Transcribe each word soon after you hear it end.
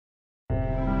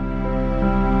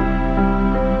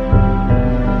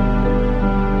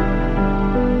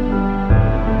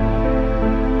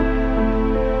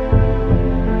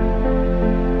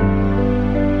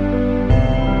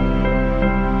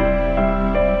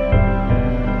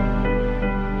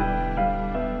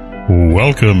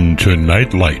Welcome to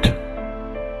Nightlight.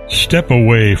 Step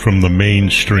away from the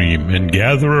mainstream and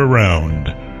gather around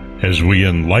as we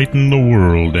enlighten the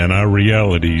world and our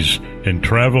realities and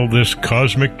travel this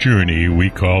cosmic journey we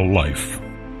call life.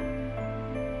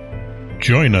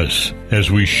 Join us as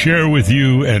we share with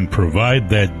you and provide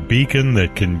that beacon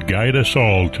that can guide us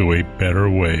all to a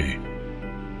better way.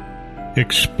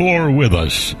 Explore with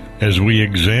us as we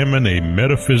examine a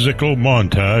metaphysical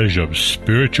montage of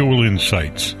spiritual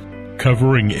insights,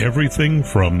 covering everything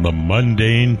from the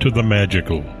mundane to the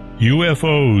magical,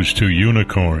 UFOs to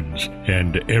unicorns,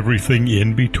 and everything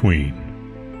in between.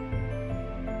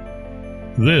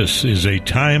 This is a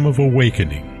time of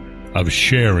awakening, of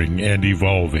sharing and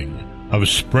evolving, of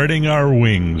spreading our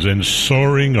wings and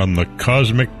soaring on the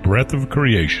cosmic breath of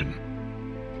creation.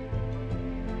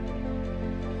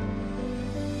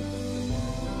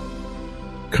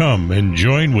 Come and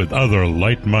join with other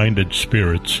light-minded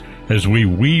spirits as we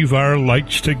weave our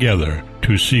lights together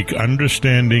to seek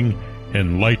understanding,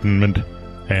 enlightenment,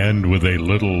 and, with a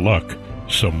little luck,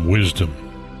 some wisdom.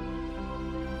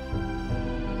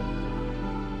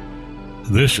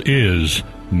 This is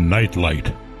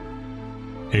Nightlight,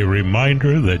 a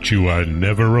reminder that you are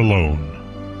never alone.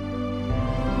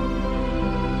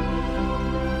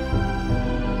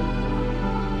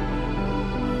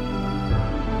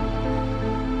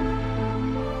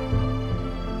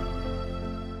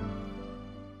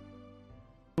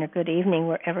 Good evening,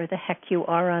 wherever the heck you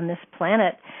are on this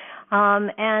planet,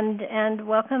 and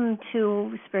welcome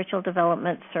to Spiritual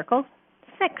Development Circle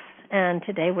 6. And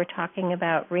today we're talking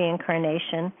about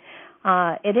reincarnation.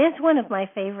 It is one of my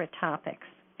favorite topics,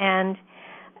 and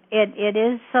it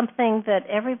is something that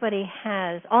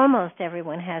almost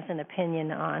everyone has an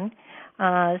opinion on.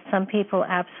 Some people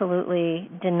absolutely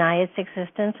deny its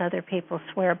existence, other people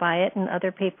swear by it, and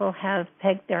other people have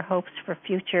pegged their hopes for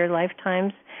future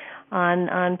lifetimes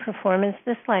on performance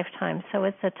this lifetime. So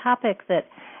it's a topic that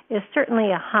is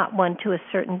certainly a hot one to a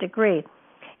certain degree.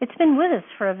 It's been with us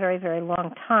for a very, very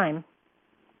long time.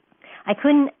 I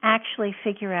couldn't actually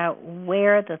figure out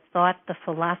where the thought, the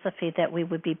philosophy that we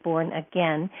would be born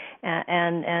again,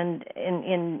 and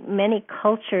in many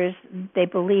cultures they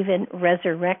believe in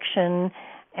resurrection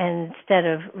instead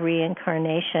of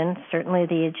reincarnation. Certainly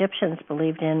the Egyptians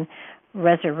believed in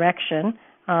resurrection,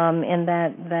 in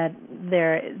that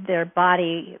their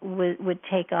body would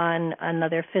take on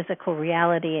another physical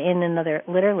reality in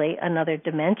literally another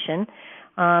dimension.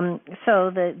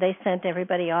 So they sent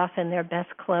everybody off in their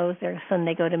best clothes, their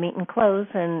Sunday go-to-meeting clothes,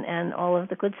 and all of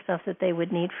the good stuff that they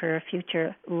would need for a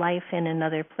future life in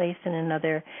another place, in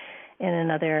another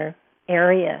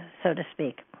area, so to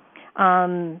speak.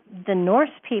 The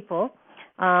Norse people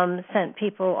sent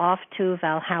people off to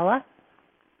Valhalla,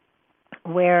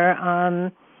 where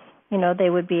they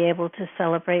would be able to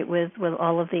celebrate with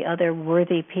all of the other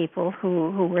worthy people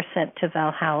who were sent to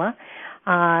Valhalla,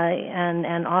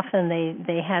 and often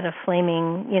they had a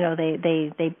flaming,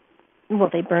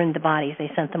 they burned the bodies. They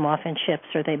sent them off in ships,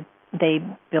 or they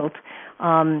built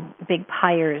big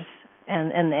pyres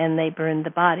and they burned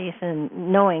the bodies, and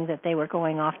knowing that they were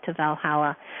going off to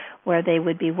Valhalla, where they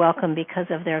would be welcomed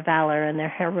because of their valor and their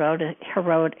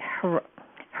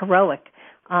heroic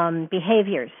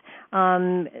behaviors.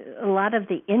 A lot of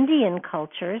the Indian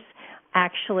cultures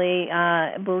actually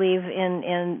believe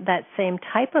in that same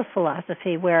type of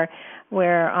philosophy, where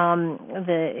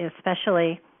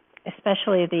especially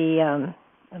the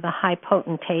high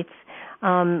potentates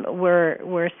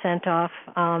were sent off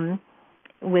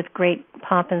with great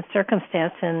pomp and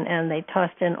circumstance, and they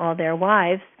tossed in all their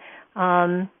wives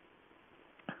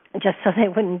just so they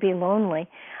wouldn't be lonely.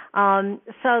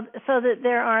 So that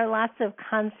there are lots of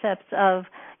concepts of,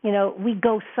 we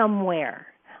go somewhere.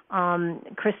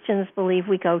 Christians believe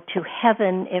we go to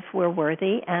heaven if we're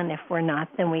worthy, and if we're not,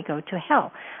 then we go to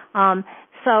hell.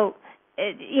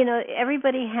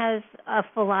 Everybody has a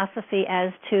philosophy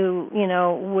as to,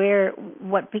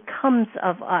 what becomes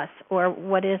of us, or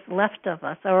what is left of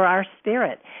us, or our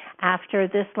spirit after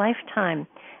this lifetime.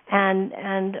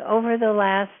 And over the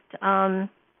last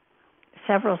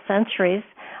several centuries,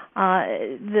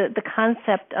 the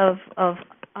concept of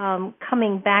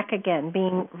coming back again,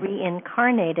 being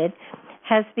reincarnated,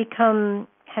 has become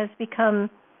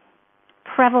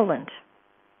prevalent.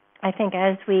 I think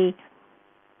as we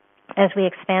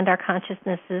expand our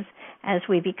consciousnesses, as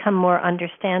we become more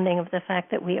understanding of the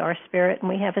fact that we are spirit and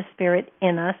we have a spirit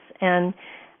in us, and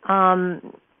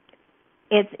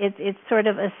it's sort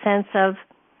of a sense of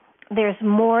there's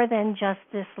more than just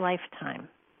this lifetime.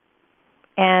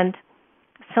 And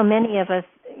so many of us,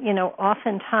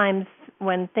 oftentimes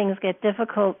when things get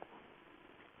difficult,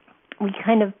 we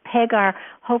kind of peg our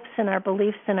hopes and our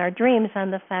beliefs and our dreams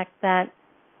on the fact that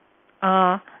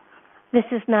this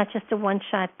is not just a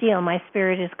one-shot deal. My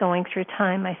spirit is going through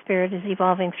time. My spirit is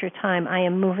evolving through time. I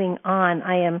am moving on.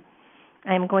 I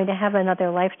am going to have another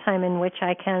lifetime in which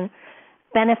I can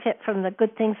benefit from the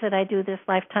good things that I do this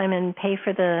lifetime and pay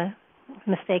for the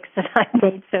mistakes that I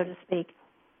made, so to speak.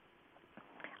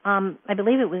 I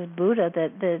believe it was Buddha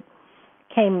that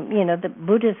came, the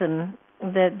Buddhism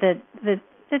that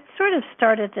sort of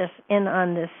started this in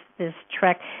on this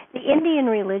trek. The Indian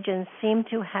religions seem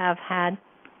to have had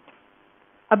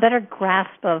a better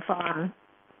grasp of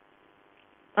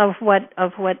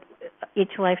what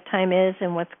each lifetime is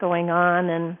and what's going on,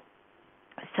 and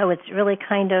so it's really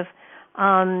kind of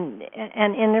an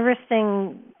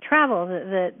interesting travel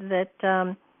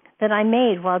that I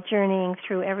made while journeying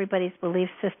through everybody's belief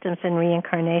systems and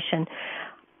reincarnation.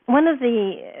 For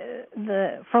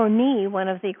me, one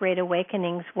of the great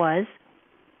awakenings was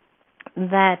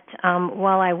that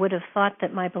while I would have thought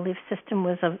that my belief system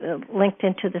was linked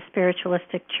into the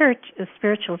spiritualistic church,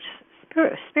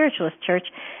 spiritualist church,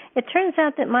 it turns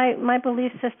out that my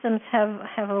belief systems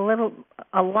have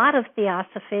a lot of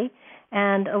theosophy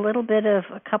and a little bit of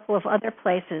a couple of other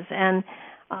places. And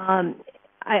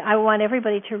I want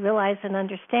everybody to realize and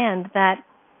understand that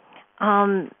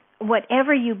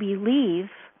whatever you believe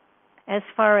as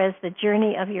far as the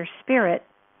journey of your spirit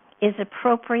is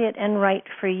appropriate and right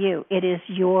for you. It is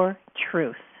your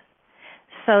truth.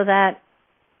 So that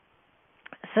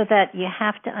you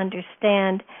have to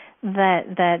understand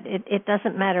that it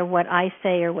doesn't matter what I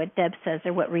say or what Deb says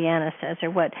or what Rihanna says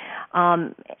or what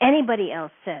anybody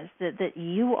else says, that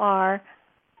you are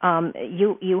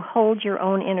you hold your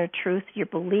own inner truth, your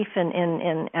belief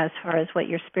in as far as what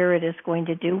your spirit is going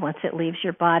to do once it leaves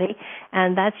your body,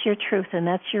 and that's your truth and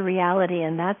that's your reality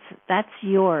and that's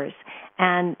yours.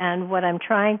 And what I'm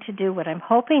trying to do, what I'm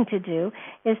hoping to do,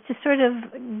 is to sort of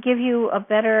give you a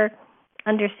better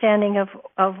understanding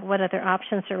of what other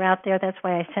options are out there. That's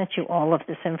why I sent you all of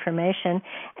this information.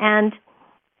 And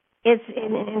it's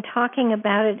in talking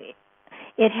about it,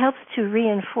 it helps to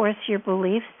reinforce your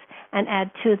beliefs and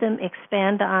add to them,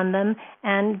 expand on them,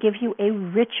 and give you a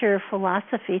richer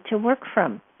philosophy to work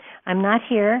from. I'm not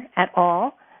here at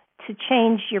all to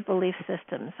change your belief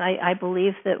systems. I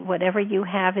believe that whatever you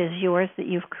have is yours, that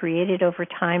you've created over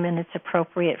time, and it's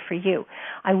appropriate for you.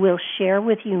 I will share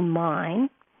with you mine,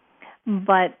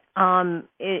 but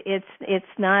it's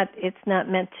not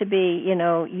meant to be,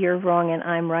 you're wrong and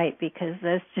I'm right, because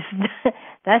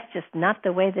that's just not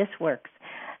the way this works.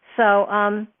 So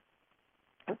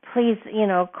please,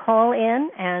 call in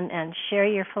and share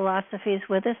your philosophies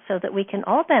with us so that we can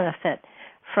all benefit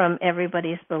from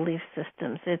everybody's belief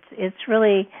systems. It's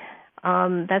really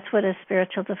that's what a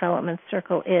spiritual development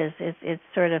circle is. It's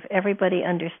sort of everybody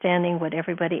understanding what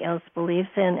everybody else believes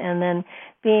in, and then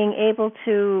being able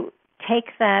to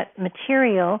take that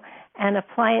material and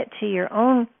apply it to your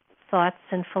own thoughts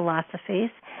and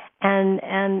philosophies, and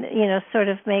sort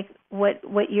of make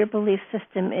what your belief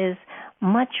system is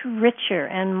much richer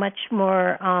and much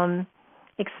more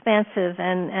expansive,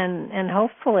 and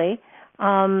hopefully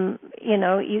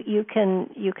you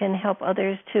can help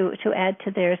others to add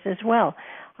to theirs as well.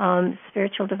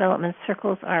 Spiritual development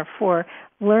circles are for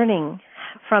learning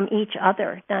from each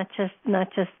other, not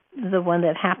just the one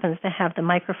that happens to have the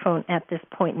microphone at this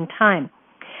point in time.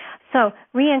 So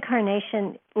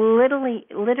reincarnation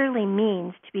literally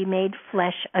means to be made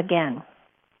flesh again.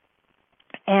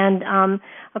 And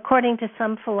according to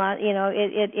some philosophy,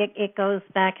 it goes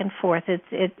back and forth.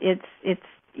 It's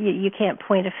you can't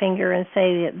point a finger and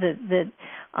say that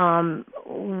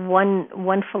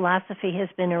one philosophy has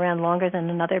been around longer than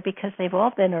another, because they've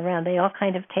all been around. They all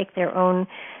kind of take their own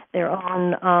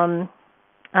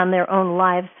on their own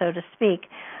lives, so to speak.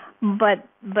 But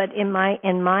in my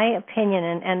opinion,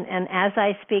 and as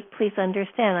I speak, please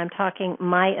understand, I'm talking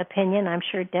my opinion. I'm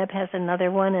sure Deb has another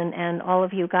one, and all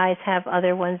of you guys have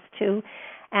other ones too.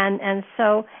 And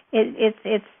so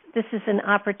it's this is an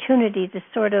opportunity to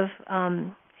sort of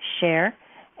share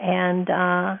and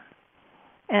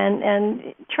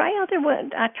try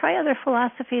other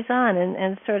philosophies on,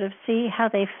 and sort of see how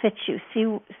they fit you.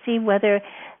 See whether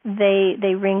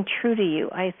they ring true to you.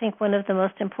 I think one of the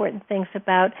most important things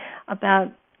about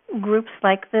groups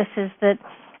like this is that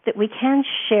we can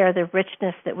share the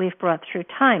richness that we've brought through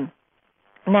time.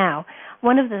 Now,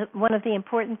 one of the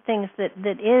important things that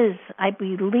is, I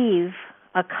believe,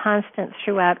 a constant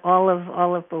throughout all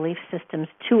of belief systems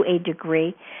to a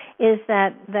degree, is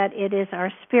that it is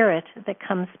our spirit that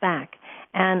comes back.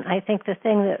 And I think the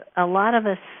thing that a lot of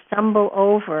us stumble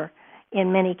over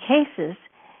in many cases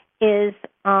is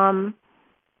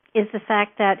is the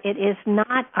fact that it is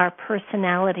not our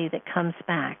personality that comes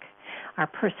back. Our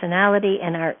personality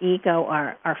and our ego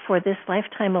are for this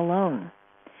lifetime alone.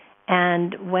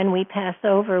 And when we pass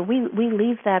over, we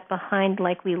leave that behind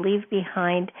like we leave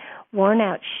behind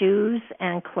worn-out shoes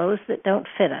and clothes that don't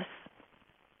fit us.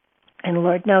 And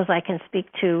Lord knows I can speak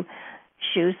to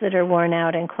shoes that are worn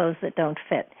out and clothes that don't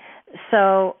fit.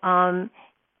 So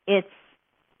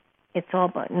it's all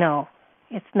but no.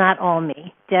 It's not all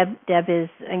me. Deb is,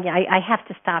 and I have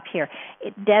to stop here.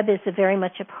 Deb is very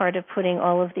much a part of putting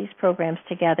all of these programs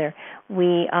together.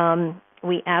 We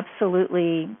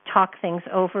absolutely talk things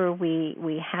over.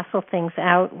 We hassle things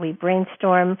out. We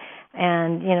brainstorm.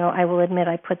 And, I will admit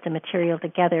I put the material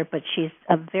together, but she's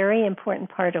a very important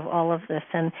part of all of this.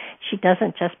 And she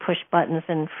doesn't just push buttons.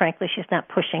 And frankly, she's not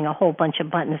pushing a whole bunch of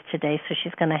buttons today, so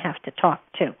she's going to have to talk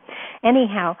too.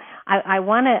 Anyhow, I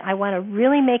want to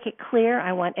really make it clear.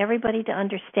 I want everybody to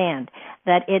understand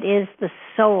that it is the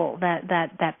soul,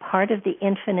 that part of the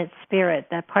infinite spirit,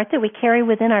 that part that we carry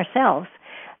within ourselves,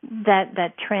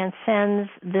 that transcends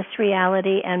this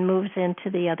reality and moves into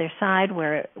the other side,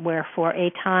 where for a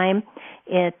time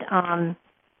it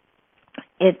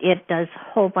does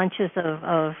whole bunches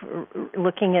of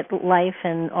looking at life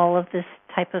and all of this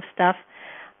type of stuff,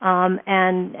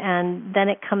 and then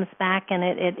it comes back and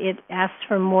it asks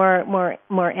for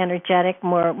more energetic,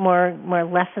 more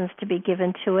lessons to be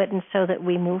given to it, and so that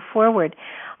we move forward.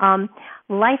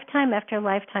 Lifetime after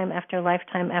lifetime after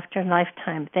lifetime after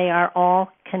lifetime, they are all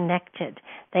connected.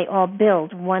 They all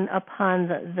build one upon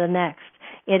the next.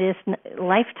 It is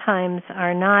lifetimes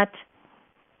are not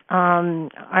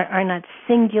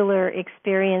singular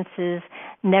experiences,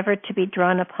 never to be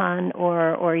drawn upon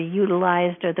or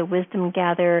utilized, or the wisdom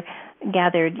gathered,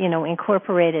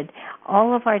 incorporated.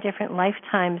 All of our different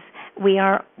lifetimes, we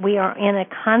are in a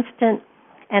constant,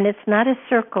 and it's not a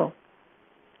circle.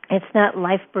 It's not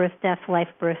life, birth, death, life,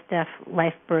 birth, death,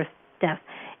 life, birth, death.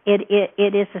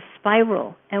 It is a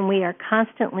spiral, and we are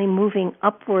constantly moving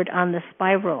upward on the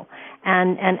spiral.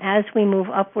 And as we move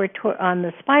upward on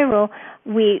the spiral,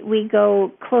 we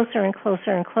go closer and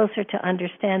closer and closer to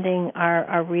understanding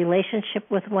our relationship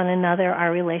with one another,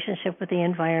 our relationship with the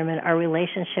environment, our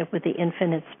relationship with the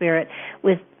infinite spirit,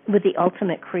 with the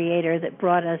ultimate creator that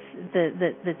brought us,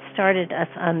 that started us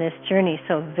on this journey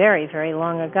so very, very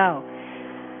long ago.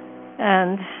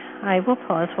 And I will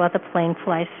pause while the plane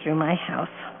flies through my house.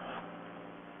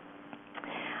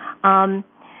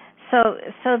 So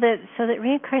that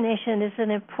reincarnation is an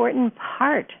important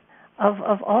part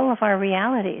of all of our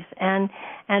realities, and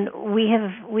we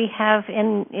have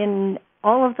in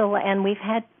all of the, and we've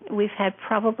had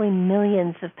probably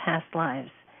millions of past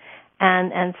lives,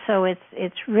 and so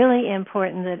it's really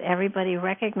important that everybody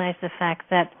recognize the fact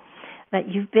that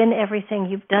you've been everything,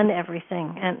 you've done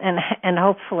everything, and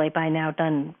hopefully by now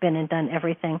done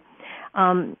everything,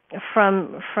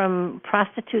 from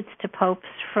prostitutes to popes,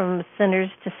 from sinners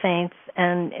to saints,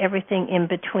 and everything in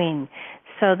between.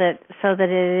 So that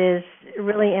it is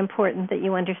really important that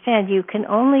you understand you can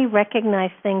only recognize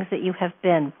things that you have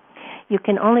been. You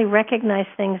can only recognize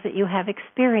things that you have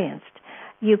experienced.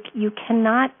 You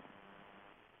cannot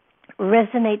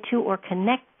resonate to or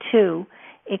connect to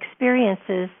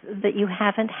experiences that you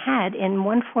haven't had in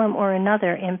one form or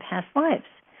another in past lives.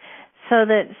 So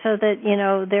that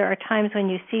there are times when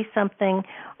you see something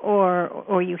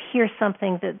or you hear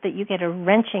something that you get a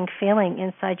wrenching feeling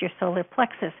inside your solar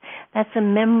plexus. That's a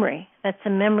memory. That's a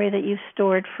memory that you've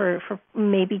stored for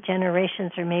maybe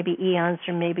generations or maybe eons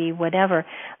or maybe whatever.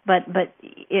 But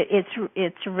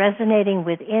it's resonating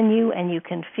within you, and you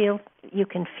can feel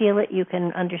it, you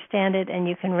can understand it, and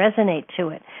you can resonate to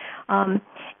it.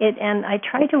 And I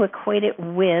try to equate it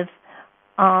with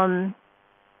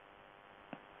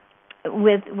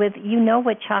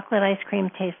what chocolate ice cream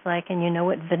tastes like, and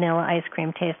what vanilla ice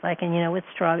cream tastes like, and what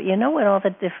strawberry, what all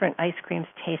the different ice creams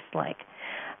taste like.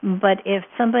 But if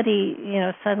somebody,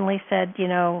 suddenly said,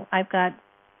 I've got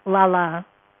La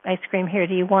ice cream here,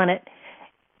 do you want it?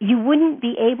 You wouldn't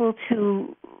be able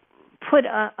to put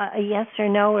a yes or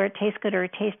no, or it tastes good or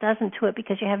it tastes doesn't to it,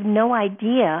 because you have no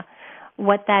idea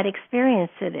what that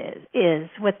experience is,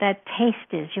 what that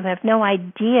taste is. You have no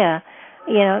idea,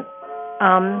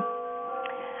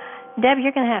 Deb,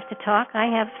 you're going to have to talk. I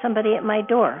have somebody at my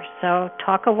door, so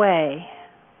talk away.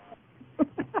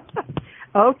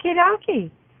 Okie dokie.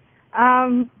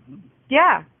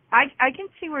 Yeah, I can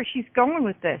see where she's going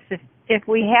with this. If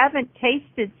we haven't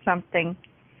tasted something,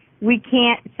 we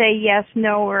can't say yes,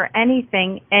 no, or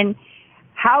anything. And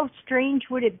how strange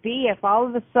would it be if all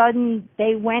of a sudden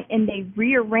they went and they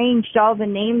rearranged all the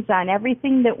names on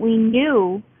everything that we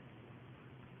knew,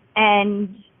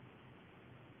 and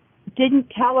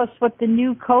didn't tell us what the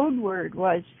new code word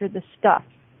was for the stuff,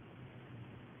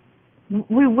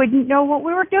 we wouldn't know what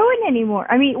we were doing anymore.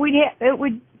 I mean, we'd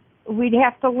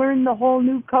have to learn the whole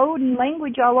new code and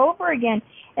language all over again,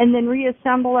 and then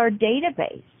reassemble our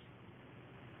database.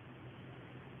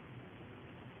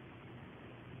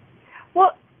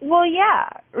 Well, yeah,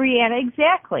 Rihanna,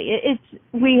 exactly.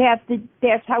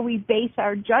 That's how we base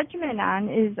our judgment on,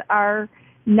 is our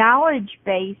knowledge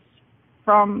base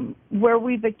from where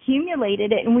we've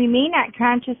accumulated it, and we may not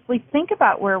consciously think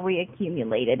about where we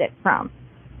accumulated it from.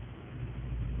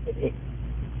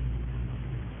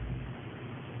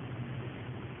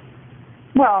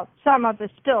 Well, some of us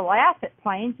still laugh at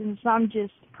planes, and some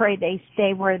just pray they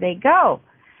stay where they go.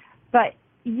 But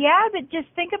yeah, but just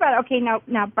think about it. Okay,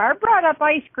 now Barb brought up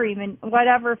ice cream and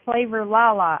whatever flavor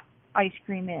Lala ice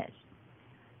cream is.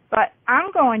 But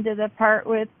I'm going to the part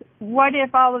with, what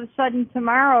if all of a sudden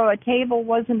tomorrow a table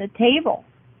wasn't a table?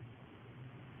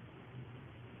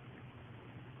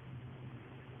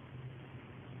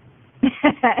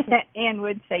 Anne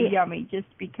would say yummy just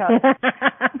because.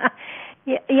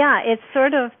 Yeah, it's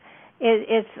sort of,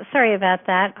 it's sorry about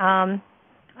that.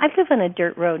 I live on a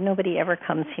dirt road. Nobody ever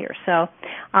comes here. So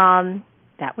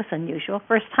that was unusual.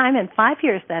 First time in 5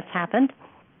 years that's happened.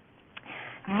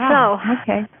 Oh, so,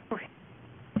 okay.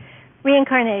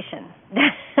 Reincarnation.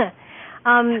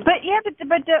 But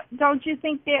don't you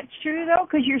think that's true, though?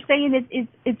 Because you're saying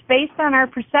it's based on our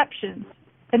perceptions,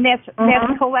 and that's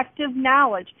collective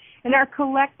knowledge. And our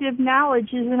collective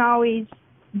knowledge isn't always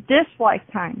this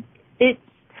lifetime. It's,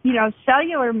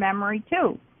 cellular memory,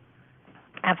 too.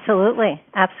 Absolutely.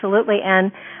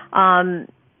 And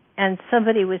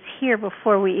somebody was here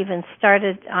before we even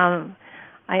started.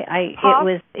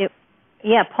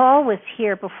 Paul was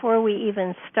here before we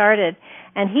even started,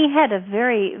 and he had a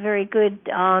very, very good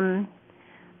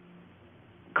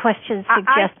question,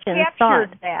 suggestion, I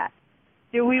captured that.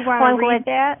 Do we want to read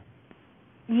that?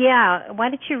 Yeah. Why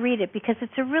don't you read it? Because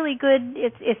it's a really good.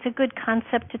 It's a good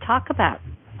concept to talk about.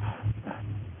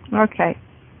 Okay.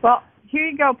 Well, here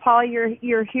you go, Paul.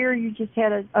 You're here. You just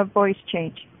had a voice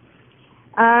change.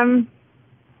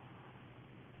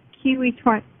 Kiwi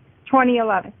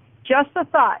 2011. Just a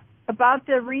thought about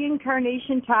the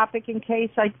reincarnation topic in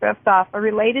case I drift off. A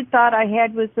related thought I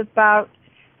had was about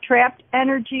trapped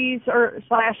energies or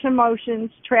 /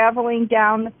 emotions traveling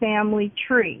down the family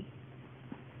tree.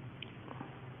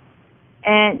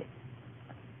 And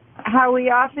how we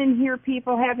often hear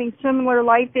people having similar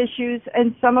life issues,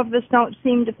 and some of us don't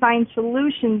seem to find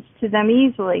solutions to them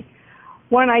easily.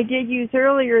 One I did use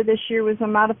earlier this year was a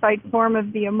modified form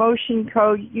of the emotion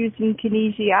code using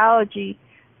kinesiology,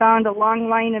 found a long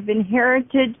line of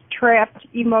inherited trapped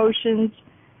emotions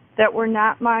that were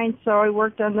not mine, so I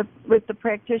worked with the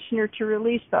practitioner to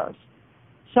release those.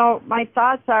 So my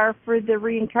thoughts are, for the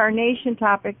reincarnation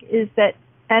topic, is that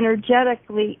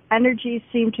energetically, energies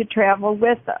seem to travel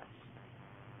with us.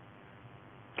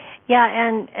 Yeah,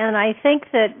 and I think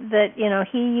that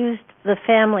he used the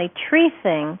family tree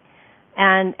thing,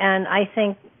 and I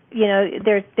think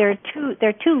there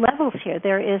are two levels here.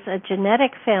 There is a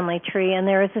genetic family tree and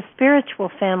there is a spiritual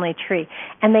family tree,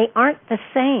 and they aren't the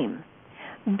same,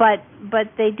 but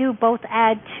they do both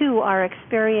add to our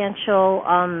experiential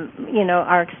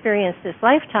our experience this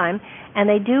lifetime, and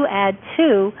they do add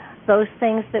to those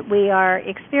things that we are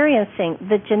experiencing.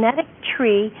 The genetic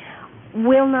tree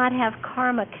will not have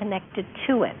karma connected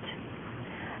to it.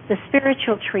 The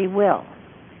spiritual tree will.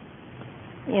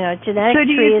 Genetic trees are... So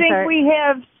do you think we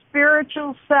have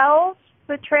spiritual cells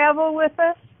that travel with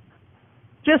us?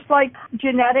 Just like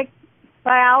genetic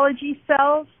biology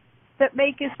cells that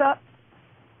make us up?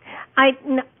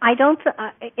 I don't.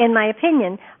 In my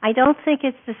opinion, I don't think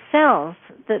it's the cells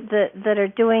that are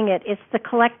doing it. It's the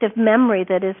collective memory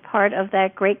that is part of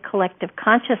that great collective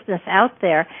consciousness out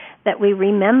there that we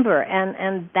remember,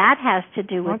 and that has to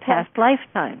do with past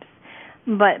lifetimes.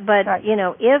 But right.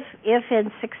 If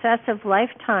in successive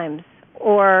lifetimes,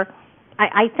 or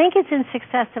I think it's in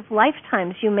successive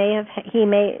lifetimes, he may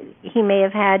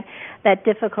have had that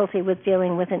difficulty with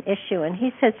dealing with an issue, and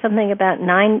he said something about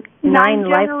nine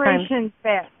generations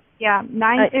back. Yeah,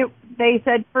 they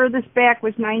said furthest back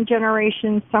was 9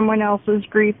 generations. Someone else's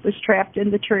grief was trapped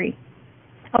in the tree.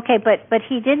 Okay, but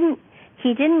he didn't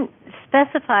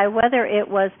specify whether it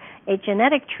was a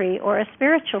genetic tree or a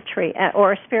spiritual tree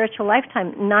or a spiritual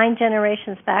lifetime. 9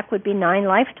 generations back would be 9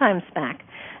 lifetimes back.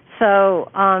 So,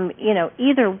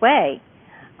 either way,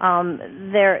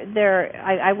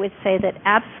 I would say that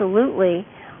absolutely,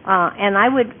 and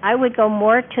I would go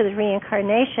more to the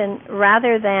reincarnation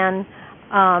rather than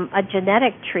a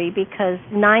genetic tree, because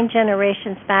 9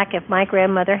 generations back, if my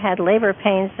grandmother had labor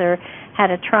pains or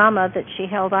had a trauma that she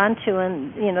held on to,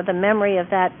 and the memory of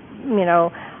that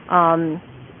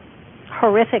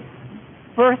horrific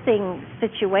birthing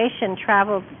situation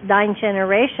traveled 9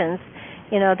 generations,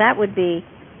 that would be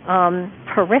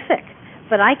horrific.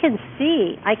 But I can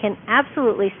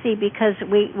absolutely see, because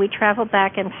we travel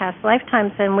back in past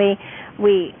lifetimes, and we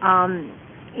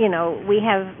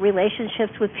have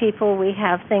relationships with people, we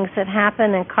have things that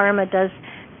happen, and karma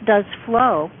does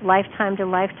flow lifetime to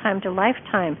lifetime to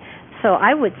lifetime. So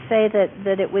I would say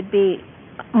that it would be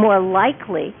more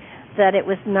likely that it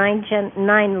was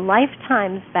 9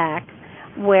 lifetimes back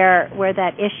where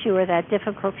that issue or that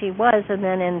difficulty was, and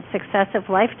then in successive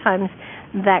lifetimes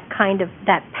that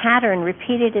pattern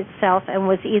repeated itself and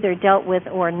was either dealt with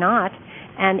or not.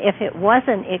 And if it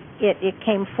wasn't, it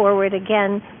came forward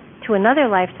again to another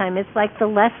lifetime. It's like the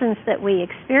lessons that we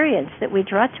experience, that we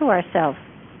draw to ourselves.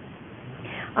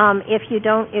 If you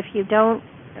don't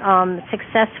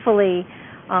successfully,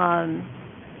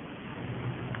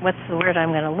 what's the word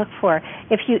I'm going to look for?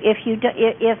 If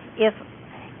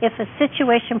a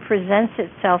situation presents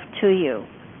itself to you,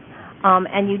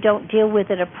 and you don't deal with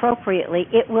it appropriately,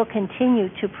 it will continue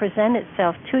to present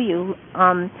itself to you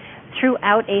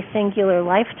throughout a singular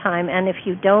lifetime. And if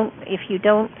you don't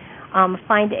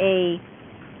find a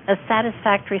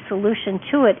satisfactory solution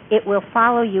to it, it will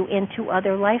follow you into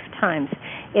other lifetimes.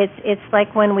 It's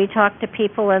like when we talk to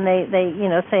people and they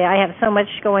say, I have so much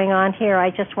going on here, I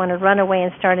just want to run away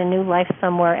and start a new life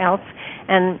somewhere else.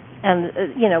 And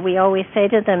we always say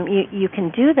to them, you can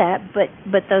do that, but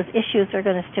those issues are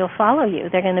going to still follow you.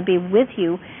 They're going to be with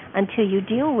you until you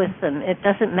deal with them. It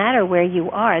doesn't matter where you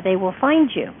are; they will find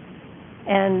you.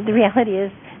 And the reality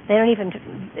is, they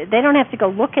don't have to go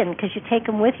looking, because you take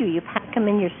them with you. You pack them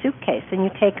in your suitcase and you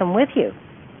take them with you.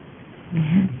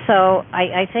 Mm-hmm. So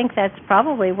I think that's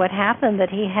probably what happened, that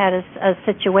he had a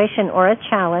situation or a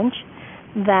challenge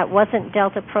that wasn't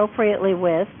dealt appropriately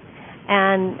with.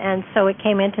 And so it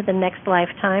came into the next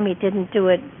lifetime. He didn't do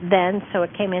it then, so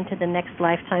it came into the next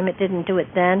lifetime. It didn't do it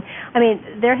then. I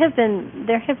mean, there have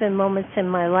been moments in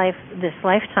my life, this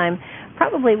lifetime,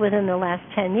 probably within the last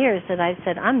 10 years, that I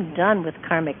said, I'm done with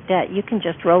karmic debt. You can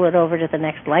just roll it over to the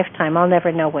next lifetime. I'll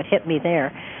never know what hit me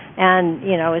there. And,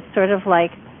 it's sort of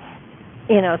like,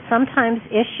 sometimes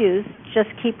issues just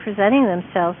keep presenting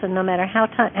themselves, and no matter how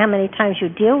many times you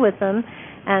deal with them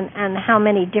and how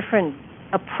many different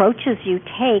approaches you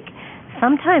take,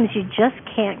 sometimes you just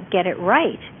can't get it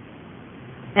right.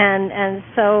 And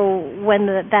so when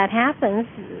that happens,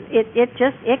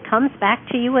 it comes back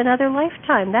to you another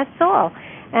lifetime. That's all.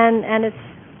 And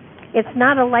it's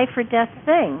not a life or death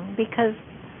thing, because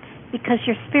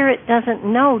your spirit doesn't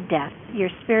know death. Your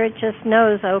spirit just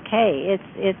knows, okay,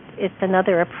 it's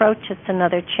another approach, it's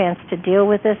another chance to deal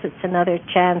with this, it's another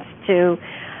chance to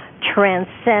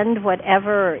transcend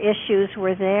whatever issues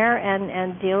were there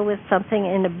and deal with something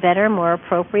in a better, more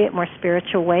appropriate, more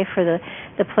spiritual way for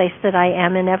the place that I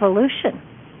am in evolution.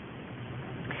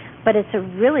 But it's a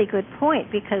really good point,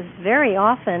 because very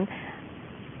often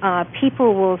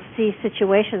people will see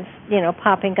situations,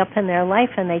 popping up in their life,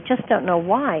 and they just don't know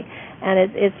why.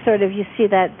 And it's sort of, you see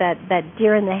that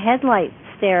deer in the headlights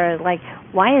stare, like,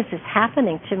 why is this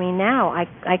happening to me now?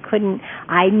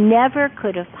 I never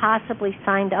could have possibly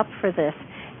signed up for this.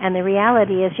 And the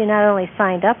reality is, you not only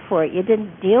signed up for it, you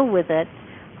didn't deal with it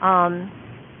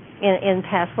in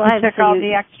past lives. You took all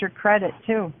the extra credit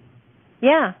too.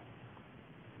 Yeah.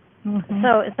 Mm-hmm.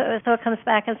 So it comes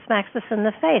back and smacks us in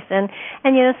the face, and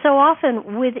so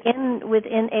often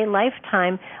within a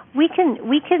lifetime we can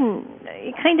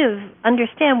kind of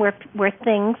understand where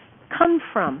things come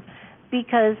from,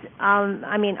 because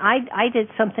I did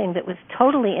something that was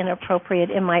totally inappropriate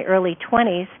in my early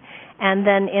 20s, and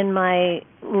then in my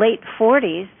late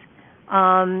 40s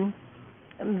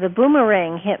the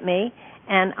boomerang hit me,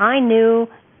 and I knew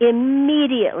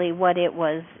immediately what it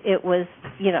was. It was,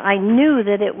 I knew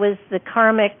that it was the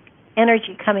karmic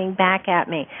energy coming back at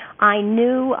me. I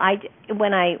knew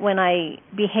when I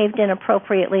behaved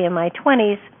inappropriately in my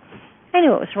 20s, I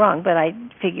knew it was wrong, but I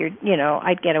figured,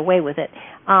 I'd get away with it.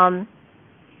 And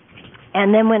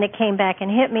then when it came back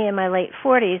and hit me in my late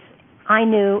 40s, I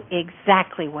knew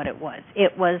exactly what it was.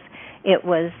 It was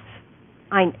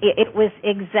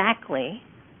exactly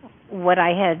what I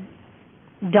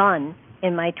had done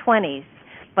in my 20s,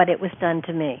 but it was done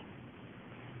to me.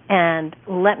 And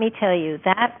let me tell you,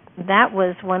 that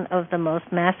was one of the most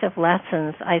massive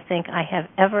lessons I think I have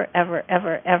ever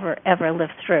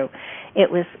lived through. It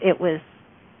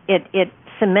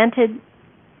cemented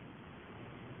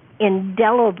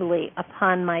indelibly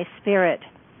upon my spirit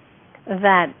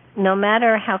that no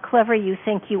matter how clever you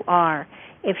think you are,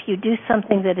 if you do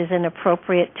something that is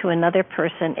inappropriate to another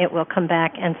person, it will come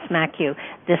back and smack you.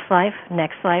 This life,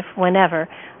 next life, whenever.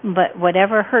 But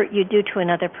whatever hurt you do to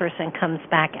another person comes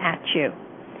back at you.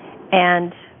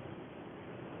 And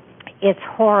it's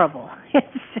horrible. It's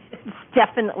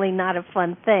definitely not a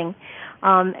fun thing.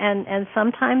 And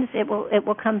sometimes it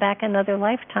will come back another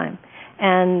lifetime.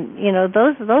 And, you know,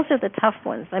 those are the tough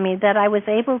ones. I mean, that I was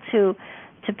able to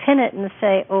pin it and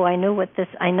say, oh, I know what this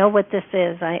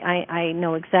is. I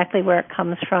know exactly where it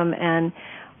comes from, and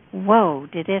whoa,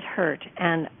 did it hurt?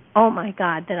 And oh my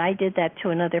God, that I did that to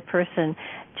another person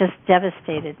just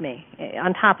devastated me,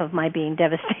 on top of my being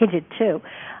devastated too.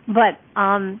 But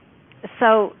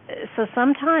so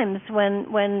sometimes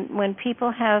when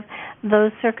people have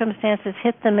those circumstances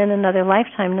hit them in another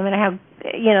lifetime, no matter how,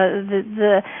 you know,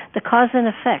 the cause and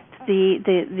effect, the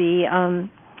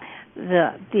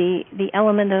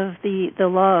element of the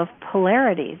law of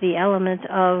polarity, the element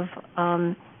of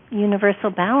universal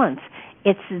balance,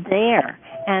 it's there.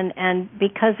 And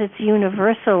because it's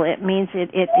universal, it means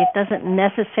it doesn't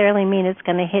necessarily mean it's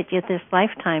going to hit you this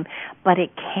lifetime, but it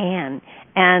can.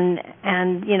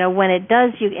 And you know, when it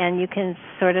does, you can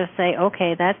sort of say,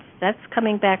 okay, that's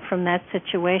coming back from that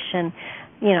situation.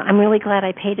 You know, I'm really glad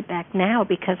I paid it back now,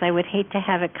 because I would hate to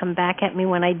have it come back at me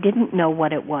when I didn't know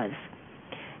what it was.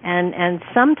 And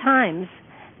sometimes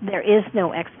there is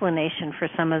no explanation for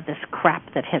some of this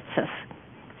crap that hits us.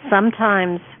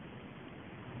 Sometimes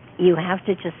you have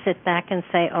to just sit back and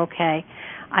say, okay,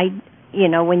 you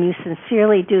know, when you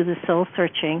sincerely do the soul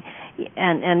searching,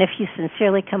 and if you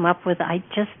sincerely come up with, I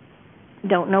just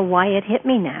don't know why it hit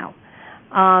me now.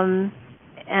 And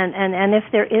if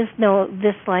there is no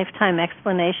this lifetime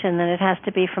explanation, then it has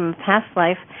to be from a past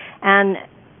life. And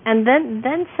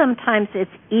then sometimes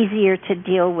it's easier to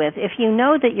deal with. If you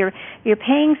know that you're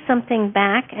paying something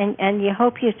back, and you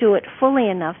hope you do it fully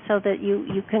enough so that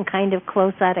you can kind of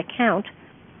close that account,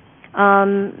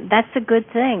 that's a good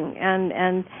thing.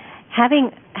 And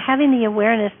having the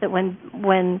awareness that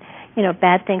when you know,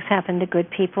 bad things happen to good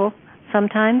people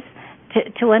sometimes,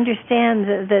 to understand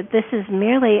that this is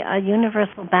merely a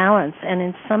universal balance, and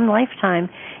in some lifetime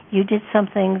you did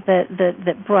something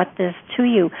that brought this to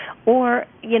you. Or,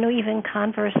 you know, even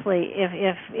conversely,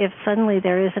 if suddenly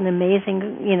there is an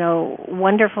amazing, you know,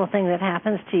 wonderful thing that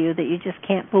happens to you that you just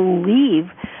can't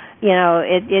believe, you know,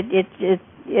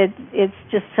 it's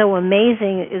just so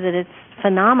amazing that it's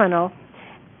phenomenal,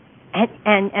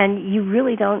 and you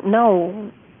really don't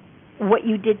know what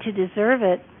you did to deserve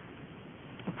it.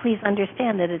 Please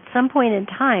understand that at some point in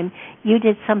time you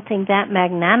did something that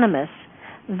magnanimous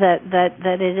that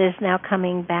it is now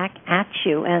coming back at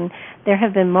you. And there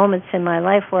have been moments in my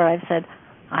life where I've said,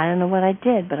 I don't know what I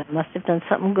did, but I must have done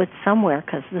something good somewhere,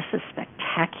 because this is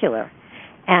spectacular.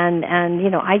 And you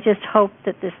know, I just hope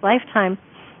that this lifetime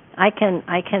I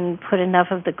can put enough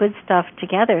of the good stuff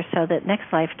together so that next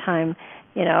lifetime,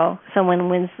 you know, someone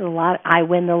wins I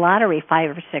win the lottery 5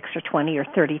 or 6 or 20 or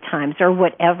 30 times, or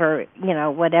whatever, you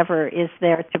know, whatever is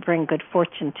there to bring good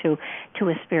fortune to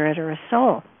a spirit or a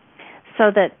soul.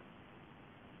 So that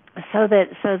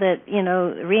you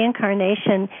know,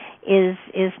 reincarnation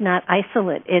is not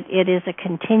isolate. It is a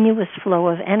continuous flow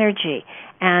of energy,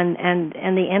 and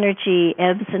the energy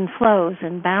ebbs and flows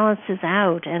and balances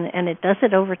out, and it does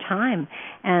it over time.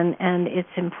 And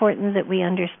it's important that we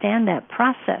understand that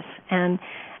process and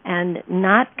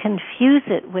not confuse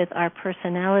it with our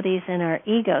personalities and our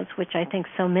egos, which I think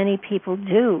so many people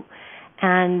do.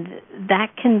 And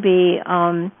that can be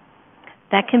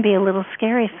a little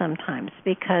scary sometimes,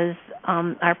 because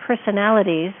our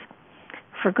personalities,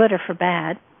 for good or for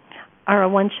bad, are a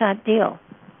one-shot deal.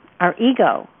 Our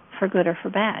ego, for good or for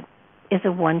bad, is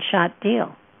a one-shot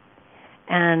deal.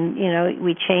 And, you know,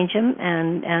 we change them,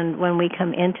 and when we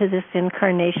come into this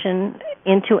incarnation,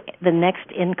 into the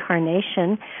next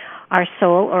incarnation, our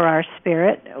soul or our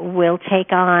spirit will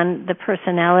take on the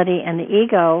personality and the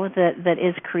ego that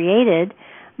is created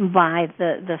by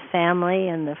the family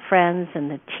and the friends and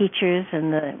the teachers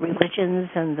and the religions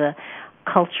and the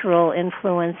cultural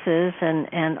influences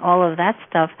and all of that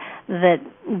stuff that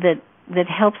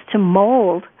helps to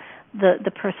mold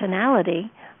the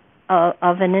personality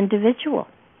of an individual,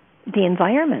 the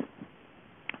environment,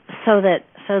 so that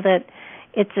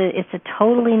it's a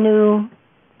totally new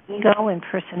ego and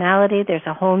personality. There's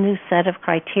a whole new set of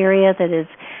criteria that is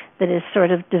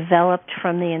sort of developed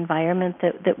from the environment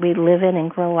that we live in and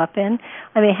grow up in.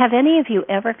 I mean, have any of you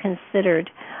ever considered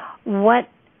what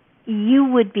you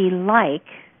would be like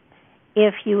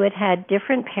if you had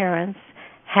different parents,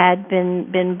 had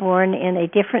been born in a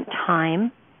different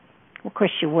time. Of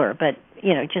course you were, but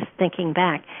just thinking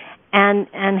back, and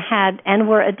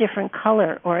were a different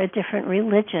color or a different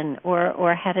religion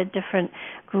or had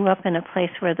grew up in a place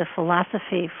where the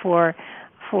philosophy for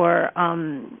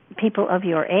people of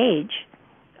your age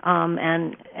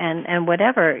and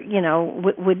whatever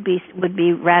would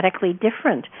be radically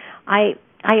different. I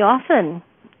often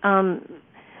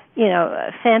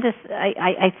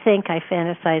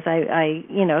fantasize. I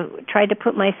try to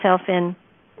put myself in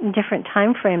different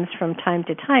time frames from time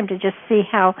to time to just see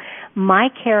how my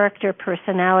character,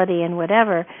 personality, and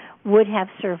whatever would have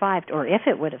survived, or if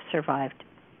it would have survived,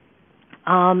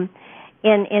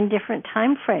 in different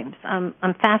time frames.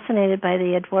 I'm fascinated by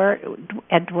the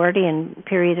Edwardian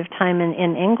period of time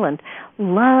in England.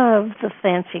 Love the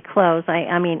fancy clothes.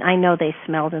 I mean, I know they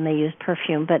smelled and they used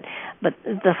perfume, but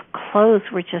the clothes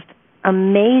were just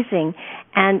amazing,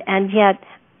 and yet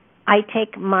I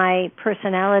take my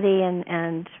personality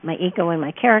and my ego and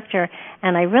my character,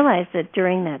 and I realize that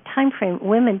during that time frame,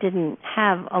 women didn't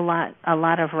have a lot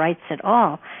of rights at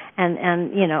all, and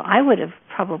I would have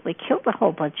probably killed a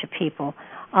whole bunch of people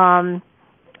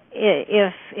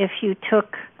if you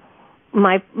took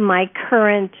my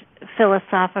current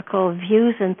philosophical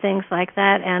views and things like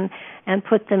that and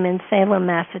put them in Salem,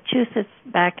 Massachusetts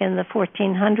back in the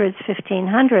 1400s,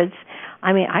 1500s.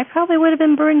 I mean, I probably would have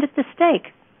been burned at the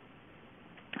stake.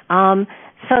 So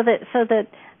that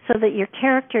your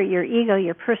character, your ego,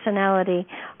 your personality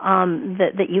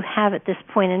that you have at this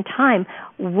point in time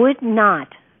would not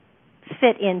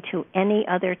fit into any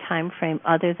other time frame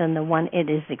other than the one it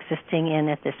is existing in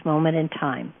at this moment in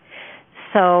time.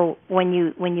 So when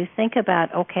you think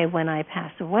about, okay, when I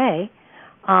pass away,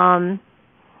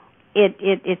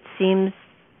 it seems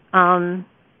I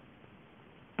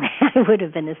would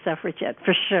have been a suffragette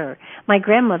for sure. My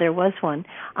grandmother was one.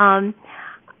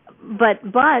 But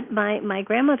my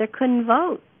grandmother couldn't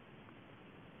vote,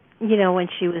 when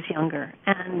she was younger,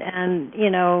 and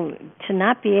to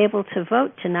not be able to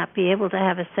vote, to not be able to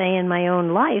have a say in my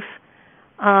own life,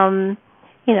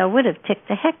 would have ticked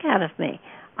the heck out of me.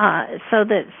 So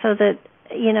that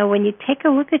when you take a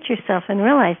look at yourself and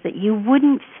realize that you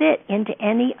wouldn't fit into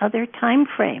any other time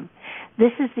frame.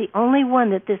 This is the only one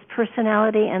that this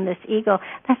personality and this ego,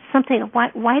 that's something,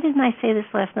 why didn't I say this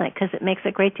last night? Because it makes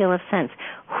a great deal of sense.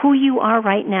 Who you are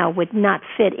right now would not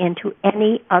fit into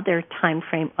any other time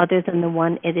frame other than the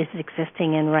one it is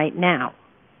existing in right now.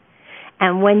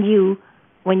 And when you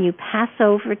pass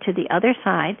over to the other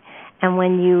side, and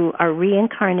when you are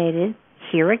reincarnated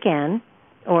here again,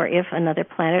 or if another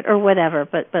planet or whatever,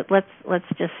 but let's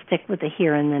just stick with the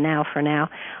here and the now for now.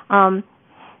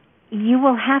 You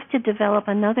will have to develop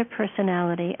another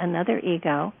personality, another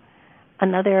ego,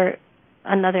 another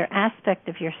aspect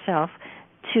of yourself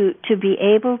to be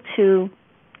able to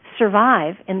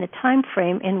survive in the time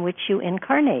frame in which you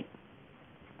incarnate.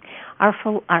 Our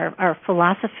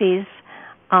philosophies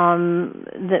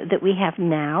that we have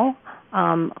now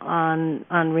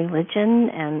on religion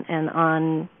and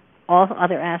on all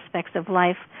other aspects of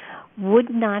life would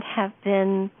not have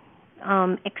been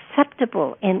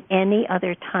acceptable in any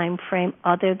other time frame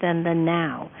other than the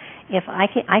now. If I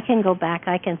can go back,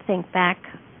 I can think back.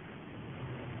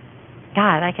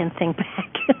 God, I can think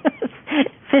back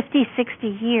 50, 60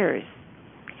 years,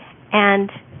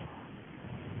 and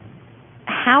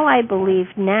how I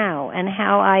believe now, and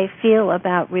how I feel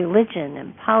about religion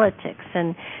and politics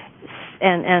and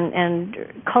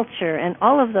culture and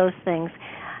all of those things.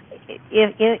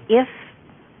 If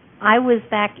I was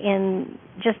back in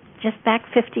just back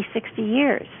 50, 60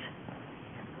 years,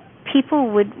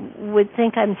 people would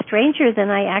think I'm stranger than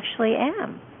I actually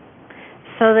am.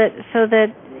 So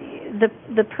that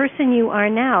the person you are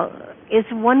now is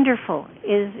wonderful,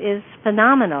 is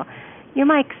phenomenal. Your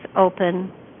mic's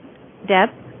open, Deb.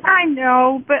 I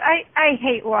know, but I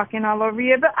hate walking all over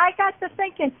you. But I got to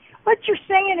thinking, what you're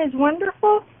saying is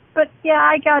wonderful, but yeah,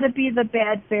 I got to be the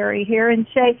bad fairy here and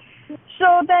say,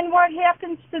 so then what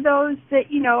happens to those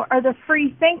that, are the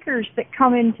free thinkers that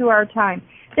come into our time,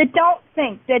 that don't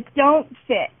think, that don't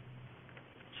fit,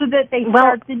 so that they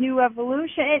start the new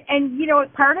evolution? And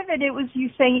part of it was you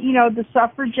saying, the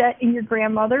suffragette and your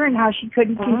grandmother and how she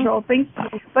couldn't control things.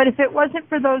 But if it wasn't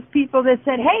for those people that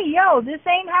said, hey, this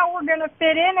ain't how we're going to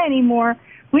fit in anymore,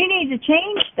 we need to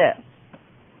change this.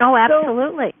 Oh,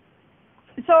 absolutely.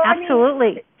 So absolutely.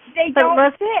 I mean, they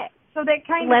don't fit. So that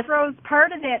kind of throws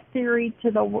part of that theory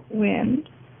to the wind.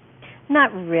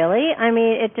 Not really. I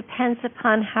mean, it depends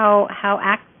upon how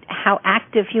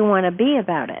active you want to be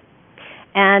about it.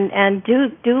 And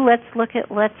let's look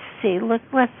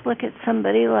at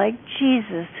somebody like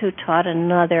Jesus, who taught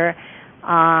another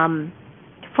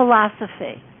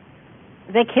philosophy.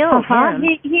 They killed him.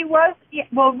 He was,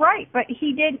 well, right, but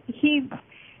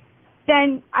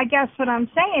then I guess what I'm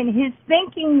saying, his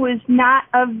thinking was not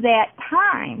of that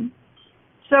time.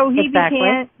 So he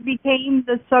became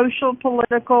the social,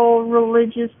 political,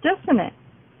 religious dissonant.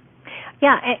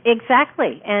 Yeah,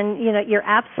 exactly. And you're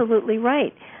absolutely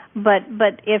right. But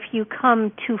if you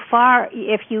come too far,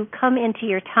 if you come into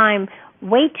your time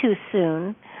way too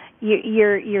soon,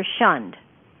 you're shunned.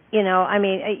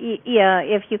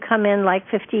 If you come in like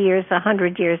 50 years,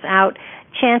 100 years out,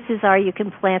 chances are you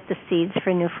can plant the seeds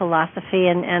for new philosophy,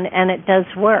 and it does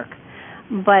work.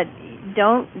 But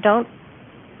don't,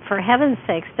 for heaven's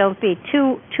sakes, don't be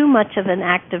too much of an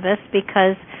activist,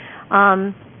 because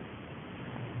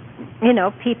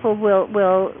people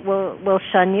will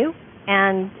shun you,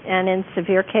 and in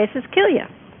severe cases kill you.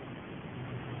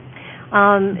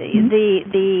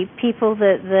 The people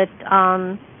that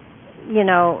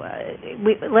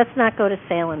let's not go to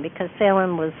Salem, because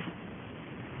Salem was.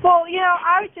 Well,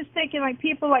 I was just thinking, like,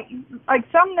 people like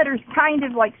some that are kind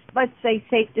of like, let's say,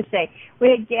 safe to say, we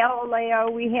had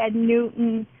Galileo, we had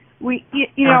Newton,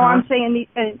 I'm saying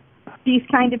these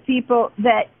kind of people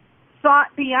that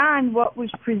thought beyond what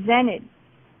was presented.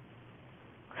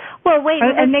 Well, wait,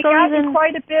 and they got in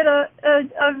quite a bit of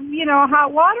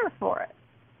hot water for it.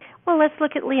 Well, let's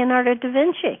look at Leonardo da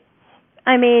Vinci.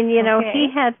 I mean, he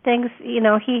had things, he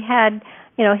had,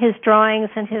 his drawings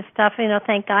and his stuff,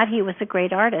 thank God he was a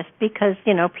great artist, because,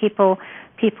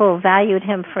 people valued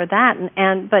him for that.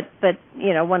 But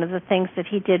one of the things that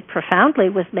he did profoundly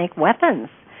was make weapons.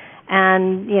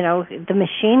 And, the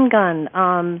machine gun,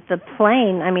 the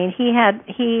plane. I mean, he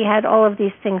had all of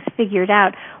these things figured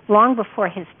out long before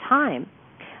his time.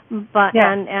 But,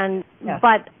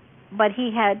 But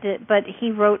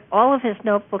he wrote all of his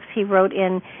notebooks. He wrote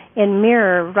in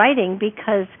mirror writing,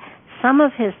 because some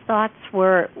of his thoughts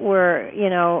were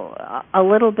a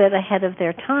little bit ahead of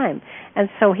their time, and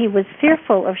so he was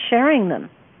fearful of sharing them.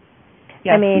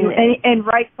 Yes, I mean, and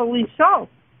rightfully so.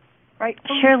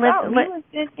 Rightfully sure, so.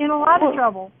 He was in a lot of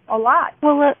trouble. A lot.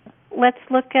 Well, let's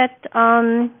look at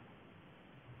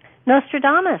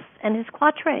Nostradamus and his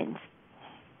quatrains.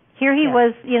 Here he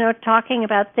was, talking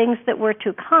about things that were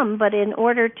to come, but in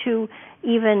order to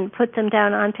even put them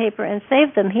down on paper and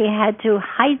save them, he had to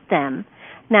hide them.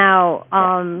 Now,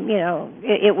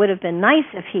 it would have been nice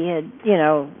if he had,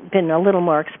 been a little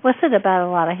more explicit about a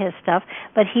lot of his stuff,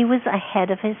 but he was ahead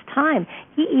of his time.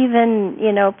 He even,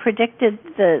 predicted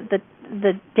the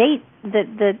date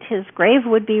that his grave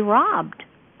would be robbed.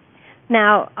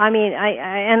 Now, I mean,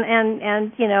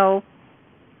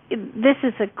 this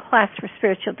is a class for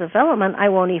spiritual development. I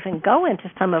won't even go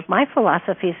into some of my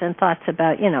philosophies and thoughts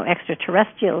about,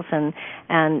 extraterrestrials and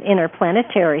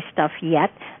interplanetary stuff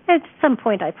yet. At some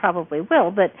point I probably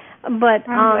will, but I'm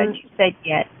glad you said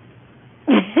yet.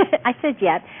 I said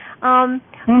yet.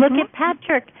 Look at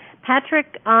Patrick.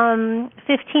 Patrick,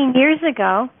 15 years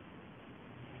ago,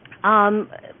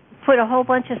 put a whole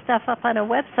bunch of stuff up on a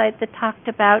website that talked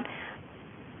about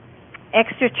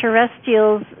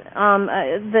extraterrestrials.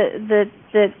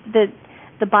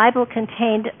 The Bible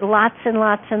contained lots and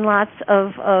lots and lots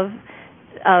of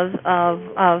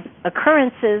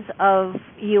occurrences of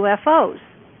UFOs,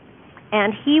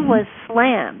 and he was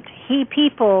slammed.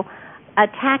 People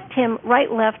attacked him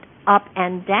right, left, up,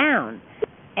 and down,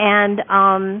 and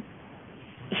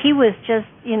he was just,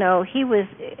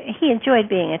 he enjoyed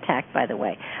being attacked, by the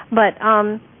way, but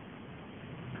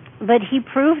he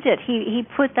proved it. He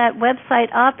put that website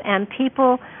up, and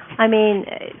people, I mean,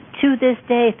 to this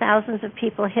day, thousands of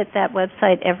people hit that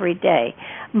website every day.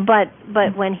 But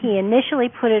when he initially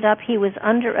put it up, he was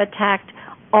under attack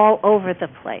all over the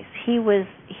place. He was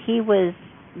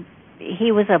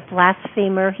a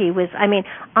blasphemer. He was, I mean,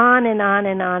 on and on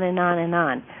and on and on and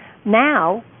on.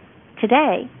 Now,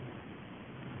 today,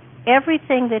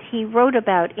 everything that he wrote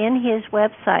about in his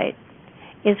website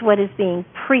is what is being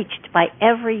preached by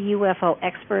every UFO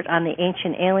expert on the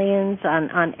ancient aliens,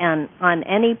 on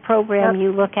any program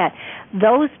you look at.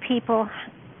 Those people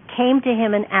came to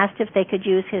him and asked if they could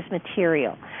use his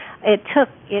material. It took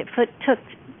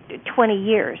 20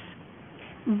 years.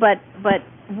 But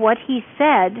what he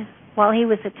said while he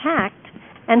was attacked,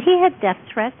 and he had death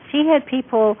threats, he had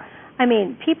people, I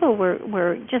mean, people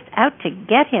were just out to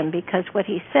get him because what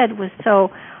he said was so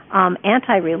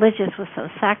anti-religious, was so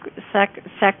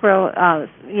sacro,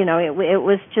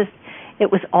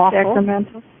 it was awful.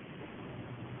 Sacramental.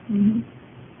 Mm-hmm.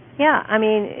 Yeah, I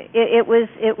mean, it was,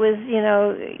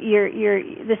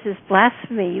 this is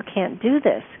blasphemy. You can't do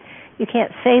this. You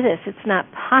can't say this. It's not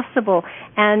possible.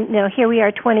 And here we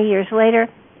are 20 years later,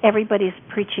 everybody's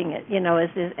preaching it,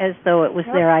 as though it was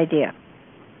their idea.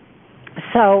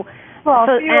 So, well,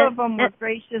 a few of them were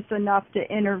gracious enough to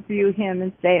interview him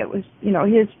and say it was,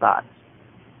 his thoughts.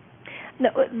 No,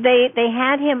 they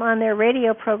had him on their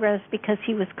radio programs because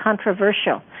he was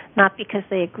controversial, not because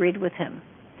they agreed with him.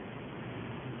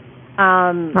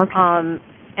 Okay.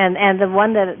 And the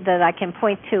one that I can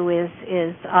point to is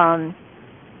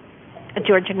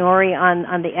George Norrie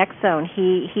on the X Zone.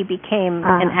 He became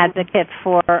an advocate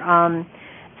for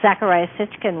Zecharia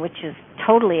Sitchin, which is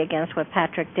totally against what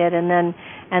Patrick did. And then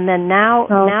now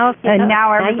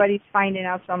everybody's finding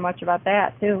out so much about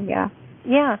that too. Yeah.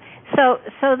 Yeah. So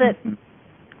that.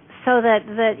 So that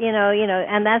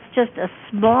and that's just a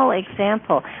small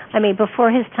example. I mean, before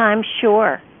his time,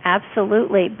 sure,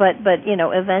 absolutely, but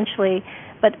eventually,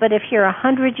 but if you're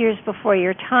 100 years before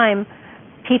your time,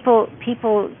 people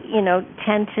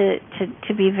tend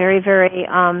to be very, very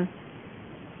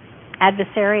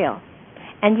adversarial.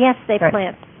 And yes, they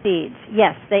plant seeds.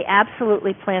 Yes, they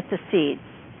absolutely plant the seeds.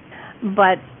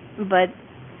 But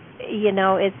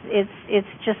it's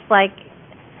just like,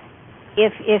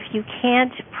 if you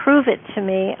can't prove it to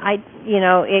me,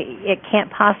 it can't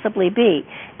possibly be.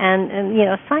 And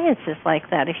science is like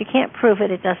that. If you can't prove it,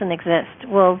 it doesn't exist.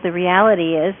 Well, the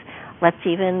reality is, let's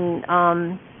even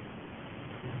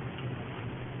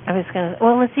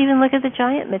let's even look at the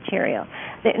giant material.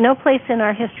 No place in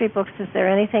our history books is there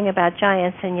anything about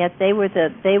giants, and yet they were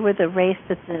the race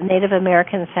that the Native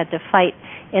Americans had to fight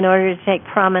in order to take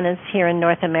prominence here in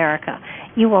North America.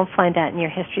 You won't find that in your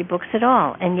history books at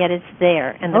all, and yet it's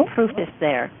there, and the proof is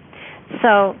there.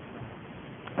 So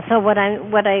how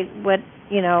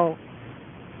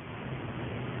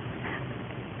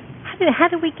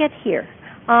did we get here?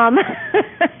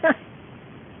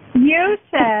 You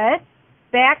said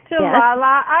back to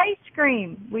La ice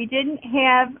cream. We didn't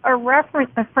have a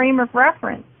frame of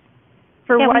reference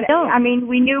for what. We don't. I mean,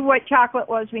 we knew what chocolate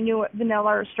was, we knew what vanilla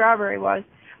or strawberry was,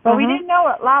 but we didn't know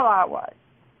what La was.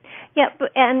 Yeah,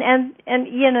 and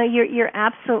you're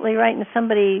absolutely right. And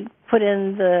somebody put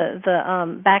in the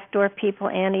backdoor people.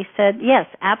 Annie said, yes,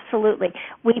 absolutely.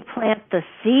 We plant the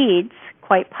seeds,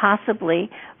 quite possibly,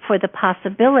 for the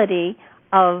possibility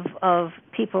of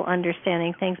people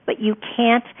understanding things, but you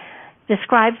can't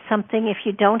describe something if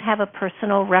you don't have a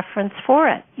personal reference for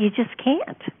it. You just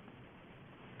can't.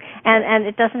 And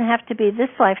it doesn't have to be this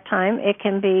lifetime. It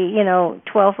can be,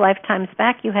 12 lifetimes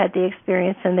back you had the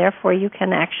experience, and therefore you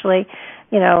can actually,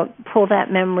 pull that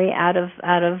memory out of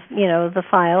the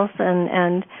files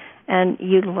and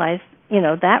utilize,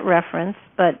 that reference.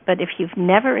 But if you've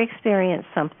never experienced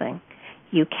something,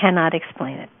 you cannot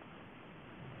explain it.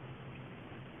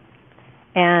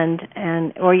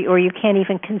 Or you can't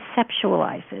even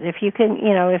conceptualize it. If you can,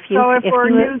 if we're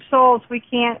new souls, we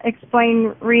can't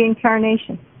explain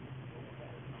reincarnation.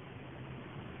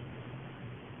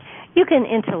 You can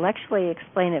intellectually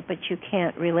explain it, but you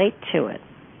can't relate to it.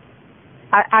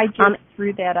 I just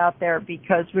threw that out there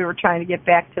because we were trying to get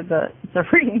back to the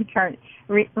reincarnation.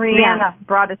 Rihanna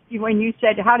brought us, when you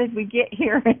said, how did we get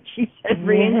here? And she said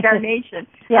reincarnation.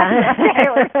 Yeah.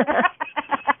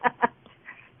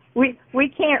 We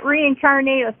can't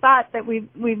reincarnate a thought that we've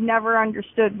never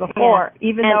understood before,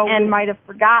 even though we might have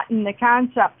forgotten the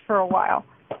concept for a while.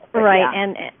 But right,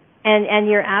 and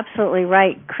you're absolutely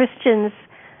right. Christians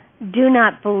do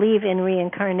not believe in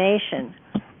reincarnation,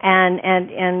 and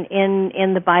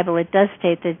in the Bible it does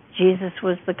state that Jesus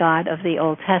was the God of the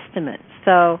Old Testament.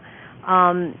 So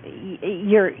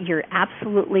you're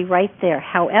absolutely right there.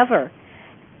 However,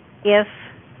 if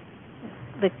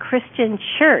the Christian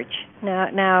church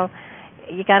now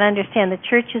you got to understand the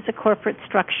church is a corporate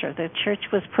structure. The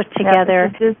church was put together.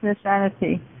 It's a business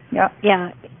entity. Yep. Yeah,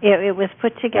 it was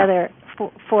put together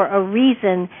for a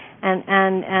reason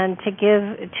and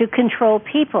to control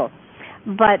people,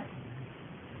 but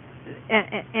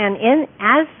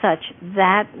as such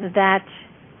that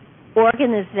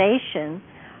organization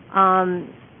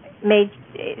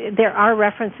there are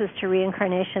references to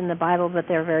reincarnation in the Bible, but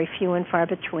they're very few and far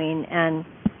between. And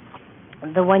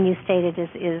the one you stated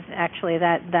is actually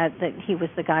that he was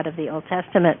the God of the Old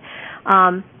Testament.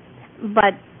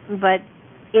 But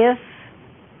if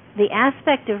the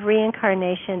aspect of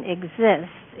reincarnation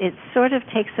exists, it sort of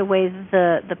takes away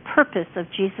the purpose of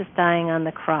Jesus dying on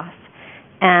the cross,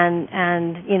 and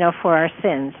for our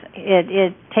sins.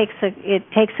 It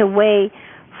takes away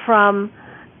from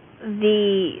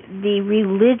the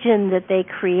religion that they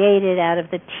created out of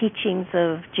the teachings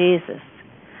of Jesus.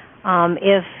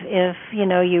 If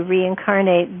you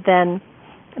reincarnate, then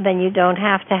you don't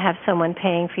have to have someone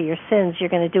paying for your sins. You're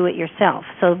going to do it yourself.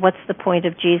 So what's the point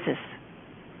of Jesus?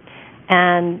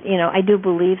 And, I do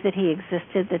believe that he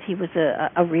existed, that he was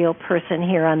a real person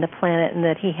here on the planet, and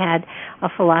that he had a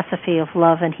philosophy of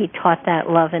love, and he taught that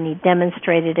love, and he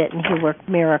demonstrated it, and he worked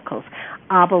miracles.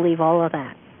 I'll believe all of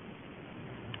that.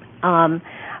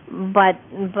 But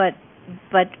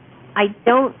I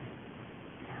don't.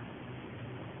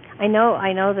 I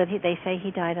know that they say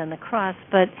he died on the cross,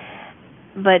 but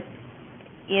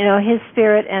his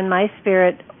spirit and my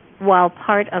spirit, while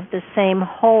part of the same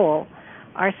whole,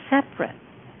 are separate.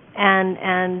 And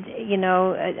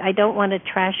I don't want to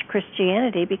trash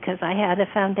Christianity, because I had a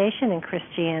foundation in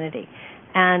Christianity,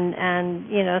 and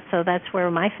so that's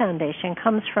where my foundation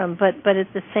comes from. But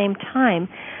at the same time,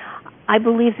 I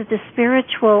believe that the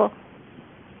spiritual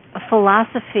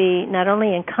philosophy not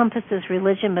only encompasses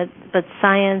religion, but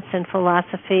science and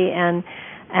philosophy and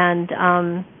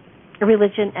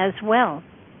religion as well.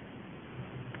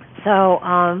 So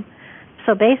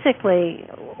basically,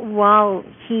 while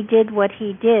he did what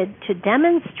he did to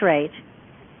demonstrate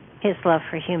his love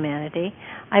for humanity,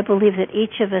 I believe that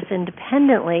each of us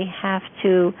independently have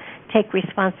to take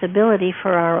responsibility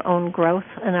for our own growth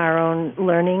and our own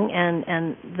learning,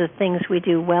 and the things we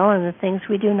do well and the things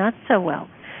we do not so well.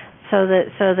 So that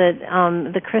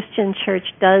the Christian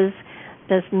Church does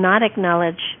not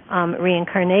acknowledge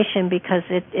reincarnation, because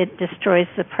it destroys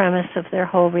the premise of their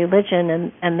whole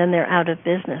religion, and then they're out of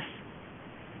business.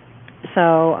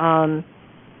 So and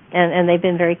they've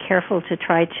been very careful to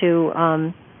try to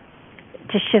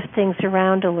shift things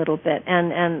around a little bit,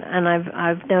 and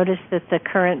I've noticed that the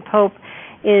current Pope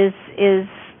is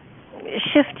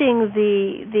shifting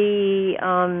the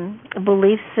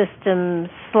belief system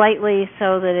slightly,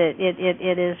 so that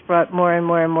it is brought more and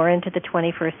more and more into the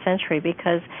 21st century,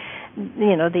 because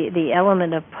the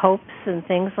element of popes and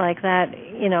things like that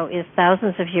is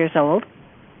thousands of years old,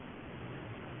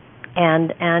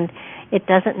 and it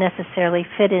doesn't necessarily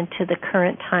fit into the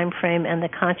current time frame and the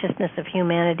consciousness of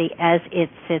humanity as it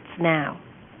sits now.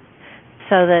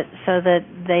 So that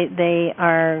they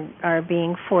are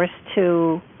being forced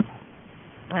to,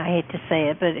 I hate to say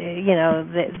it, but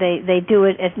they do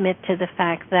admit to the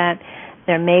fact that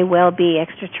there may well be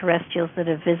extraterrestrials that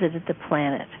have visited the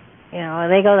planet.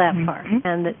 They go that far,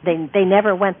 and they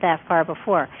never went that far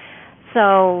before.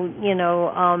 So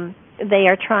they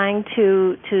are trying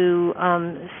to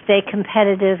stay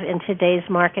competitive in today's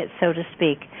market, so to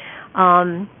speak.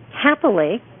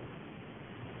 Happily,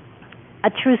 a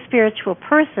true spiritual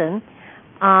person,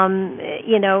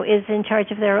 is in charge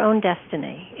of their own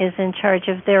destiny, is in charge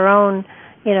of their own,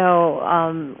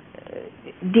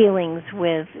 dealings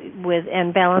with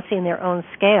and balancing their own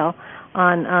scale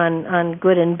on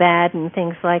good and bad and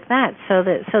things like that. So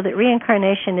that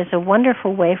reincarnation is a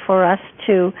wonderful way for us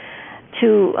to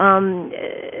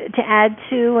add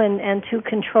to and to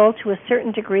control to a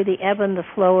certain degree the ebb and the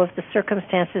flow of the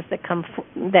circumstances that come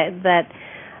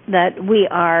that we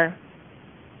are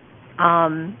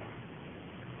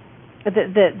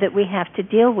that we have to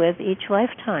deal with each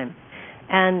lifetime,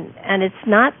 and it's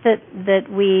not that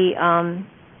we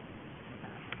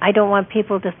I don't want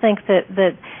people to think that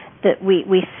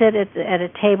we sit at a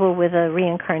table with a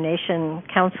reincarnation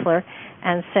counselor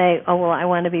and say, oh, well, I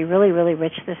want to be really, really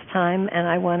rich this time, and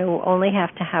I want to only have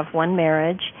to have one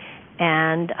marriage,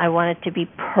 and I want it to be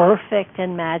perfect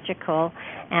and magical,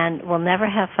 and we'll never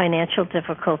have financial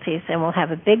difficulties, and we'll have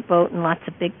a big boat and lots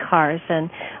of big cars, and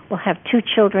we'll have 2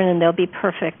 children, and they'll be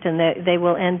perfect, and they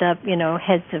will end up,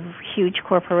 heads of huge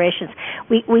corporations.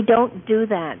 We don't do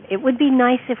that. It would be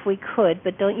nice if we could,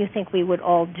 but don't you think we would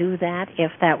all do that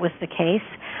if that was the case?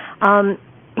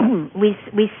 We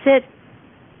sit.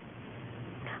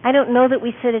 I don't know that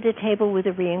we sit at a table with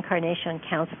a reincarnation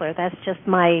counselor. That's just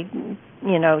my,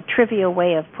 trivial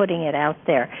way of putting it out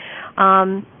there.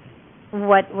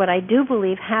 What I do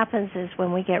believe happens is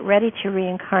when we get ready to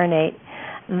reincarnate,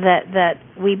 that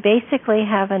we basically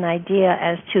have an idea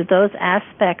as to those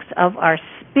aspects of our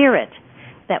spirit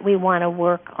that we want to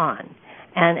work on.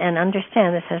 And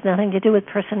understand this has nothing to do with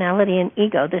personality and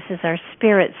ego. This is our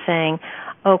spirit saying,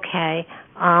 okay,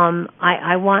 I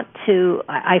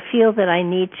feel that I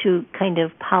need to kind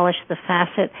of polish the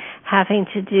facet having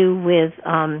to do with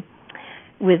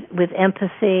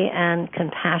empathy and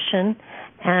compassion,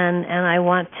 and I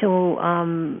want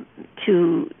to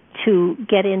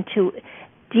get into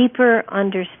deeper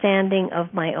understanding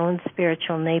of my own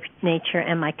spiritual nature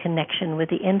and my connection with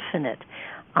the infinite.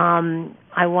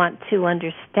 I want to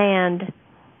understand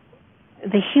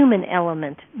the human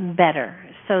element better,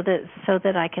 so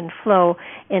that I can flow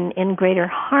in greater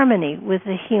harmony with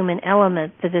the human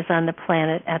element that is on the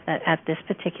planet at this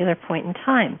particular point in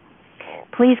time.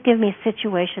 Please give me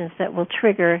situations that will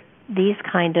trigger these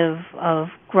kind of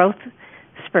growth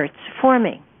experts for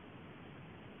me.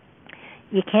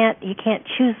 You can't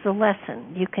choose the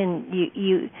lesson. You can't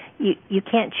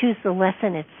choose the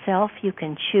lesson itself. You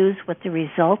can choose what the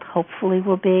result hopefully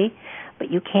will be, but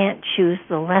you can't choose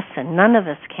the lesson. None of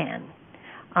us can.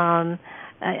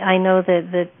 I know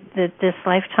that this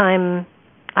lifetime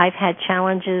I've had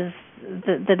challenges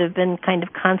that have been kind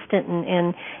of constant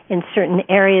in certain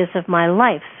areas of my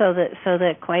life, so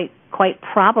that quite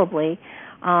probably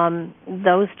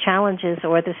those challenges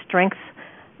or the strengths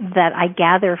that I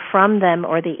gather from them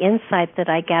or the insight that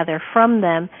I gather from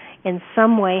them in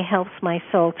some way helps my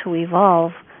soul to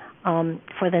evolve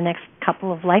for the next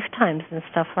couple of lifetimes and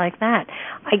stuff like that.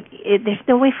 There's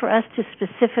no way for us to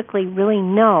specifically really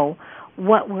know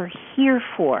what we're here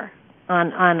for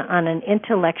on an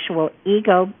intellectual,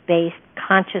 ego-based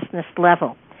consciousness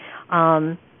level.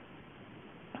 I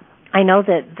know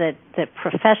that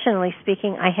professionally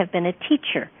speaking, I have been a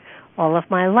teacher all of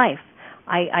my life.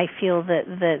 I feel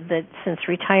that since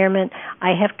retirement, I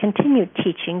have continued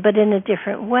teaching, but in a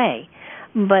different way.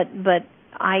 But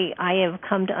I have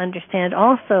come to understand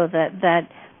also that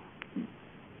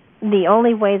the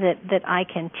only way that I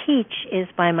can teach is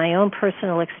by my own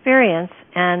personal experience,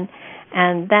 and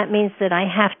that means that I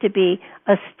have to be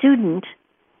a student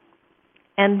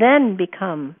and then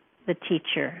become the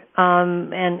teacher.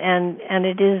 And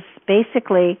it is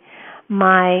basically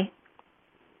my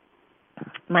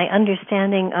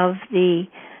understanding of the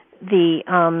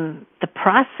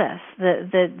process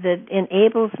that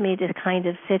enables me to kind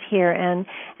of sit here and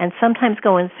sometimes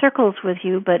go in circles with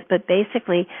you, but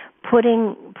basically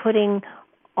putting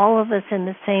all of us in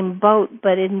the same boat,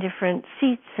 but in different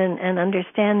seats, and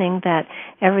understanding that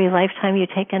every lifetime you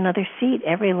take another seat,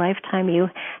 every lifetime you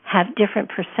have different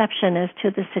perception as to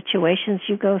the situations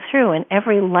you go through, and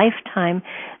every lifetime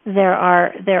there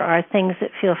are things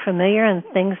that feel familiar and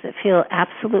things that feel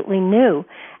absolutely new.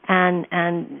 And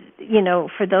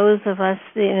for those of us,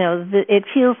 it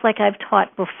feels like I've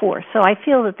taught before. So I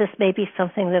feel that this may be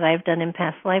something that I've done in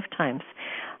past lifetimes.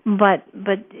 But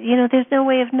there's no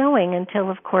way of knowing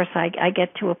until, of course, I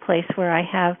get to a place where I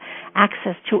have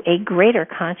access to a greater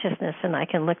consciousness, and I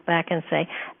can look back and say,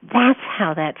 that's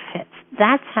how that fits.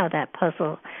 That's how that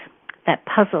puzzle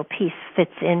piece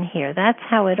fits in here. That's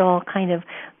how it all kind of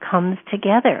comes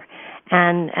together.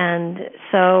 And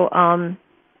so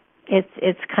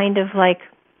it's kind of like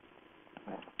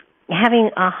having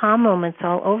aha moments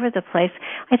all over the place.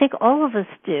 I think all of us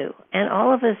do, and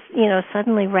all of us,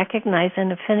 suddenly recognize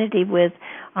an affinity with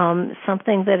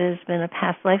something that has been a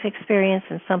past life experience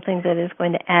and something that is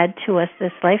going to add to us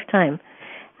this lifetime.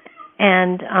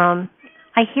 And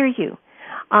I hear you.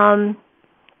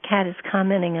 Kat is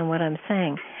commenting on what I'm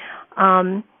saying,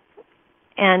 and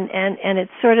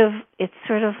it's sort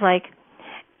of like,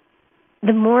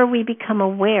 the more we become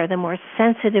aware, the more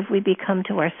sensitive we become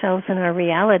to ourselves and our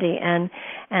reality, and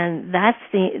that's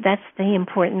the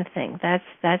important thing.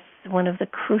 That's one of the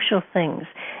crucial things.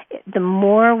 The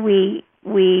more we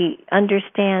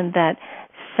understand that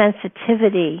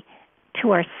sensitivity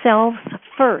to ourselves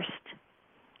first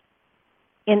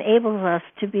enables us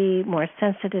to be more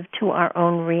sensitive to our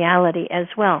own reality as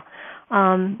well.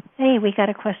 Hey, we got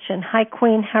a question. Hi,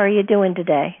 Queen. How are you doing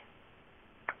today?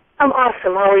 I'm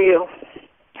awesome. How are you?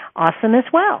 Awesome as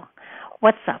well.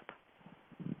 What's up?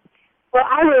 Well,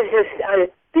 I was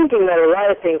thinking about a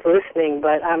lot of things listening,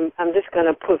 but I'm just going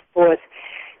to put forth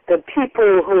the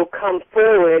people who come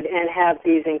forward and have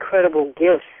these incredible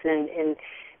gifts in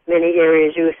many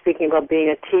areas. You were speaking about being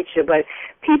a teacher, but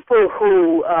people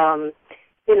who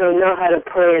know how to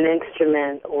play an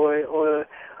instrument or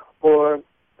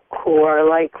who are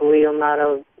like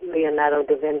Leonardo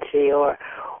da Vinci or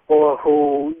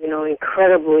who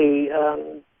incredibly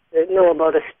know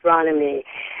about astronomy.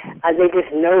 They just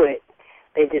know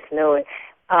it.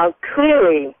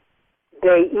 Clearly,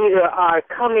 they either are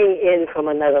coming in from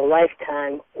another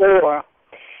lifetime, or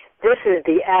this is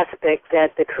the aspect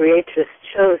that the Creatress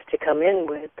chose to come in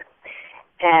with.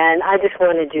 And I just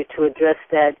wanted you to address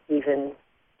that even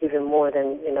more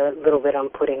than a little bit I'm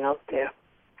putting out there.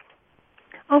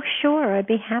 Oh, sure, I'd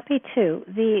be happy to.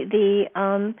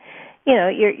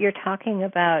 You're talking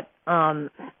about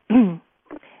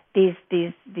these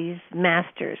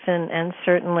masters, and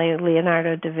certainly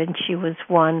Leonardo da Vinci was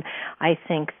one. I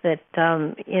think that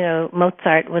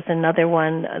Mozart was another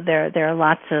one. There are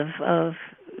lots of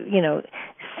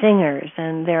singers,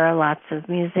 and there are lots of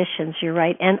musicians. You're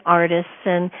right, and artists,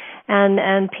 and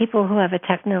people who have a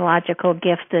technological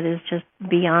gift that is just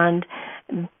beyond.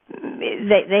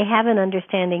 They have an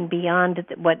understanding beyond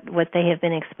what they have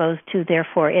been exposed to.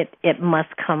 Therefore, it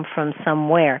must come from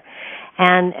somewhere,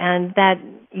 and that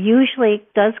usually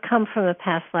does come from a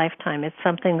past lifetime. It's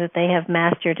something that they have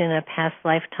mastered in a past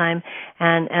lifetime,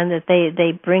 and that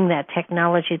they bring that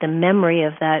technology, the memory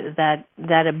of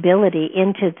that ability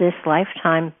into this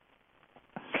lifetime.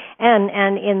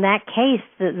 And in that case,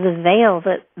 the veil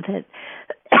that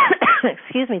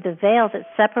excuse me, the veil that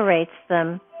separates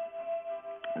them,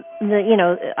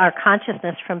 our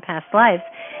consciousness from past lives,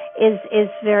 is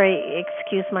very,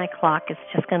 excuse my clock, it's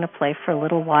just going to play for a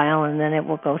little while and then it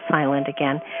will go silent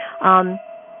again.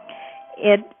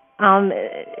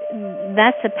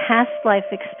 That's a past life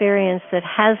experience that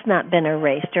has not been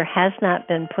erased or has not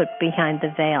been put behind the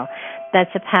veil.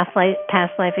 That's a past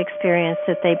life experience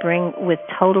that they bring with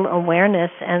total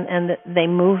awareness, and that they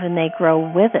move and they grow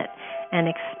with it and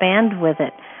expand with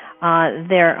it.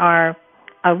 There are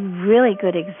a really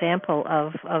good example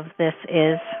of this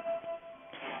is,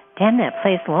 damn, that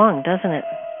plays long, doesn't it?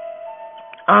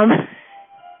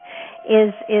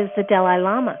 Is the Dalai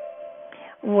Lama.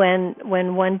 When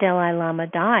one Dalai Lama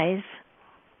dies,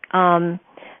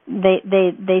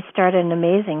 they start an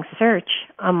amazing search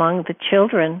among the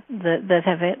children that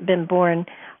have been born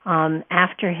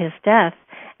after his death,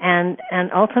 and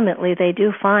ultimately they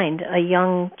do find a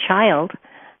young child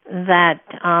that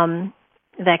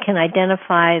can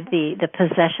identify the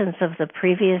possessions of the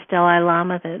previous Dalai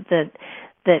Lama,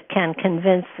 that can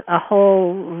convince a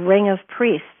whole ring of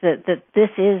priests that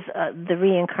this is the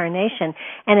reincarnation.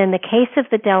 And in the case of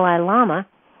the Dalai Lama,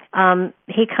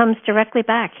 he comes directly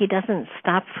back. He doesn't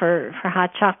stop for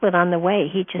hot chocolate on the way.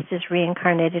 He just is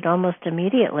reincarnated almost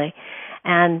immediately.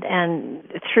 And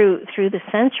through the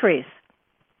centuries,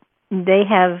 they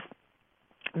have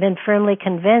been firmly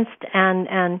convinced,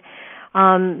 and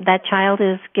that child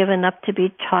is given up to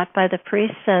be taught by the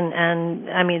priests, and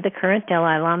I mean, the current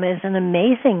Dalai Lama is an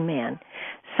amazing man.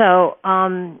 So,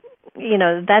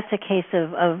 that's a case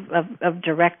of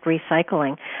direct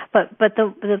recycling. But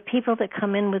the people that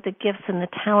come in with the gifts and the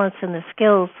talents and the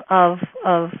skills of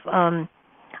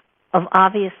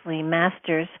obviously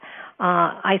masters,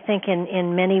 I think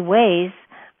in many ways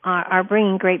are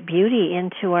bringing great beauty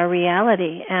into our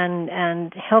reality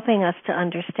and helping us to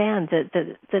understand that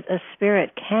a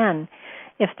spirit can,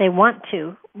 if they want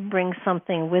to, bring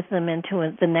something with them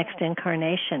into the next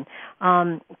incarnation.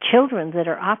 Children that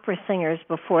are opera singers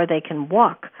before they can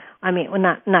walk. I mean, well,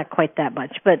 not quite that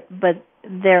much, but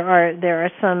there are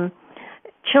some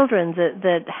children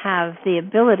that have the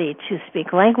ability to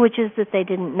speak languages that they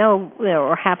didn't know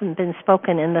or haven't been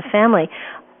spoken in the family.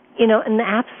 An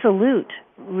absolute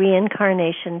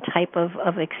reincarnation type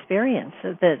of experience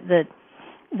that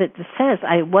says,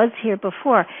 I was here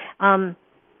before.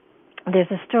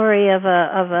 There's a story of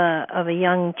a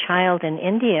young child in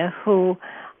India who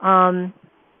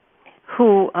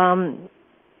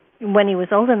when he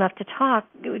was old enough to talk,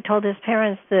 told his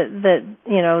parents that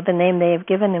the name they have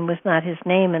given him was not his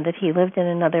name, and that he lived in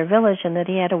another village, and that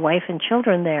he had a wife and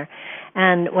children there.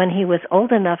 And when he was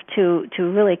old enough to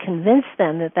really convince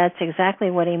them that that's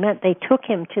exactly what he meant, they took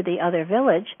him to the other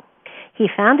village. He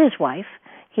found his wife,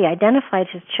 he identified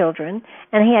his children,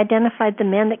 and he identified the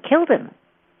man that killed him.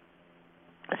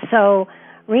 So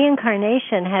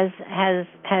reincarnation has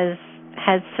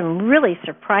some really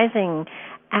surprising,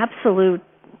 absolute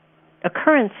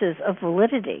occurrences of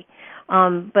validity,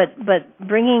 but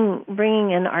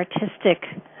bringing an artistic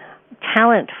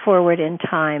talent forward in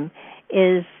time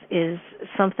is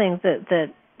something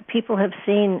that people have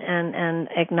seen and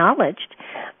acknowledged,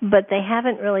 but they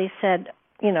haven't really said,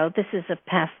 this is a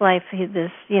past life.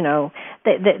 They've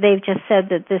just said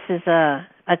that this is a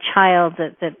child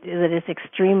that is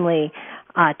extremely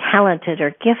talented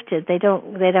or gifted. They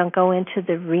don't go into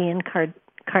the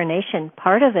reincarnation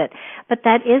part of it, but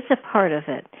that is a part of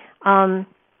it.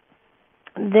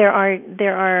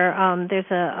 There's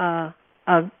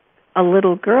a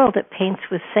little girl that paints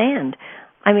with sand.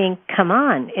 I mean, come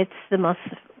on, it's the most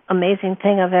amazing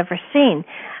thing I've ever seen.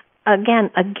 Again,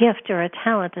 a gift or a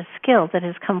talent, a skill that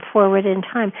has come forward in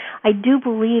time. I do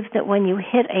believe that when you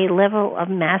hit a level of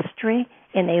mastery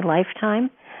in a lifetime,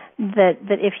 that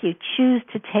if you choose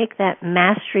to take that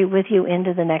mastery with you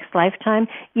into the next lifetime,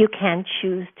 you can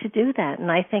choose to do that.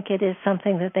 And I think it is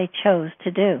something that they chose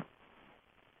to do.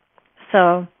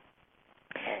 So,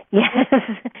 yes.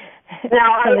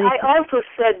 Now, I also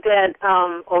said that,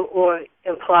 or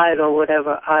implied or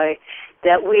whatever,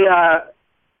 that we are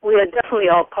definitely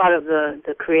all part of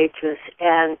the Creatress,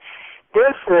 and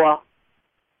therefore,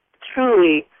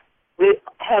 truly, we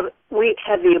have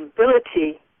the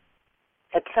ability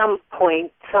at some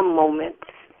point, some moments,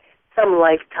 some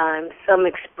lifetimes, some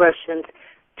expressions,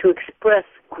 to express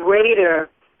greater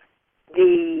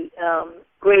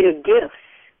gifts,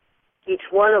 each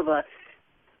one of us,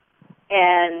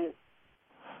 And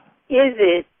is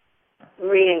it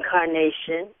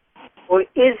reincarnation, or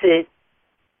is it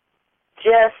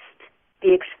just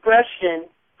the expression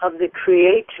of the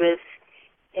Creatress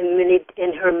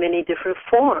in her many different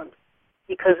forms?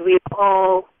 Because we are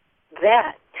all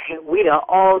that. We are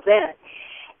all that.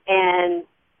 And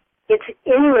it's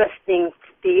interesting,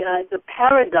 the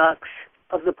paradox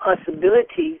of the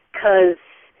possibilities, because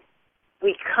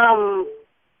we come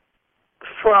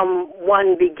from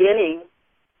one beginning,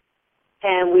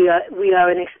 and we are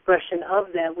an expression of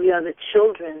that. We are the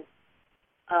children,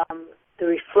 the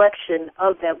reflection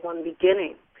of that one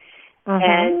beginning. Mm-hmm.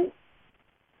 And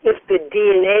if the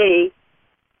DNA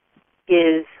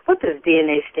is, what does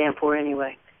DNA stand for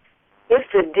anyway? If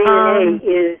the DNA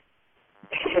is,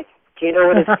 do you know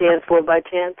what it stands for by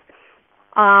chance?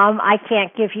 I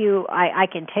can't give you, I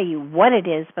can tell you what it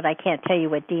is, but I can't tell you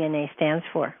what DNA stands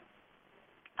for.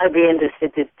 I'd be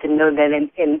interested to know that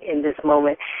in this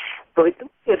moment. But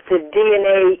if the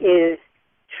DNA is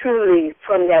truly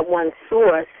from that one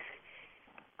source,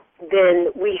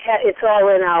 then it's all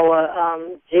in our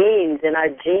genes and our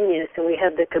genius, and we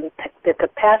have the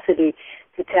capacity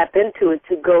to tap into it,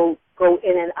 to go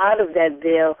in and out of that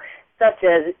veil, such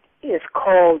as is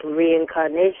called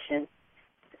reincarnation,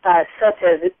 such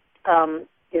as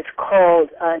is called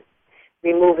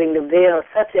removing the veil,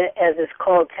 such as is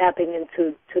called tapping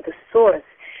into the source.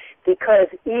 Because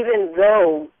even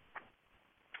though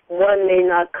one may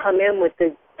not come in with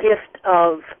the gift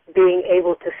of being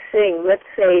able to sing, let's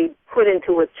say put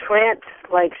into a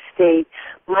trance-like state,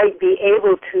 might be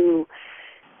able to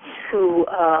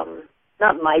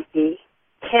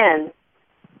can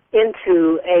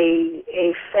into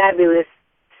a fabulous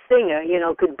singer,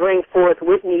 could bring forth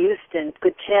Whitney Houston,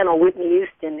 could channel Whitney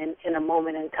Houston in a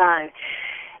moment in time.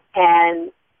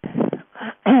 And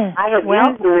I have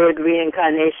used the word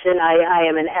reincarnation. I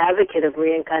am an advocate of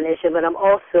reincarnation, but I'm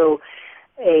also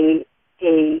a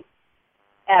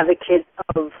advocate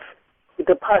of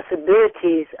the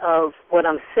possibilities of what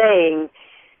I'm saying.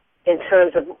 In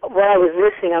terms of, while I was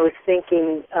listening, I was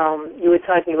thinking, you were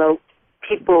talking about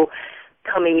people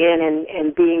coming in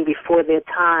and being before their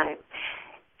time.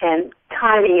 And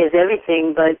timing is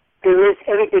everything, but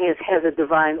everything has a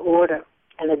divine order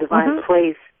and a divine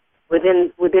place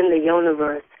within the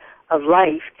universe of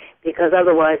life, because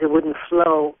otherwise it wouldn't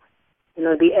flow.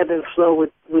 The ebb and flow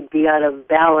would be out of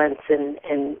balance, and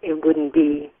it wouldn't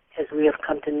be as we have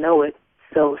come to know it.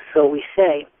 So we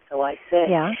say. So I say.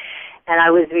 Yeah. And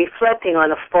I was reflecting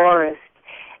on a forest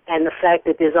and the fact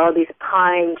that there's all these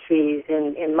pine trees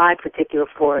in my particular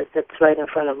forest that's right in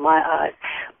front of my eyes.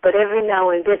 But every now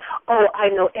and then,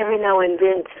 every now and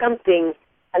then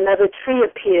another tree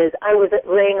appears. I was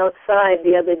laying outside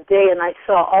the other day and I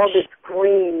saw all this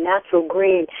green, natural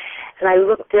green, and I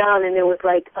looked down and there was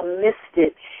like a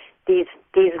misted, these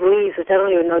leaves, which I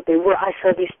don't even know what they were. I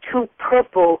saw these two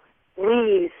purple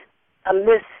leaves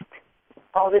amidst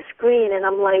all this green, and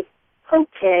I'm like,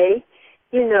 okay,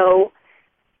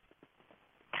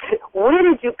 where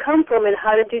did you come from and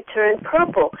how did you turn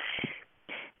purple?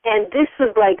 And this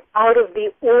was like out of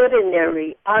the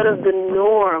ordinary, out of the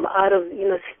norm, out of,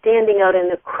 standing out in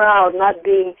the crowd, not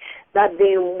being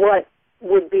what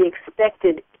would be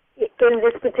expected in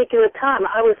this particular time.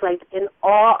 I was like in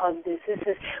awe of this.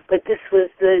 But this was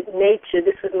the nature,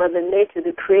 this was Mother Nature,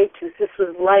 the Creatress, this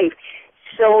was life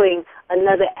showing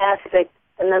another aspect,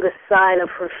 another side of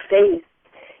her face,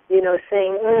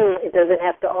 saying, it doesn't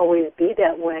have to always be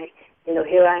that way.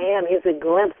 Here I am. Here's a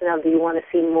glimpse. Now, do you want to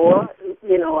see more?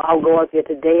 I'll go out there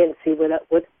today and see what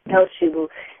else she will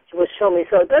show me.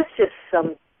 So that's just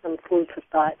some food for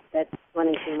thought that's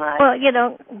running through my. Well,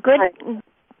 good.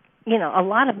 A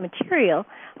lot of material.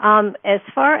 As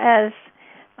far as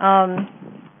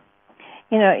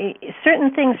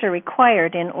certain things are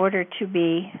required in order to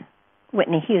be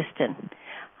Whitney Houston,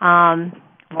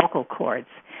 vocal cords.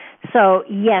 So,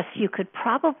 yes, you could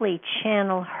probably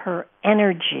channel her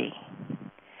energy,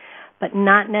 but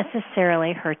not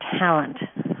necessarily her talent.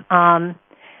 I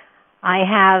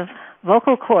have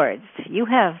vocal cords. You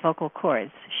have vocal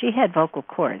cords. She had vocal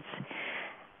cords.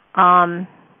 I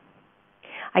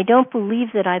don't believe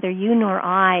that either you nor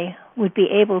I would be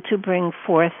able to bring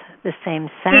forth the same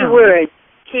sound.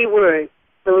 Keyword,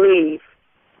 believe.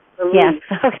 Yes.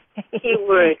 Okay.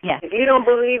 Keyword. Yes. If you don't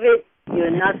believe it,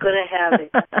 you're not going to have it.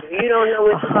 If you don't know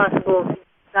it's possible,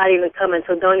 it's not even coming,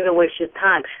 so don't even waste your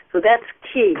time. So that's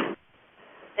key.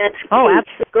 That's key. Oh,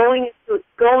 absolutely.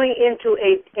 Going into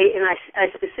a and I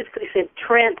specifically said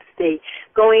trance state.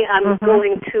 I'm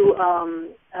going to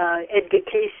Edgar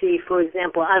Cayce, for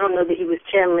example. I don't know that he was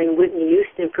channeling Whitney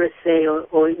Houston per se,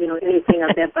 or anything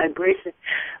of that vibration,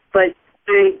 but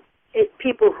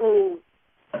people who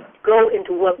go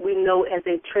into what we know as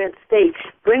a trance state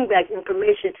bring back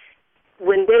information.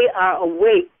 When they are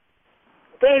awake,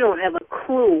 they don't have a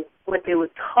clue what they were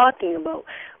talking about.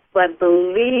 But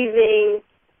believing,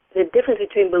 the difference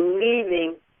between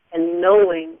believing and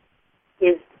knowing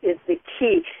is the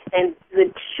key. And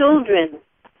the children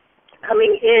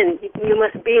coming in, you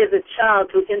must be as a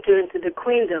child to enter into the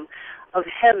queendom of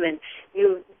heaven.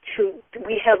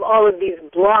 We have all of these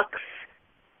blocks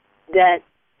that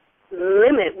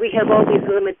limit. We have all these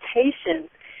limitations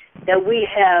that we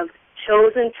have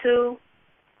chosen to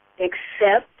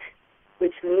accept,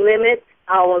 which limit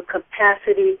our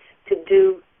capacity to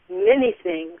do many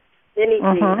things.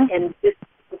 And just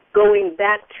going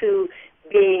back to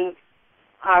being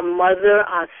our mother,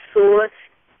 our source,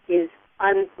 is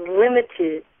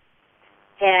unlimited.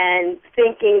 And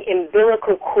thinking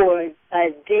umbilical cord,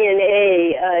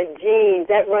 DNA, genes,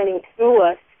 that running through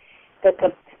us, the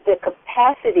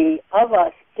capacity of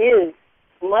us is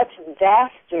much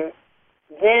vaster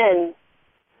than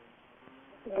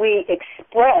we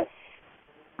express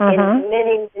in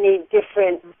many, many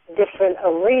different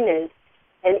arenas.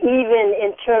 And even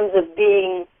in terms of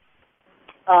being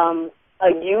a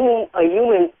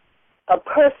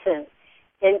person,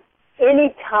 in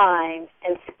any time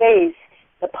and space,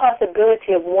 the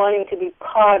possibility of wanting to be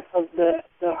part of the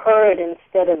herd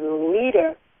instead of the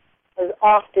leader has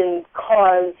often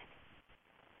caused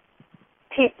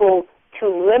people to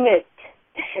limit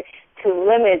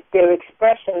their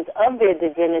expressions of their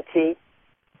divinity,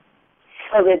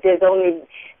 so that there's only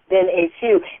been a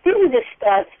few. These are just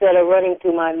stats that are running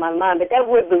through my mind, but that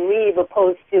word believe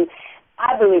opposed to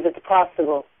I believe it's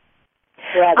possible.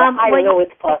 Rather, I know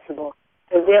it's possible.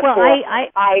 So therefore,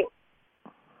 I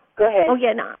go ahead. Oh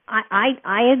yeah, no,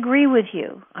 I agree with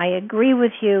you. I agree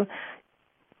with you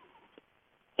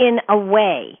in a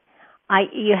way.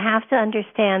 You have to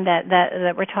understand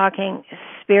that we're talking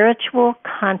spiritual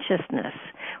consciousness.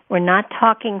 We're not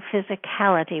talking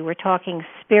physicality. We're talking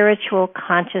spiritual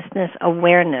consciousness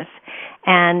awareness,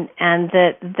 and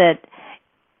that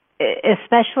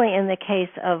especially in the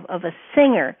case of a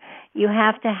singer, you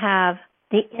have to have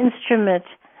the instrument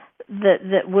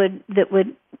that would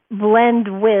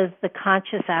blend with the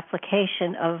conscious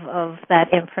application of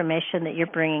that information that you're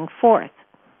bringing forth.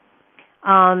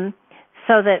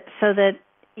 So that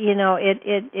you know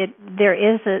there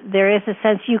is a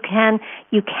sense you can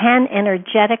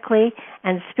energetically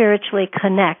and spiritually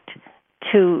connect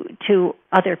to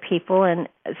other people, and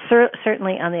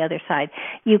certainly on the other side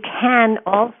you can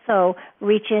also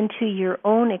reach into your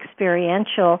own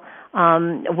experiential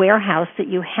warehouse that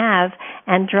you have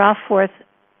and draw forth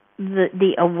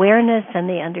the awareness and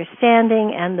the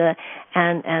understanding and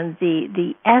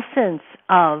the essence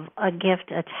of a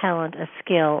gift, a talent, a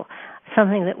skill,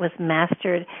 something that was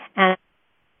mastered, and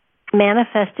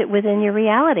manifest it within your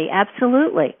reality.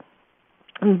 Absolutely.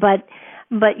 But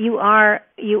you are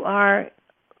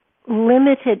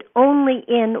limited only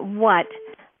in what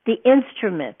the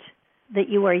instrument that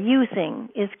you are using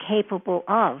is capable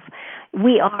of.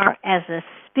 We are, as a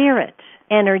spirit,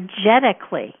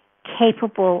 energetically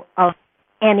capable of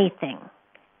anything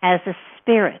as a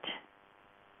spirit.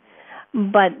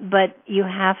 But you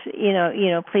have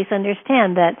to, please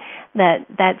understand that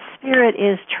spirit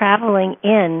is traveling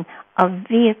in a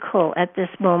vehicle at this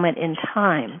moment in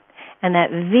time, and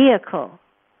that vehicle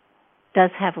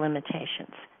does have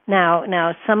limitations. Now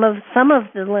some of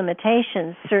the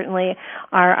limitations certainly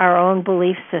are our own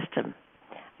belief system,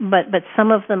 but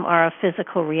some of them are a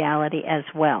physical reality as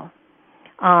well.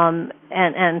 And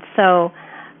so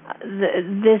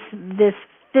this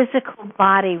physical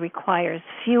body requires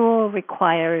fuel,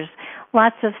 requires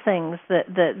lots of things that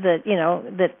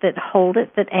hold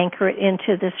it, that anchor it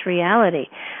into this reality.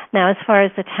 Now, as far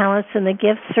as the talents and the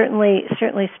gifts,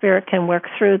 certainly spirit can work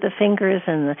through the fingers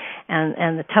and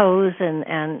the toes and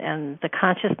the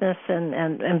consciousness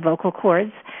and vocal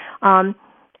cords, and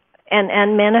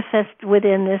manifest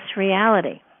within this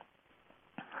reality.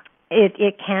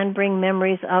 It can bring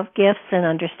memories of gifts and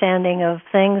understanding of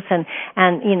things, and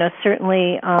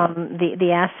certainly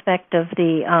the aspect of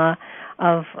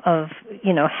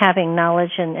having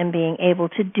knowledge and being able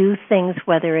to do things,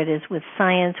 whether it is with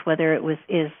science, whether it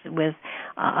is with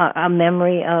a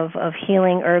memory of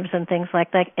healing herbs and things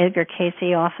like that. Edgar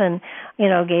Cayce often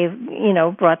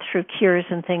brought through cures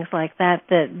and things like that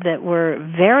were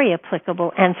very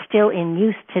applicable and still in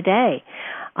use today.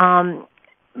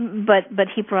 But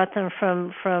he brought them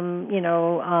from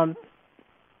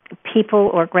people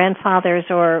or grandfathers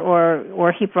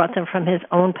or he brought them from his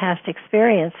own past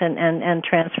experience and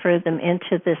transferred them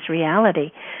into this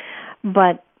reality.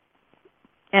 But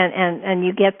and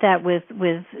you get that with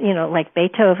like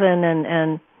Beethoven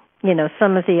and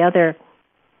some of the other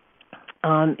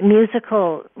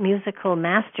musical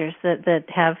masters that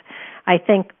have, I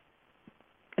think,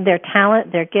 their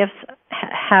talent, their gifts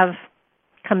have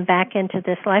come back into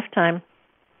this lifetime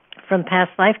from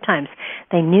past lifetimes.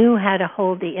 They knew how to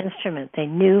hold the instrument. They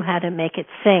knew how to make it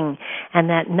sing, and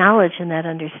that knowledge and that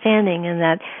understanding and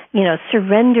that,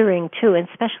 surrendering to, and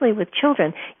especially with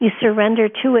children, you surrender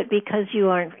to it because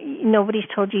nobody's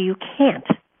told you can't,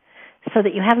 so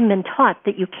that you haven't been taught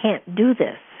that you can't do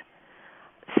this.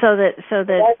 That's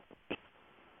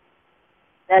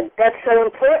so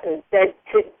important, that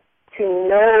to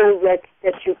know that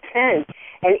you can.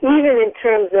 And even in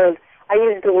terms of, I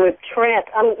use the word trance,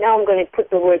 now I'm going to put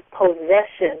the word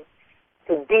possession,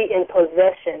 to be in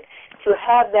possession, to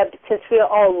have that, since we are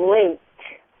all linked,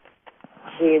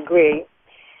 we agree,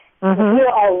 mm-hmm. we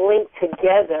are all linked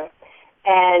together,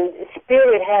 and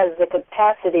spirit has the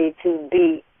capacity to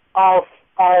be all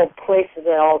places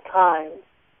at all times.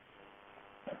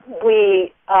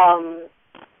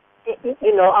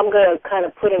 I'm going to kind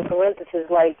of put in parentheses,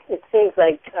 like, it seems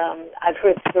like I've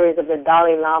heard stories of the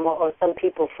Dalai Lama or some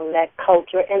people from that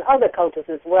culture and other cultures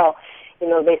as well.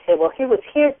 They say, well, he was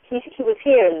here, he was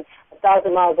here, and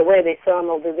 1,000 miles away they saw him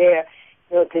over there.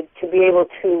 To be able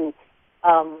to,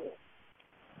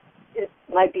 it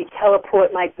might be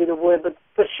teleport, might be the word, but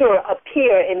for sure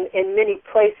appear in many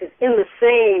places in the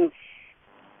same,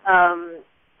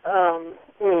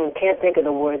 can't think of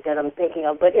the word that I'm thinking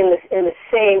of, but in the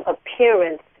same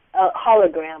appearance,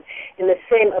 hologram, in the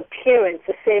same appearance,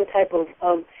 the same type of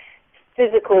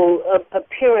physical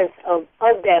appearance of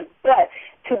that. But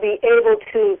to be able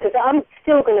to, because I'm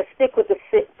still going to stick with the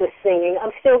singing,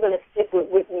 I'm still going to stick with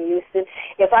Whitney Houston.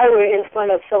 If I were in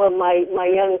front of some of my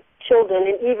young children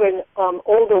and even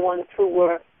older ones who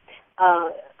were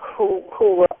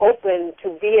open to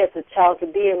be as a child, to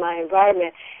be in my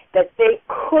environment, that they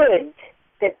could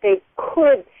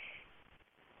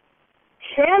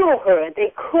channel her,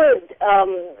 they could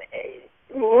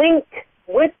link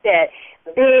with that,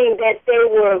 being that they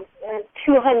were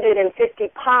 250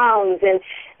 pounds and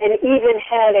even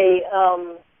had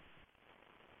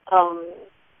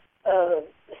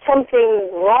something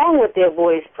wrong with their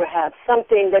voice, perhaps,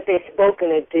 something that they spoke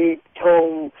in a deep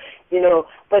tone,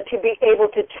 but to be able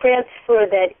to transfer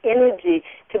that energy,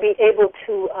 to be able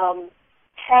to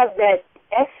have that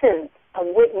essence of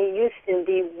Whitney Houston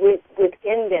be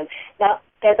within them. Now,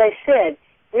 as I said,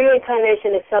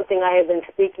 reincarnation is something I have been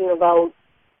speaking about.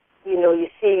 You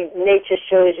see, nature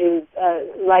shows you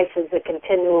life is a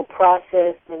continual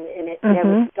process, and it mm-hmm.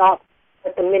 never stops.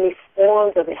 But the many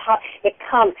forms of it, how it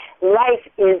comes. Life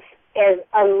is as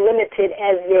unlimited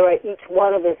as there are each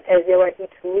one of us, as there are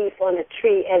each leaf on a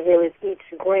tree, as there is each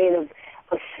grain of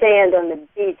sand on the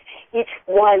beach. Each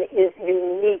one is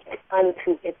unique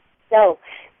unto itself.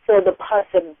 So the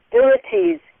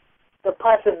possibilities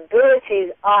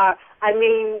are,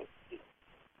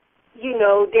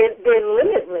 they're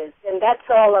limitless, and that's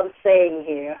all I'm saying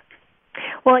here.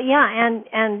 Well, yeah, and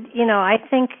I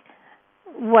think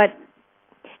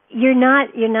you're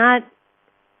not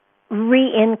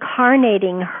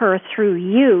reincarnating her through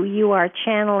you. You are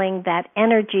channeling that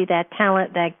energy, that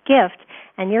talent, that gift.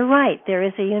 And you're right, there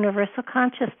is a universal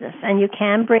consciousness, and you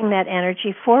can bring that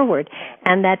energy forward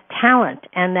and that talent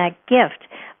and that gift.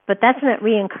 But that's not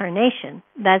reincarnation.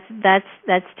 That's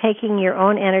taking your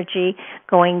own energy,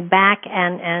 going back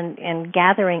and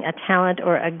gathering a talent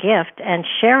or a gift and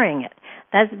sharing it.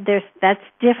 That's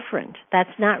different.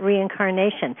 That's not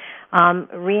reincarnation.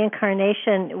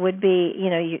 Reincarnation would be,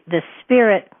 the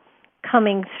spirit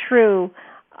coming through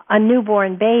a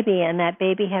newborn baby and that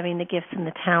baby having the gifts and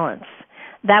the talents.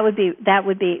 That would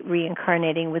be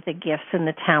reincarnating with the gifts and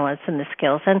the talents and the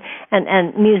skills.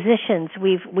 And musicians,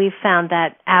 we've found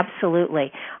that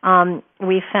absolutely.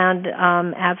 We found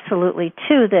absolutely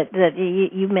too that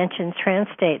you mentioned trance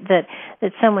state, that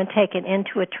someone taken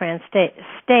into a trance state,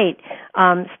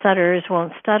 stutterers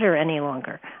won't stutter any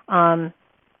longer.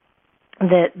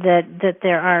 That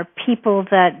there are people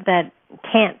that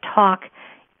can't talk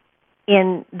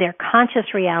in their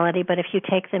conscious reality, but if you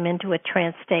take them into a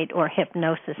trance state or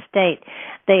hypnosis state,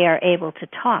 they are able to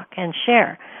talk and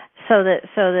share. So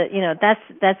that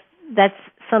that's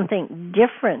something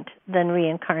different than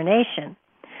reincarnation.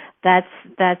 That's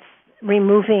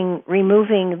removing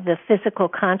the physical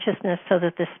consciousness so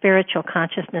that the spiritual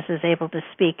consciousness is able to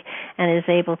speak and is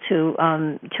able to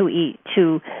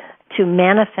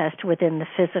manifest within the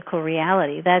physical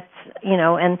reality. That's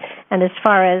and as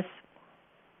far as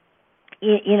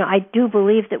I do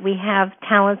believe that we have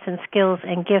talents and skills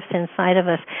and gifts inside of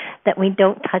us that we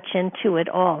don't touch into at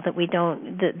all, that we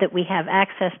have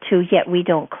access to, yet we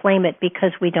don't claim it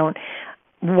because we don't,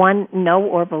 one, know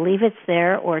or believe it's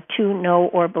there, or two, know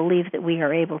or believe that we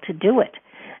are able to do it.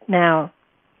 Now,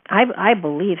 I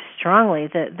believe strongly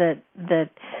that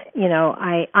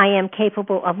I am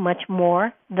capable of much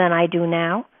more than I do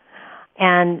now.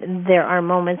 And there are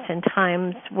moments and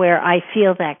times where I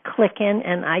feel that click in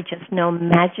and I just know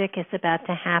magic is about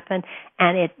to happen,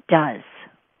 and it does.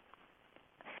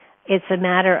 It's a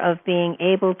matter of being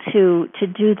able to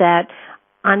do that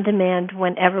on demand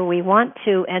whenever we want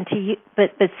to,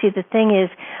 but see, the thing is,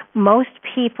 most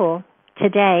people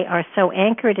today are so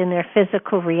anchored in their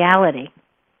physical reality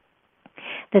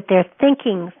that they're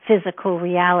thinking physical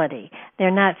reality.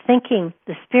 They're not thinking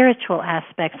the spiritual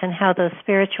aspects and how those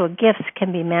spiritual gifts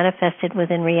can be manifested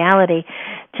within reality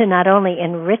to not only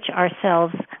enrich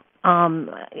ourselves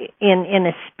in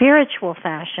a spiritual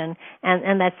fashion,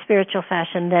 and that spiritual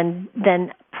fashion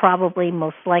then probably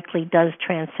most likely does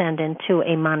transcend into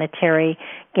a monetary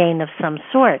gain of some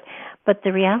sort. But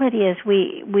the reality is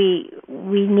we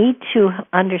need to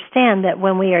understand that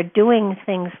when we are doing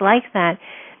things like that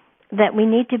we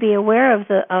need to be aware of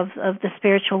the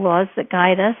spiritual laws that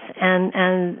guide us and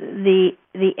the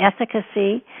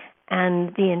efficacy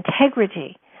and the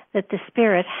integrity that the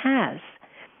spirit has.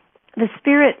 The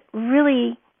spirit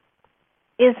really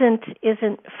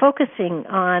isn't focusing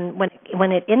on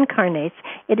when it incarnates.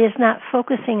 It is not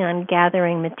focusing on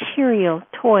gathering material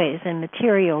toys and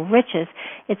material riches.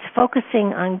 It's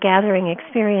focusing on gathering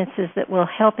experiences that will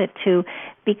help it to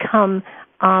become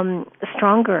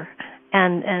stronger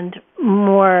and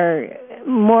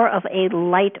more of a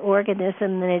light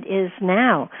organism than it is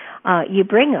now. You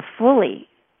bring a fully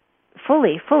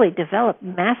developed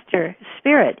master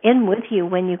spirit in with you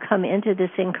when you come into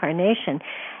this incarnation.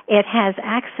 It has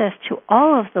access to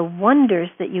all of the wonders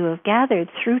that you have gathered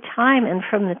through time and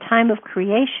from the time of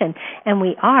creation, and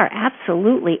we are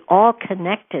absolutely all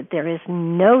connected. There is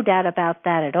no doubt about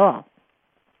that at all.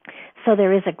 So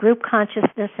there is a group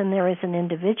consciousness and there is an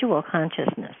individual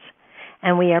consciousness.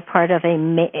 And we are part of a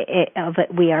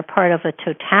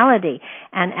totality,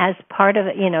 and as part of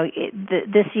it,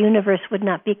 this universe would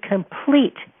not be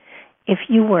complete if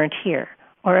you weren't here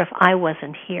or if I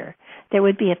wasn't here. There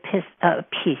would be a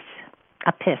piece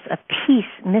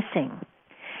missing,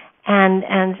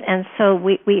 and so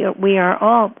we are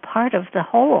all part of the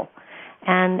whole,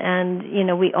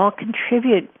 and we all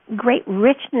contribute great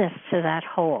richness to that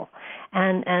whole.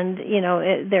 And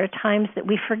there are times that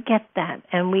we forget that,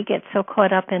 and we get so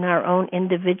caught up in our own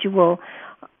individual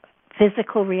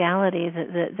physical reality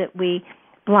that we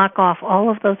block off all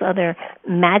of those other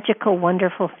magical,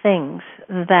 wonderful things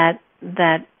that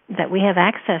we have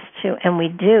access to, and we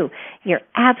do. You're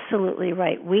absolutely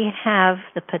right. We have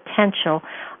the potential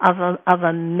of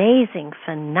amazing,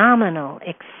 phenomenal,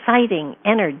 exciting,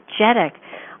 energetic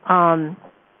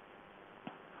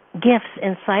gifts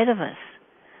inside of us.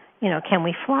 Can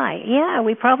we fly? Yeah,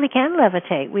 we probably can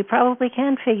levitate. We probably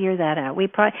can figure that out.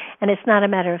 And it's not a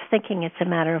matter of thinking; it's a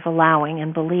matter of allowing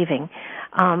and believing.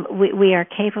 We are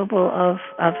capable of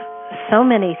so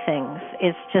many things.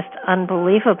 It's just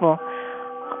unbelievable.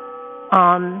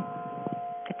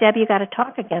 Deb, you got to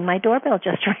talk again. My doorbell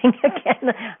just rang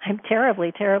again. I'm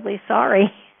terribly, terribly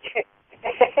sorry.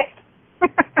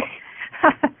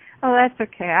 Oh, that's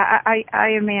okay. I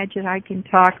imagine I can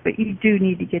talk, but you do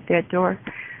need to get that door.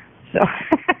 So.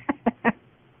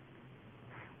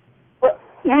 Well,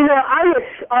 I was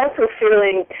also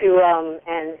feeling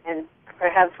and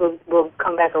perhaps we'll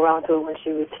come back around to it when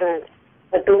she returns,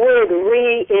 but the word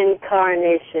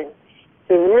reincarnation,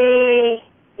 to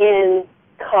re-enter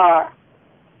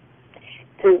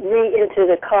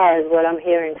the car is what I'm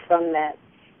hearing from that.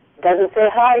 It doesn't say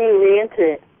how you re-enter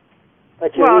it.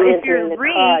 But if you're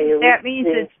that means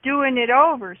it's doing it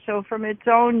over. So from its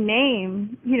own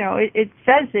name, it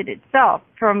says it itself.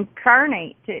 From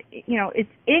carnate to,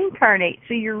 it's incarnate.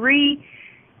 So you're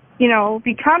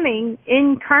becoming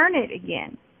incarnate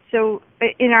again. So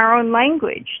in our own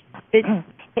language, it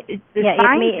defines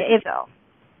itself.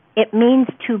 It means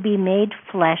to be made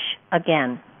flesh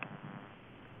again.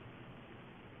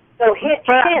 So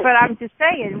but I'm just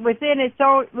saying, within its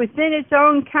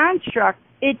own construct,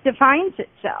 it defines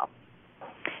itself.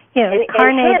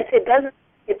 Carnate. It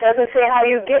doesn't say how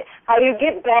you get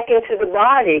back into the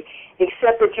body,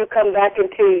 except that you come back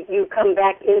into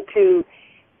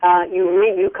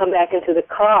the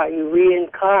car. You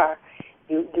re-enter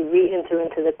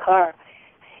into the car.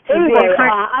 Anyway,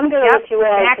 I'm going to let you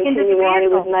all continue on.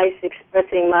 It was nice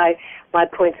expressing my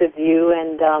points of view,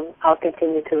 and I'll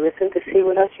continue to listen to see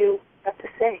what else you have to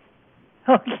say.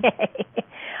 Okay.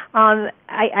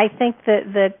 I think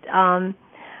that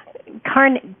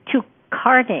to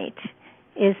carnate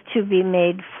is to be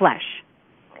made flesh.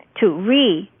 To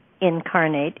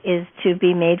reincarnate is to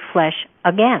be made flesh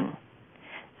again,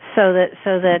 so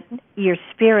that your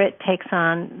spirit takes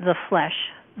on the flesh.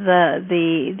 As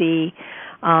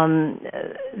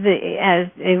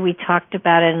we talked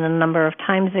about it a number of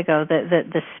times ago,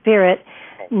 the spirit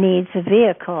needs a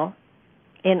vehicle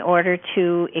in order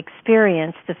to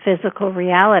experience the physical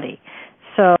reality.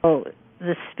 So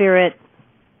the spirit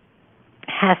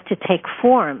has to take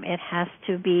form. It has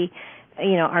to be,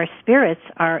 our spirits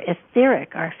are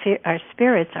etheric. Our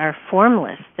spirits are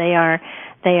formless. They are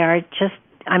just,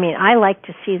 I like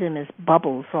to see them as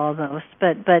bubbles almost,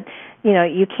 but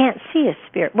you can't see a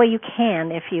spirit. Well, you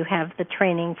can if you have the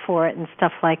training for it and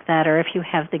stuff like that, or if you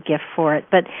have the gift for it.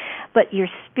 But your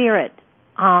spirit,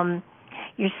 the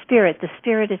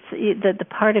spirit is the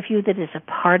part of you that is a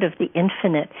part of the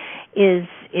infinite is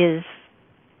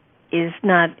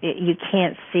not. You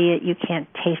can't see it. You can't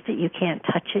taste it. You can't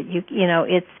touch it.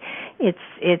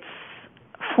 It's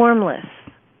formless,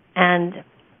 and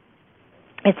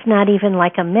it's not even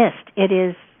like a mist. It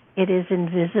is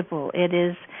invisible. It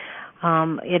is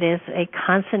a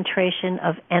concentration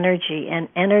of energy, and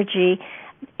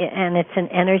it's an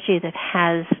energy that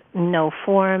has no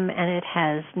form, and it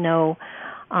has no.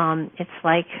 It's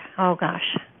like, oh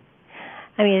gosh,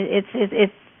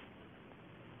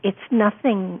 it's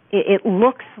nothing. It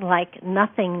looks like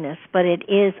nothingness, but it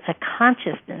is a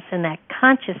consciousness, and that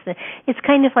consciousness, it's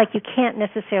kind of like you can't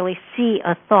necessarily see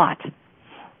a thought,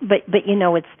 but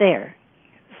it's there.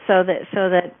 So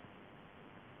that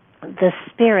the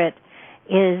spirit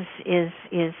is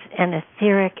an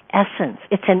etheric essence.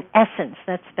 It's an essence.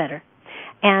 That's better.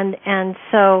 And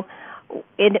so,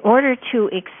 in order to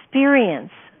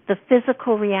experience the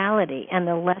physical reality and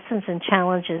the lessons and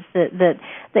challenges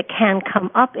that can come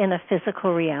up in a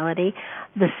physical reality,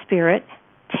 the spirit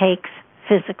takes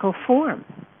physical form,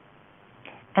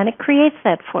 and it creates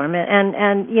that form. And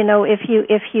if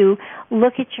you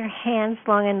look at your hands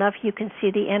long enough, you can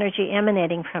see the energy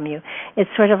emanating from you. It's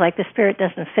sort of like the spirit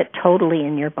doesn't fit totally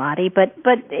in your body, but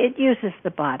it uses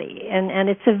the body, and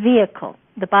it's a vehicle.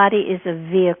 The body is a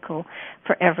vehicle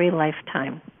for every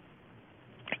lifetime.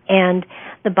 And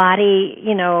the body,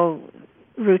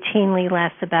 routinely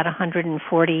lasts about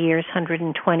 140 years,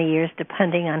 120 years,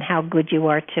 depending on how good you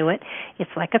are to it.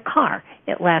 It's like a car.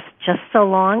 It lasts just so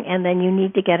long, and then you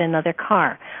need to get another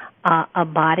car. A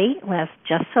body lasts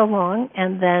just so long,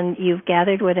 and then you've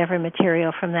gathered whatever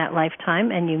material from that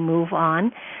lifetime, and you move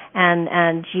on,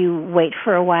 and you wait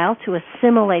for a while to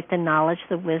assimilate the knowledge,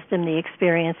 the wisdom, the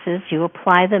experiences. You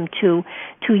apply them to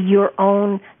your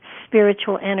own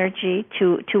spiritual energy,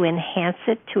 to enhance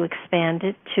it, to expand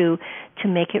it, to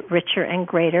make it richer and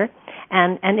greater.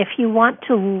 And if you want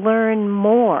to learn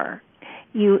more,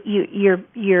 your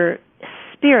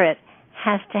spirit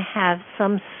has to have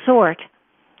some sort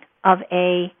of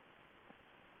a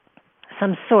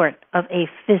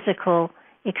physical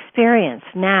experience.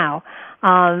 Now,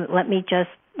 let me just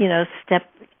step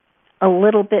a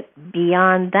little bit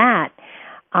beyond that.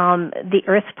 The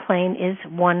earth plane is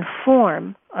one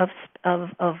form of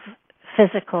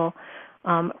physical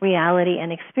reality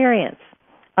and experience.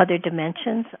 Other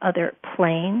dimensions, other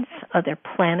planes, other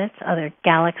planets, other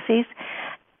galaxies,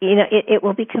 it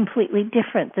will be completely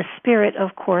different. The spirit,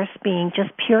 of course, being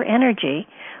just pure energy,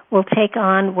 will take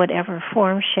on whatever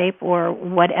form, shape, or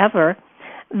whatever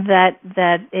that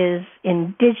is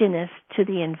indigenous to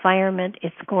the environment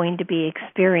it's going to be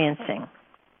experiencing.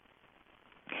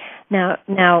 Now,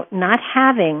 not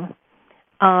having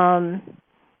a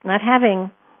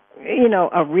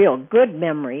real good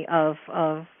memory of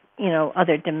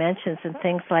other dimensions and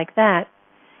things like that,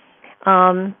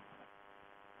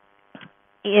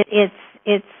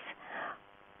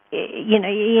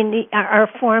 our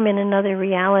form in another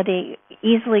reality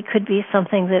easily could be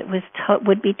something that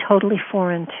would be totally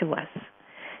foreign to us.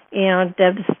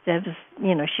 Deb's,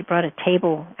 she brought a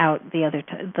table out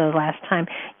the last time.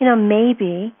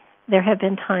 Maybe there have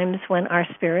been times when our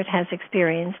spirit has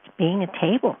experienced being a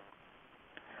table,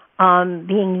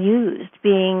 being used,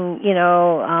 being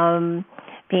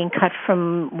cut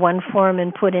from one form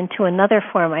and put into another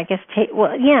form. I guess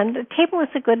the table is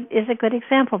a good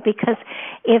example, because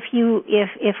if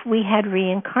we had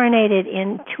reincarnated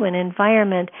into an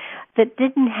environment that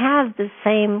didn't have the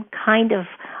same kind of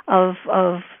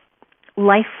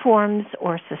life forms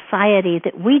or society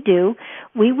that we do,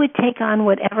 we would take on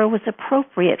whatever was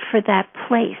appropriate for that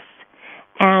place.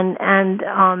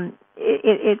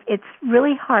 It's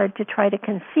really hard to try to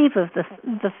conceive of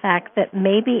the fact that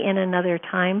maybe in another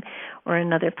time or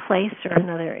another place or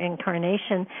another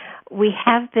incarnation, we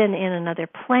have been in another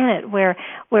planet where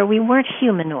we weren't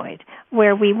humanoid,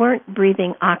 where we weren't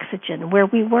breathing oxygen, where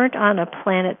we weren't on a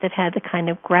planet that had the kind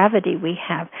of gravity we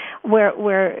have, where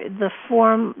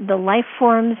the life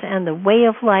forms and the way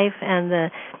of life and the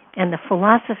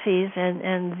philosophies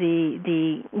and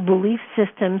the belief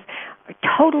systems are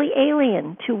totally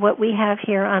alien to what we have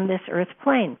here on this earth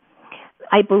plane.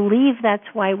 I believe that's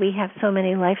why we have so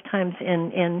many lifetimes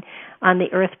on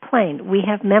the earth plane. We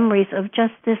have memories of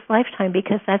just this lifetime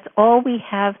because that's all we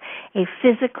have a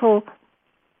physical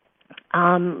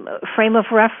frame of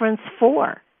reference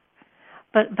for.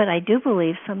 But I do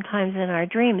believe sometimes in our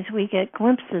dreams we get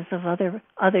glimpses of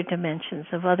other dimensions,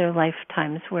 of other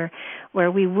lifetimes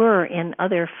where we were in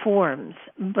other forms.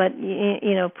 But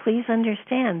please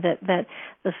understand that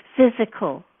the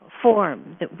physical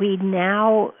form that we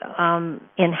now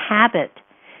inhabit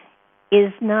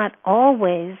is not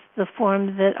always the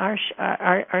form that our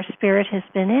spirit has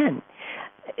been in.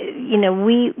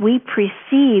 We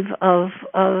perceive of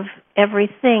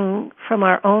everything from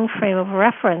our own frame of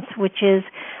reference, which is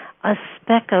a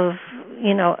speck of,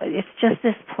 it's just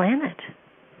this planet.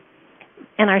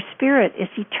 And our spirit is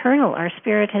eternal. Our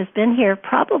spirit has been here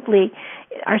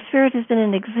our spirit has been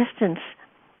in existence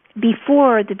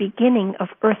before the beginning of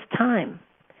Earth time.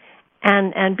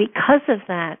 And because of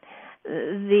that,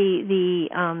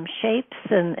 the shapes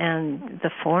and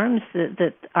the forms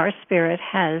that our spirit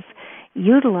has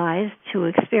utilized to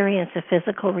experience a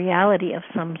physical reality of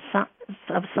some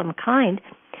kind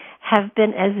have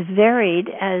been as varied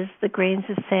as the grains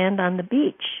of sand on the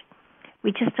beach.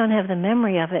 We just don't have the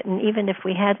memory of it, and even if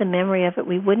we had the memory of it,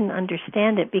 we wouldn't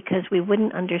understand it because we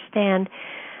wouldn't understand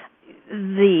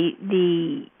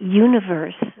the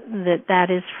universe that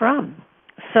is from.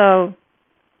 So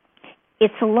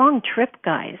it's a long trip,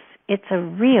 guys. It's a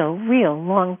real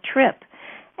long trip,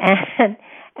 and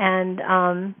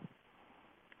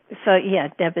so yeah,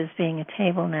 Deb is being a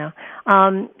table now.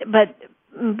 But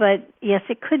yes,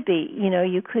 it could be.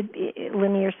 You could be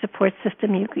linear support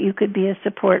system. You could be a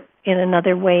support in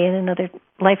another way, in another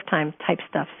lifetime type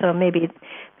stuff. So maybe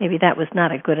that was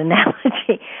not a good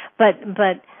analogy. But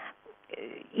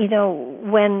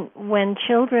when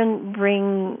children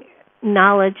bring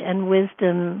knowledge and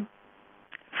wisdom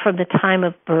from the time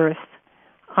of birth,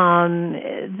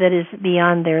 that is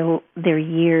beyond their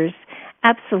years.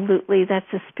 Absolutely,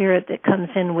 that's a spirit that comes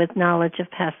in with knowledge of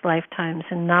past lifetimes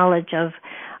and knowledge of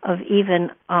even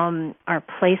our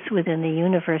place within the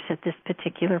universe at this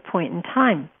particular point in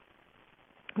time.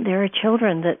 There are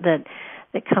children that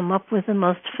come up with the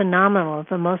most phenomenal,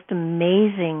 the most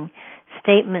amazing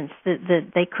statements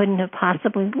that they couldn't have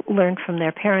possibly learned from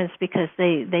their parents because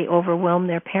they overwhelm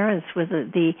their parents with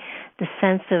the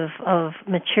sense of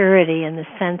maturity and the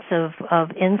sense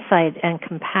of insight and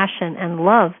compassion and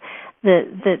love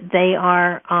that they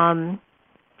are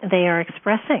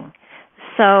expressing.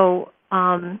 So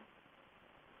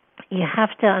you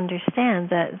have to understand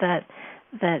that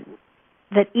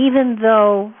even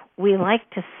though we like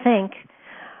to think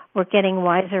we're getting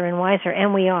wiser and wiser,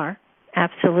 and we are,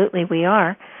 absolutely we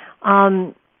are,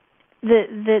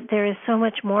 that there is so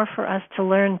much more for us to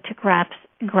learn, to grasp,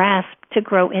 to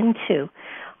grow into,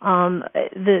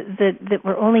 that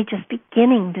we're only just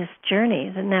beginning this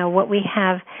journey. Now what we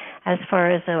have as far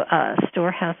as a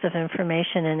storehouse of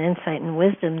information and insight and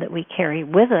wisdom that we carry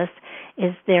with us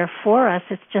is there for us.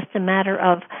 It's just a matter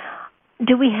of,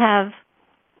 do we have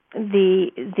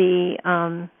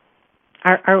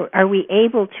are we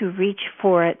able to reach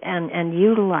for it and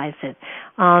utilize it?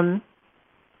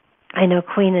 I know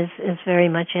Queen is very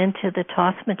much into the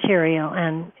Thoth material,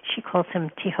 and she calls him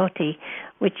Tehoti,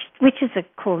 which is a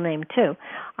cool name too.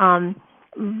 And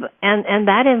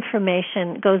that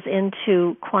information goes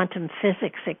into quantum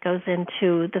physics. It goes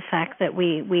into the fact that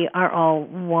we are all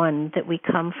one, that we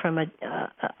come from a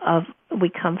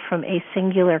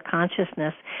singular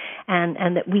consciousness,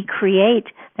 and that we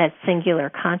create that singular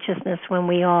consciousness when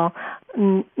we all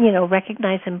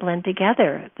recognize and blend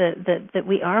together that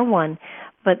we are one,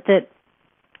 but that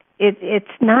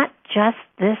it's not just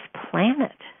this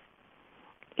planet.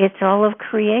 It's all of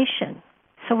creation.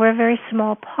 So we're a very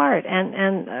small part, and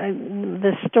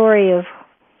the story of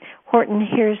Horton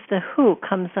Hears the Who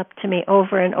comes up to me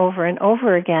over and over and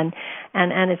over again,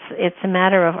 and it's a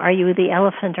matter of, are you the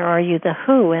elephant or are you the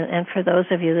who? And for those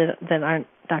of you that aren't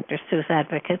Dr. Seuss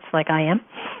advocates like I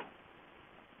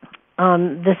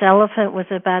this elephant was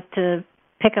about to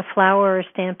pick a flower or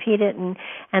stampede it, and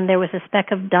there was a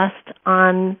speck of dust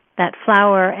on that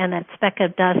flower, and that speck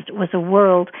of dust was a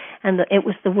world, and it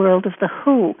was the world of the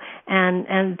Who,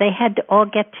 and they had to all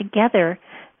get together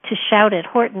to shout at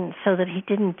Horton so that he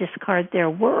didn't discard their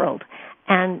world.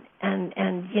 And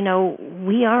you know,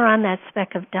 we are on that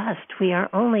speck of dust. We are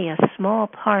only a small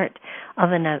part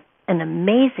of an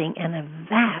amazing and a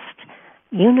vast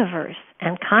universe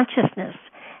and consciousness.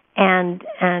 And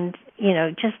you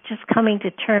know, just coming to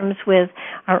terms with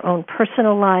our own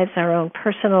personal lives, our own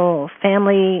personal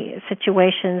family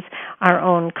situations, our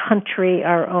own country,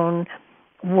 our own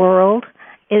world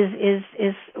is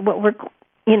what we're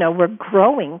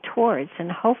growing towards,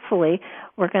 and hopefully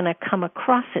we're going to come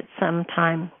across it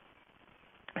sometime.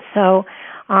 So,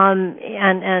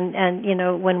 and you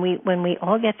know, when we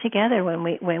all get together, when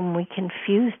we can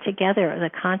fuse together the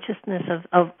consciousness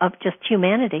of just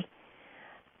humanity,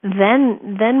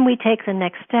 then we take the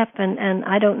next step, and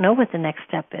I don't know what the next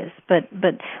step is, but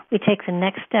we take the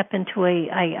next step into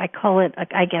I call it,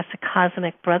 I guess, a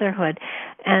cosmic brotherhood,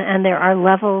 and there are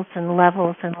levels and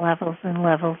levels and levels and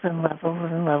levels and levels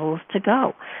and levels to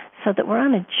go, so that we're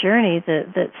on a journey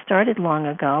that started long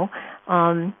ago,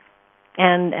 and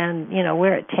you know,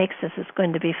 where it takes us is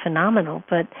going to be phenomenal,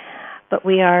 but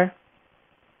we are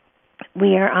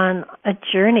on a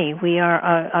journey. We are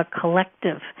a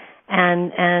collective.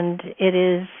 And it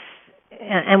is,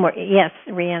 and we're, yes,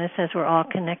 Rihanna says we're all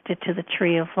connected to the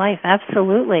tree of life.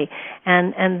 Absolutely,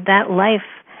 and that life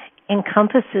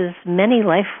encompasses many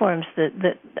life forms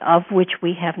that of which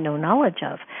we have no knowledge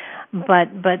of.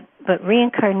 But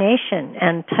reincarnation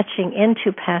and touching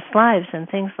into past lives and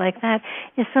things like that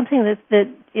is something that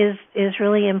is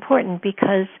really important,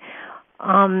 because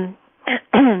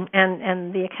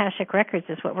and the Akashic Records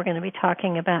is what we're going to be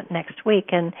talking about next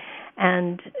week, and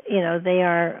you know, they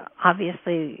are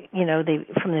obviously, you know, they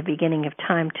from the beginning of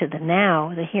time to the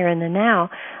now, the here and the now,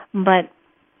 but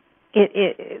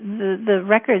the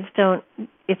records don't,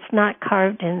 it's not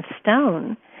carved in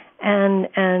stone,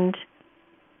 and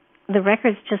the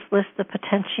records just list the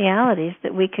potentialities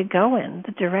that we could go in,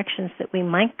 the directions that we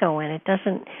might go in. It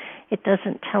doesn't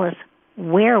tell us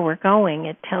where we're going.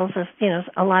 It tells us, you know,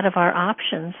 a lot of our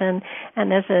options, and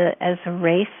as a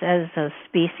race, as a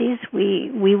species,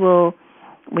 we will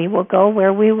go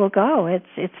where we will go.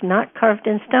 It's not carved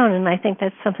in stone, and I think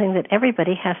that's something that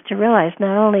everybody has to realize.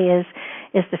 Not only is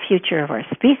the future of our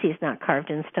species not carved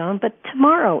in stone, but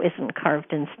tomorrow isn't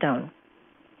carved in stone.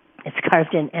 It's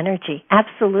carved in energy.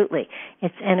 Absolutely.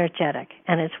 It's energetic,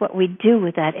 and it's what we do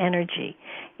with that energy.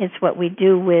 It's what we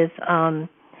do with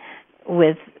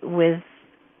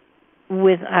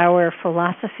our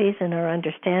philosophies and our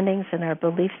understandings and our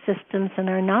belief systems and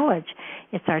our knowledge.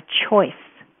 It's our choice.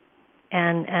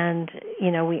 And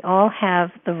you know, we all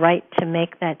have the right to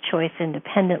make that choice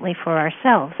independently for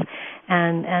ourselves.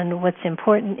 And what's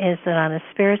important is that on a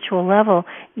spiritual level,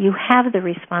 you have the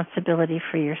responsibility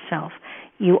for yourself.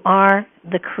 You are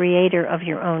the creator of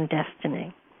your own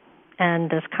destiny. And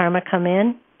does karma come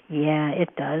in? Yeah,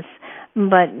 it does.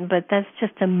 But that's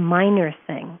just a minor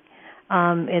thing.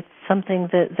 It's something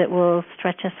that will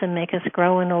stretch us and make us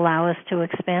grow and allow us to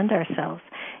expand ourselves.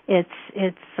 It's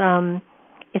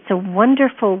a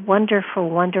wonderful, wonderful,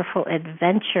 wonderful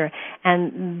adventure.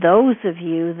 And those of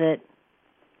you that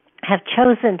have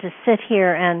chosen to sit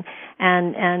here and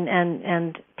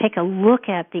take a look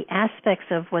at the aspects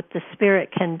of what the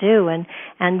spirit can do,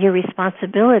 and your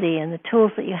responsibility and the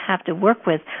tools that you have to work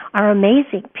with are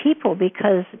amazing people,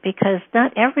 because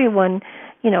not everyone,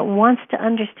 you know, wants to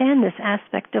understand this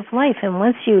aspect of life. And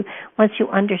once you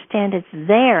understand it's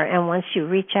there, and once you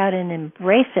reach out and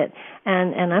embrace it,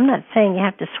 and I'm not saying you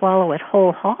have to swallow it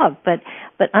whole hog, but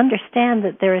understand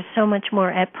that there is so much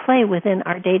more at play within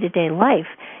our day-to-day life.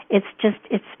 It's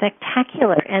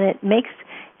spectacular, and it makes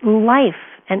life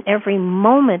and every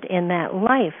moment in that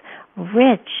life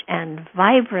rich and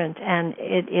vibrant, and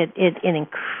it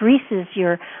increases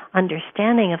your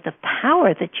understanding of the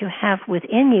power that you have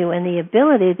within you and the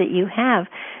ability that you have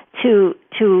to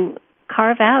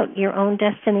carve out your own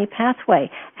destiny pathway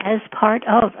as part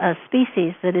of a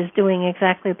species that is doing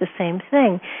exactly the same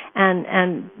thing,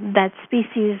 and that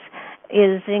species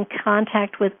is in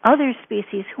contact with other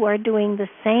species who are doing the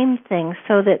same thing,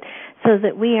 so that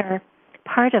we are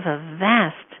part of a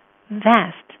vast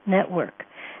network,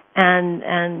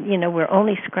 and you know, we're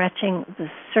only scratching the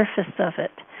surface of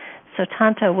it. So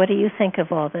Tanta, what do you think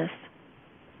of all this?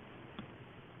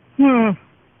 It's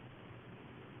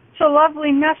a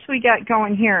lovely mess we got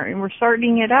going here, and we're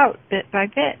sorting it out bit by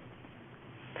bit.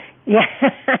 Yeah.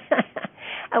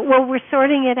 Well, we're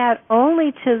sorting it out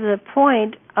only to the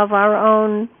point of our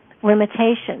own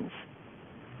limitations.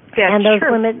 That's and those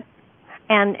true.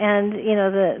 And you know,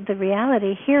 the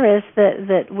reality here is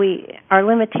that our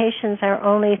limitations are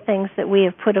only things that we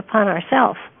have put upon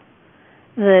ourselves.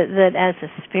 That as a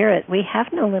spirit we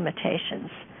have no limitations.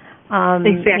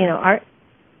 Exactly. You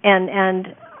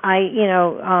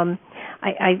know,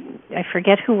 I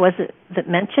forget who was it that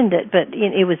mentioned it, but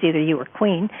it was either you or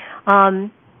Queen.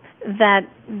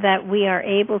 That we are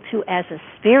able to, as a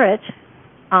spirit,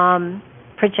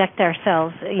 project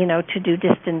ourselves, you know, to do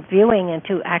distant viewing and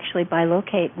to actually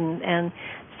bilocate and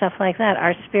stuff like that.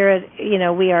 Our spirit, you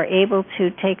know, we are able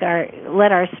to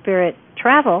let our spirit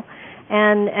travel,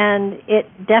 and it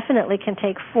definitely can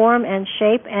take form and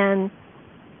shape and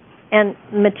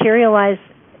materialize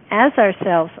as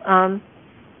ourselves.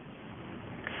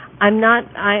 And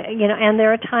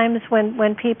there are times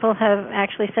when people have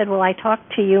actually said, well, I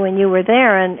talked to you and you were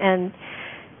there, and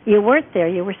you weren't there,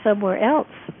 you were somewhere else.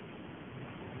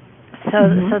 So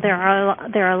so there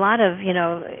are a lot of, you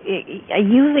know,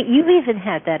 you even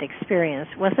had that experience,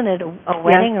 wasn't it? A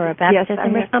wedding or a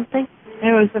baptism or something?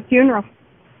 It was a funeral.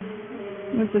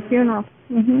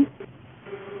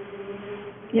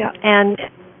 Yeah.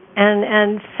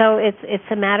 And so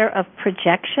it's a matter of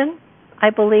projection,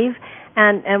 I believe.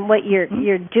 And what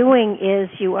you're doing is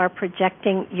you are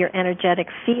projecting your energetic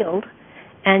field,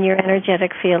 and your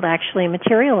energetic field actually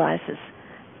materializes.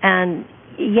 And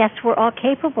yes, we're all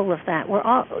capable of that.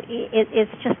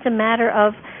 It's just a matter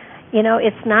of, you know,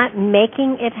 it's not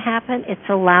making it happen, it's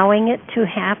allowing it to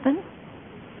happen.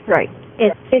 Right.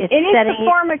 It's a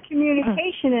form of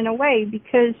communication in a way,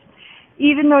 because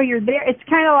even though you're there, it's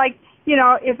kind of like, you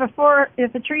know, if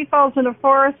a tree falls in a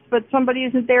forest but somebody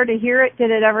isn't there to hear it,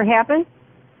 did it ever happen?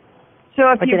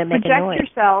 So if you project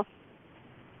yourself,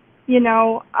 you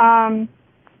know,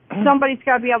 somebody's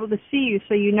got to be able to see you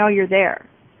so you know you're there.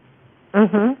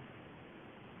 Mhm.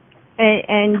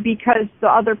 And because the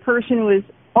other person was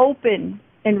open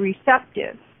and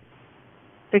receptive,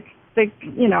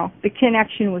 the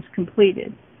connection was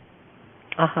completed.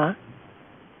 Uh-huh.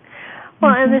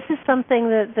 Well, and this is something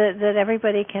that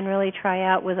everybody can really try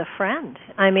out with a friend.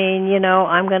 I mean, you know,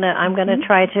 I'm gonna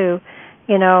try to,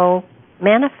 you know,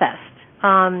 manifest.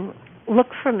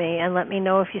 Look for me and let me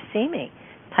know if you see me,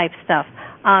 type stuff.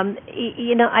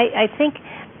 You know, I think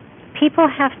people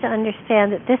have to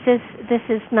understand that this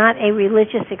is not a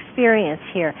religious experience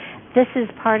here. This is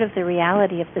part of the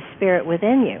reality of the spirit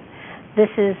within you. This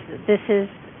is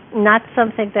not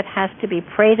something that has to be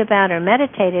prayed about or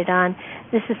meditated on.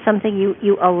 This is something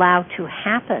you allow to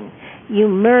happen. You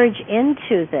merge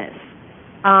into this,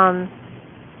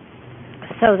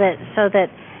 so that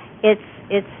it's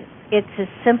as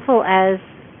simple as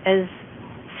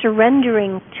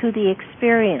surrendering to the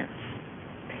experience.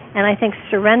 And I think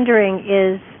surrendering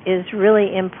is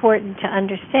really important to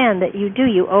understand, that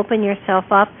you open yourself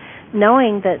up,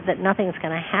 knowing that nothing's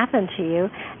going to happen to you,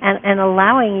 and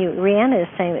allowing you. Rihanna is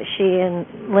saying that she and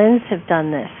Linz have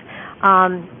done this.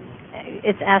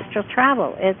 It's astral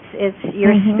travel. It's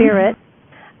your spirit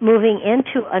moving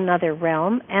into another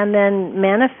realm and then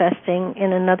manifesting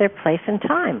in another place and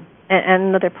time, and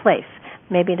another place,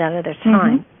 maybe another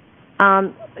time.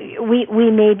 We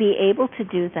may be able to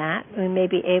do that. We may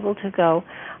be able to go.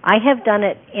 I have done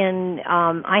it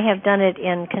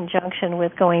in conjunction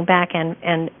with going back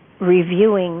and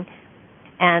reviewing,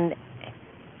 and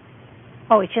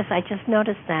I just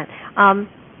noticed that.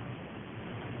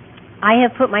 I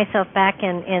have put myself back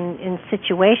in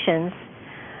situations,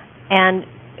 and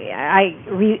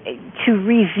to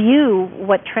review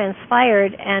what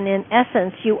transpired, and in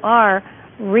essence, you are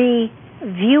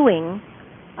reviewing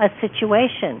a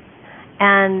situation,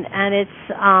 and it's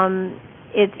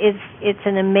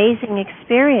an amazing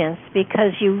experience,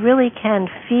 because you really can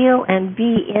feel and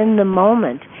be in the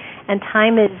moment. And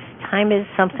time is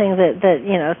something that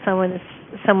you know,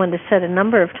 someone has said a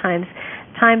number of times.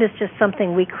 Time is just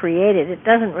something we created. It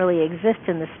doesn't really exist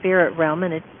in the spirit realm,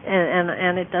 and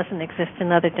it doesn't exist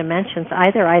in other dimensions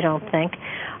either, I don't think,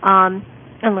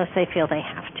 unless they feel they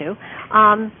have to.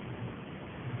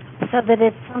 So that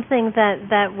it's something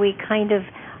that we kind of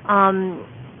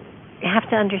have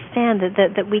to understand,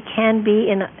 that we can be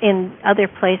in other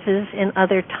places, in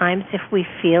other times, if we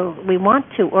feel we want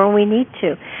to or we need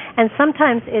to. And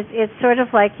sometimes it's sort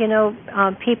of like, you know,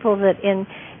 people that in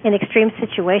extreme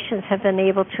situations have been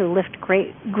able to lift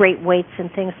great weights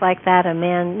and things like that. A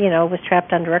man, you know, was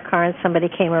trapped under a car, and somebody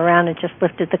came around and just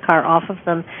lifted the car off of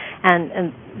them,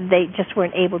 and they just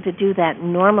weren't able to do that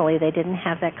normally. They didn't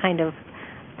have that kind of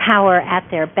power at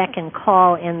their beck and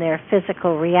call in their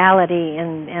physical reality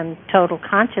and total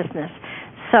consciousness.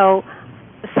 So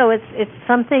it's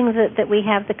something that we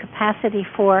have the capacity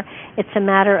for. It's a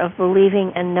matter of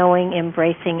believing and knowing,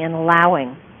 embracing and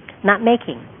allowing, not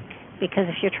making. Because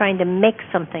if you're trying to make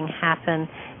something happen,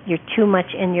 you're too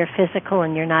much in your physical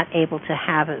and you're not able to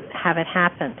have it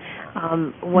happen.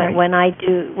 When I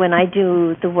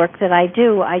do the work that I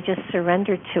do, I just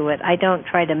surrender to it. I don't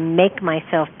try to make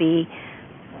myself be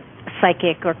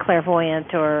psychic or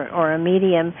clairvoyant or a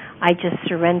medium. I just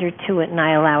surrender to it and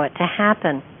I allow it to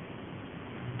happen.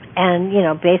 And,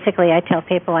 basically I tell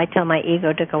my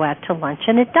ego to go out to lunch,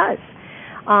 and it does.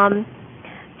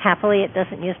 Happily, it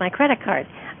doesn't use my credit card.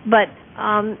 But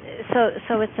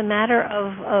so it's a matter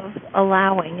of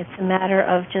allowing. It's a matter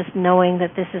of just knowing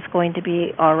that this is going to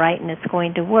be all right and it's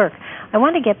going to work. I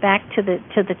want to get back to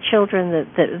the children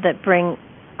that bring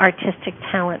artistic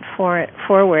talent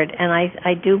forward, and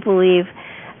I do believe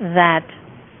that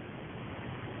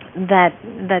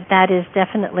is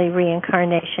definitely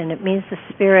reincarnation. It means the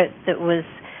spirit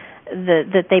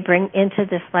that they bring into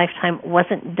this lifetime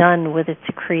wasn't done with its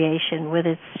creation, with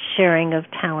its sharing of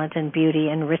talent and beauty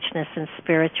and richness and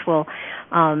spiritual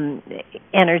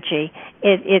energy.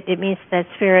 It means that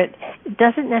spirit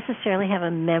doesn't necessarily have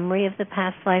a memory of the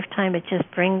past lifetime. It just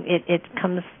it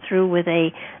comes through with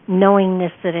a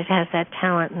knowingness that it has that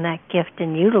talent and that gift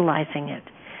and utilizing it.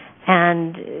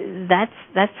 And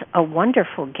that's a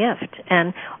wonderful gift.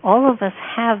 And all of us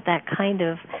have that kind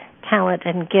of talent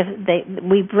and gift.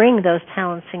 We bring those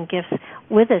talents and gifts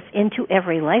with us into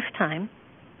every lifetime.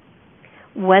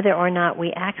 Whether or not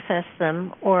we access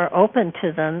them or open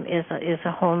to them is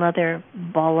a whole other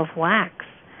ball of wax.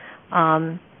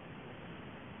 I'd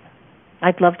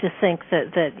love to think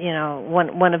that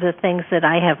one of the things that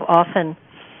I have often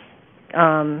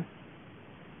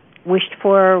wished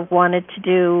for, wanted to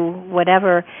do,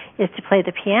 whatever, is to play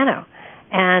the piano.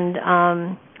 And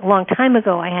a long time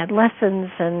ago I had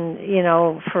lessons, and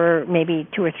for maybe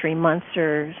 2 or 3 months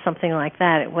or something like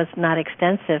that. It was not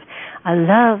extensive. I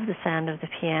love the sound of the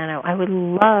piano. I would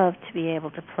love to be able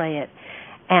to play it.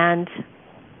 And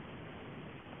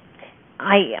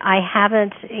I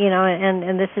haven't,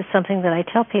 and this is something that I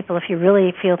tell people, if you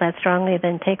really feel that strongly,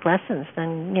 then take lessons.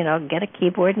 Then, get a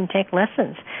keyboard and take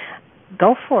lessons.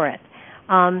 Go for it.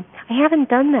 I haven't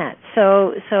done that.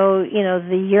 So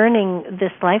the yearning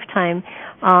this lifetime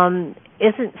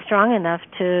isn't strong enough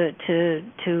to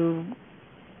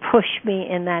push me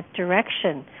in that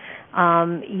direction.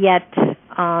 Yet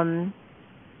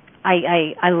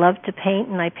I love to paint,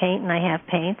 and I paint, and I have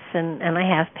paints, and I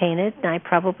have painted, and I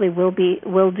probably will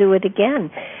do it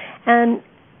again. And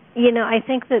I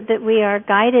think that we are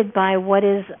guided by what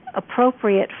is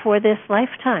appropriate for this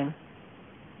lifetime.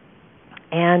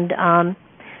 And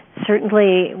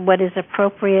certainly what is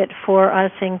appropriate for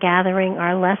us in gathering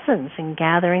our lessons and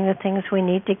gathering the things we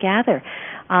need to gather.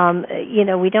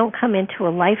 We don't come into a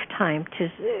lifetime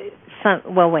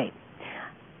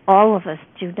all of us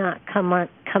do not come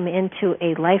into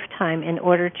a lifetime in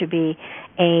order to be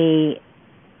a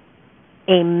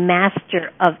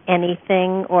master of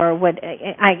anything, or what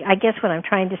I guess what I'm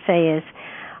trying to say is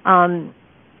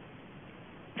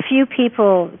few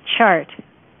people chart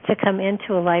to come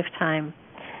into a lifetime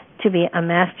to be a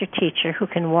master teacher who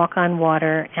can walk on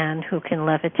water and who can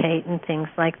levitate and things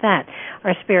like that.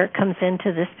 Our spirit comes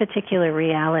into this particular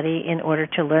reality in order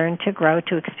to learn, to grow,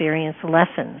 to experience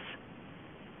lessons.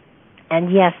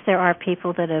 And yes, there are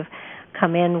people that have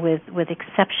come in with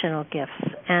exceptional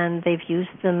gifts, and they've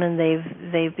used them, and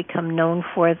they've become known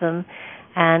for them,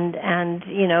 and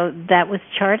that was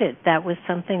charted. That was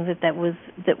something that was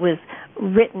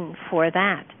written for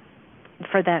that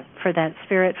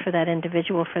spirit, for that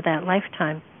individual, for that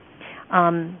lifetime.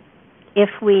 If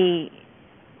we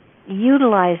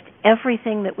utilized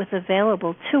everything that was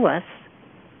available to us,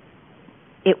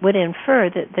 it would infer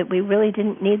that we really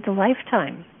didn't need the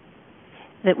lifetime,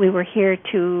 that we were here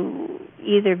to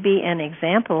either be an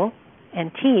example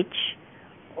and teach,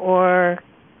 or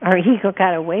our ego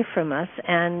got away from us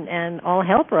and all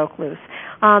hell broke loose.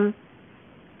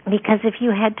 Because if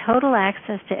you had total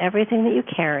access to everything that you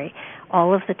carry,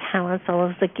 all of the talents, all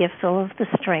of the gifts, all of the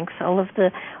strengths, all of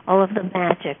the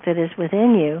magic that is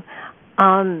within you,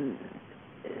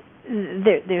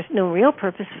 there's no real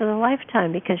purpose for the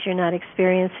lifetime, because you're not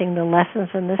experiencing the lessons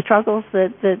and the struggles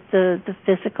that the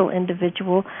physical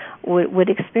individual would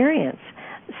experience.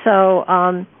 So,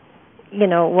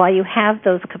 while you have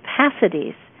those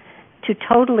capacities to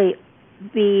totally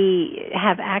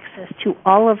have access to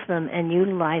all of them and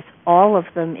utilize all of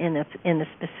them in a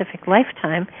specific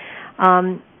lifetime,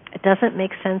 it doesn't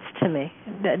make sense to me.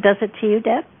 Does it to you,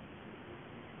 Deb?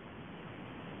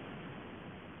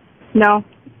 No,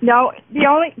 No, the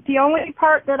only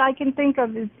part that I can think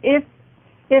of is if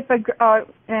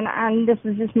and this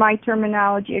is just my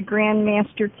terminology, a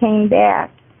grandmaster came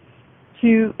back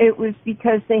to, it was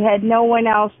because they had no one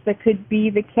else that could be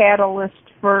the catalyst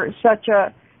for such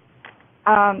a,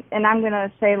 and I'm going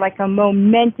to say like a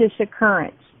momentous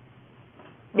occurrence.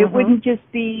 It wouldn't just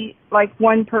be like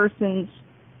one person's,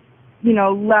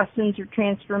 lessons or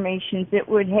transformations. It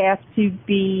would have to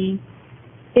be,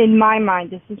 in my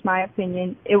mind, this is my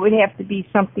opinion, it would have to be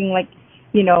something like,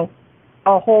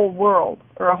 a whole world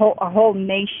or a whole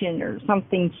nation or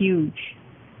something huge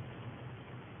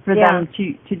for them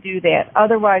to do that.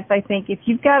 Otherwise, I think if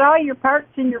you've got all your parts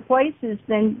in your places,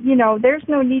 then, there's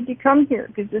no need to come here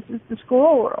because this is the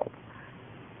school world.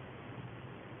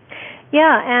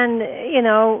 Yeah, and,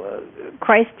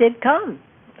 Christ did come.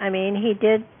 I mean, he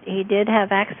did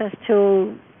have access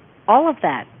to all of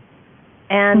that.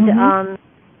 And,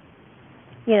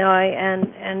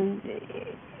 and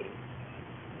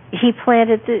he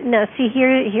planted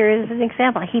here is an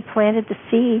example. He planted the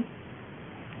seed,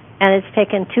 and it's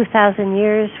taken 2,000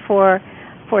 years for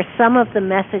some of the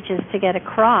messages to get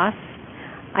across.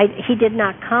 He did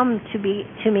not come to be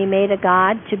made a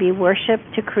god, to be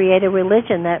worshipped, to create a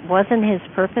religion. That wasn't his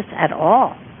purpose at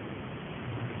all.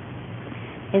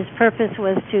 His purpose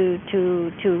was to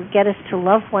get us to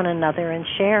love one another and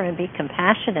share and be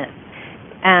compassionate,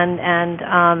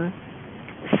 and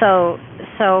so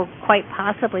quite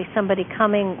possibly somebody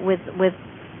coming with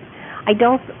I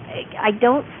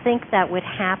don't think that would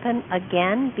happen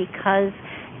again, because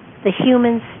the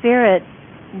human spirit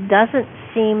doesn't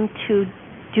seem to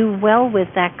do well with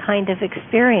that kind of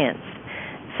experience.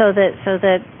 So that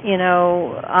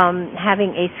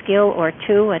having a skill or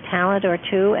two, a talent or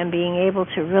two, and being able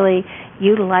to really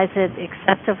utilize it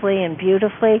excessively and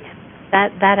beautifully,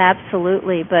 that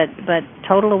absolutely. But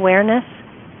total awareness,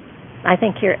 I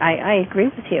think I agree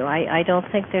with you. I don't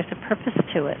think there's a purpose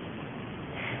to it,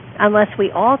 unless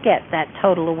we all get that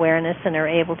total awareness and are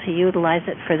able to utilize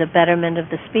it for the betterment of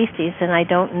the species. And I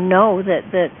don't know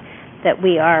that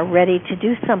we are ready to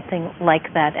do something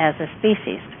like that as a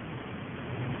species.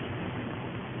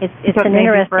 It's but an maybe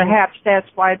interesting. Perhaps that's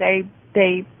why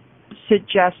they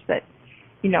suggest that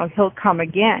he'll come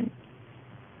again.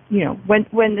 When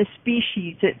the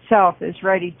species itself is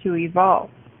ready to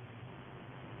evolve.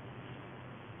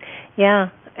 Yeah,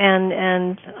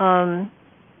 and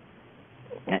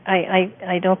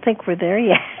I don't think we're there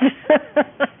yet.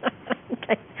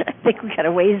 I think we got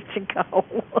a ways to go.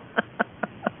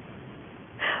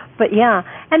 But yeah,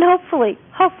 and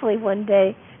hopefully one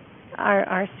day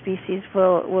our species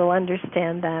will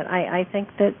understand that. I think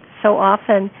that so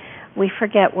often we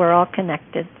forget we're all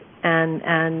connected,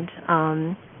 and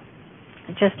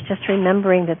just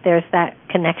remembering that there's that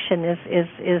connection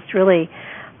is really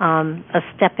a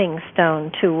stepping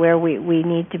stone to where we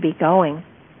need to be going.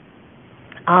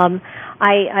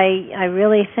 I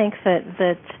really think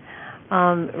that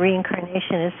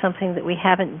reincarnation is something that we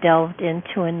haven't delved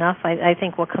into enough. I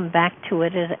think we'll come back to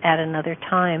it at another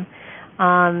time.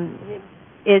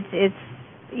 It's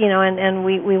and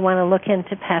we want to look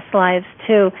into past lives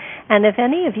too. And if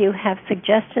any of you have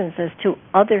suggestions as to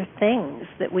other things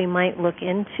that we might look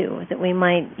into, that we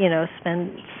might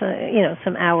spend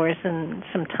some hours and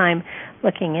some time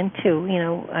looking into,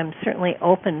 I'm certainly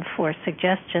open for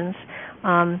suggestions.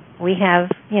 We have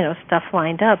stuff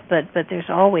lined up, but there's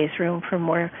always room for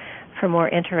more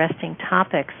interesting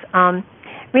topics.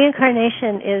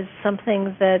 Reincarnation is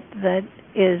something that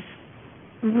is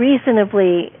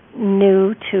reasonably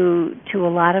new to a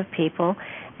lot of people,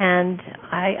 and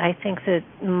I think that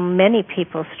many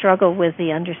people struggle with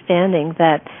the understanding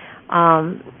that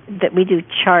we do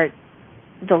chart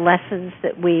the lessons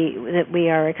that we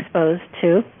are exposed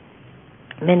to.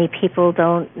 Many people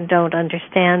don't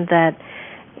understand that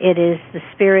it is the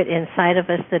spirit inside of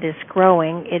us that is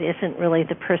growing. It isn't really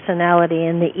the personality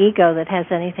and the ego that has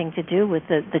anything to do with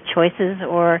the choices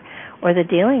or the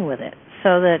dealing with it.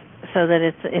 So that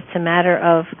it's a matter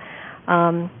of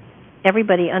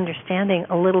everybody understanding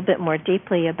a little bit more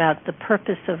deeply about the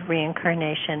purpose of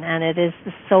reincarnation, and it is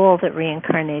the soul that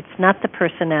reincarnates, not the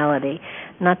personality,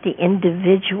 not the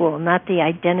individual, not the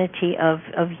identity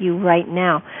of you right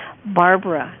now.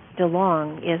 Barbara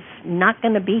DeLong is not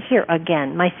going to be here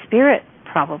again. My spirit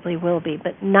probably will be,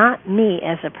 but not me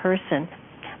as a person,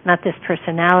 not this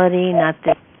personality, not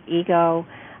this ego.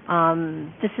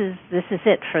 This is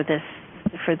it for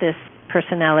this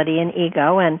personality and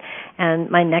ego, and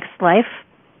my next life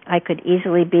I could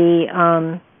easily be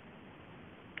a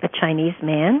Chinese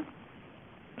man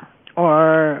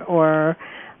or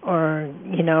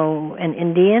an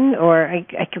Indian, or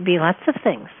I could be lots of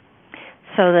things.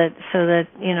 that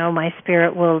my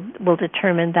spirit will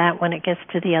determine that when it gets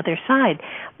to the other side.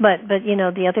 But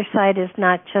the other side is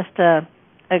not just a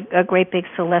great big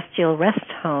celestial rest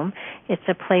home. It's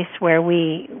a place where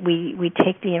we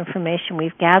take the information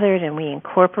we've gathered and we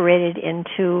incorporate it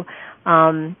into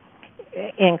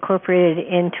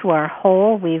our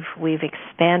whole. We've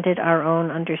expanded our own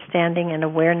understanding and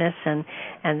awareness and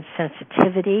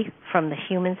sensitivity from the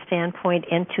human standpoint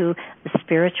into the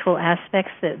spiritual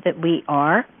aspects that we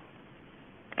are.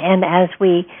 And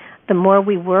the more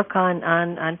we work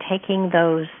on taking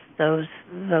those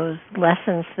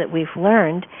lessons that we've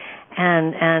learned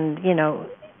and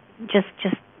just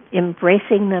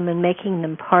embracing them and making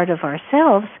them part of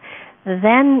ourselves,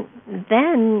 then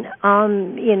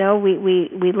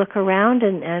we look around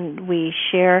and we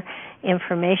share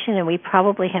information, and we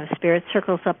probably have spirit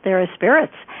circles up there as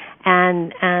spirits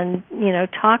and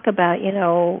talk about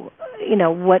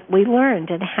what we learned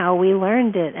and how we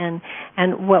learned it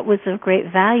and what was of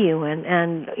great value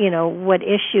and what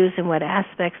issues and what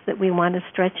aspects that we want to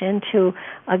stretch into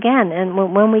again. And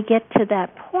when we get to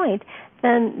that point,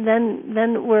 then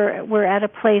we're at a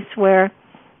place where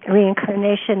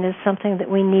reincarnation is something that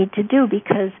we need to do,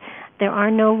 because there are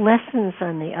no lessons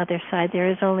on the other side. There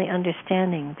is only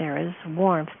understanding. There is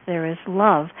warmth. There is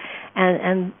love,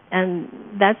 and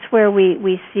that's where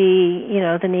we see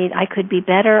the need. I could be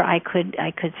better. I could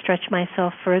stretch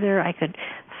myself further. I could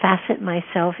facet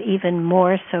myself even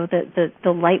more so that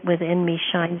the light within me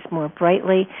shines more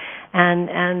brightly,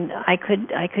 and I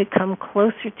could come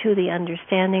closer to the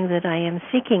understanding that I am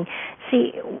seeking.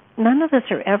 See, none of us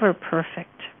are ever perfect,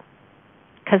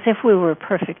 because if we were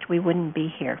perfect, we wouldn't be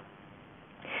here.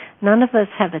 None of us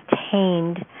have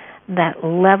attained that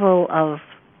level of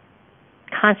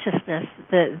consciousness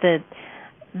that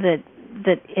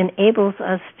enables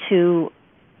us to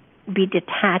be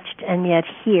detached and yet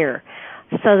here.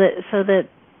 So that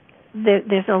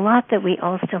there's a lot that we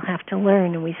all still have to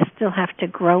learn, and we still have to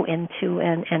grow into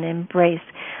and embrace.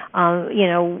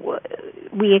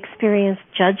 We experience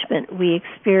judgment. We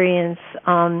experience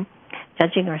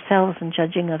judging ourselves and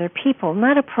judging other people.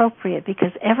 Not appropriate,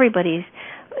 because everybody's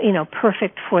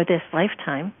perfect for this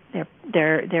lifetime.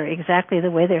 They're exactly the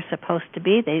way they're supposed to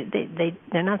be.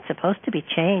 They're not supposed to be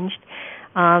changed.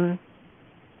 I'm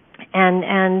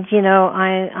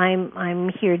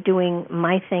here doing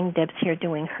my thing. Deb's here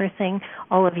doing her thing.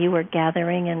 All of you are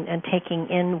gathering and taking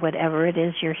in whatever it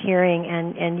is you're hearing,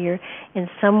 and you're in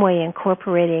some way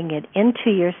incorporating it into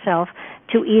yourself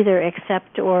to either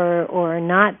accept or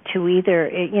not, to either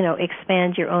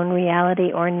expand your own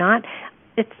reality or not.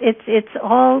 It's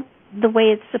all the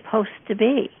way it's supposed to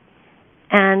be,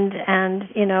 and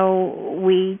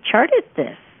we charted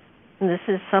this. This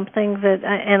is something that,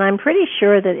 and I'm pretty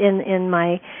sure that in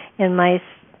my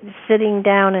sitting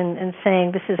down and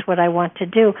saying this is what I want to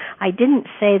do, I didn't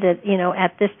say that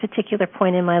at this particular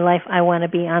point in my life I want to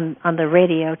be on the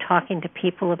radio talking to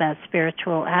people about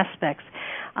spiritual aspects.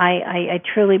 I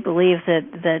truly believe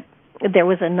that there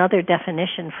was another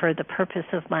definition for the purpose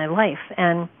of my life,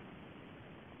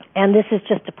 and this is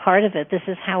just a part of it. This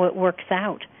is how it works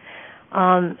out.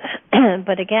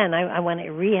 But again, I want to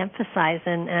reemphasize,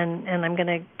 and I'm going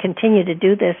to continue to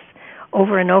do this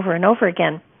over and over and over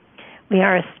again. We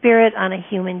are a spirit on a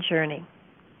human journey.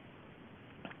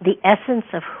 The essence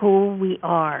of who we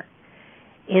are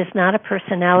is not a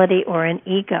personality or an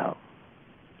ego.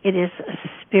 It is a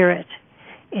spirit.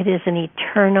 It is an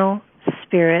eternal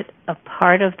spirit, a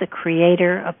part of the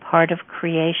Creator, a part of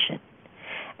creation.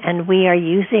 And we are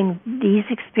using these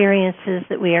experiences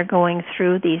that we are going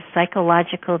through, these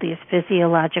psychological, these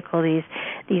physiological,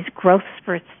 these growth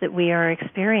spurts that we are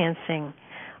experiencing,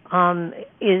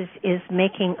 is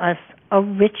making us a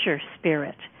richer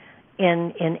spirit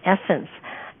in essence.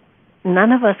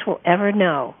 None of us will ever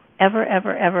know,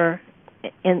 ever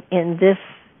in this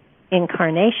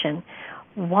incarnation,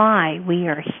 why we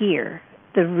are here,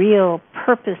 the real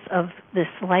purpose of this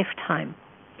lifetime.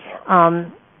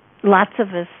 Lots of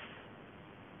us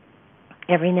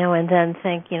every now and then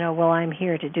think, well, I'm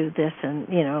here to do this and,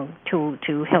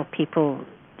 to help people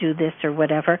do this or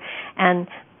whatever. And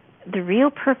the real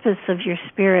purpose of your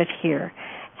spirit here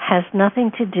has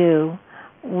nothing to do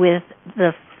with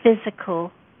the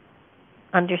physical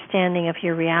understanding of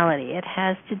your reality. It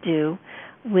has to do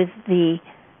with the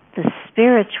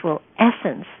spiritual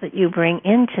essence that you bring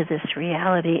into this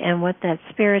reality and what that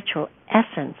spiritual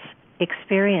essence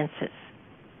experiences.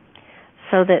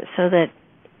 So that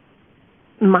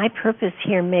my purpose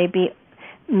here may be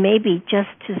just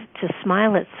to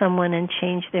smile at someone and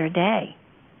change their day.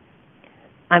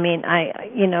 I mean,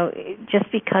 just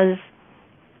because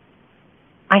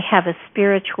I have a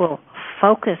spiritual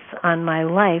focus on my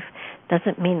life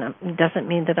doesn't mean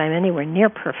that I'm anywhere near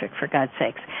perfect, for God's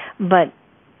sakes. But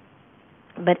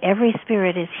every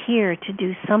spirit is here to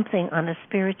do something on a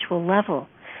spiritual level,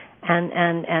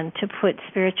 and to put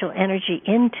spiritual energy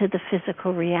into the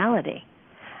physical reality.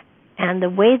 And the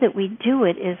way that we do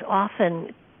it is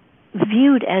often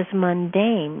viewed as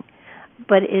mundane,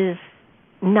 but is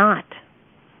not.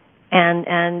 And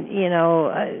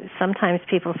sometimes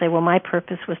people say, well, my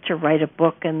purpose was to write a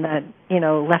book and that,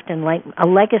 left a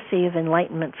legacy of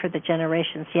enlightenment for the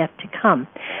generations yet to come.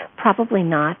 Probably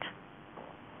not.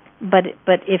 But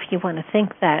if you want to think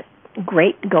that,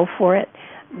 great, go for it.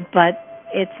 But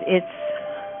it's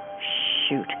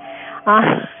shoot.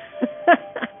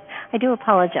 I do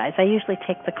apologize. I usually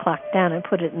take the clock down and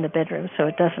put it in the bedroom so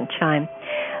it doesn't chime.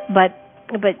 But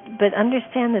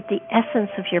understand that the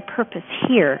essence of your purpose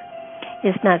here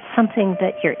is not something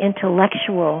that your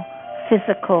intellectual,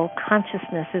 physical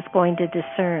consciousness is going to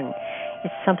discern.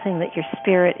 It's something that your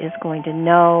spirit is going to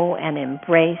know and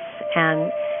embrace,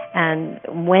 and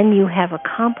when you have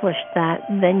accomplished that,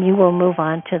 then you will move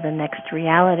on to the next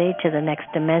reality, to the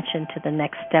next dimension, to the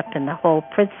next step in the whole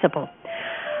principle.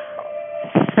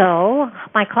 So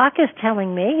my clock is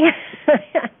telling me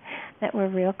that we're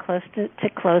real close to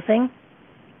closing.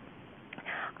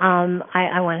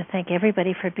 I want to thank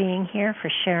everybody for being here,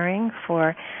 for sharing,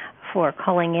 for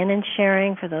calling in and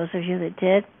sharing. For those of you that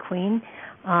did, Queen,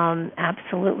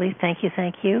 absolutely, thank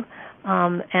you.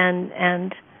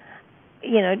 And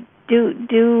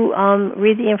do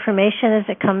read the information as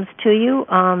it comes to you.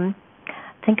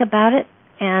 Think about it,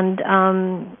 and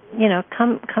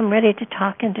come ready to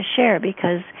talk and to share,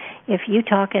 because if you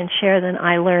talk and share, then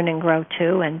I learn and grow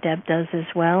too, and Deb does as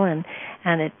well, and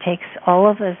it takes all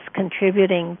of us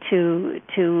contributing to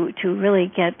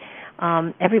really get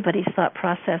everybody's thought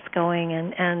process going,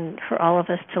 and for all of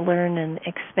us to learn and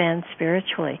expand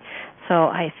spiritually. So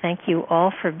I thank you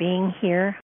all for being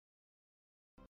here.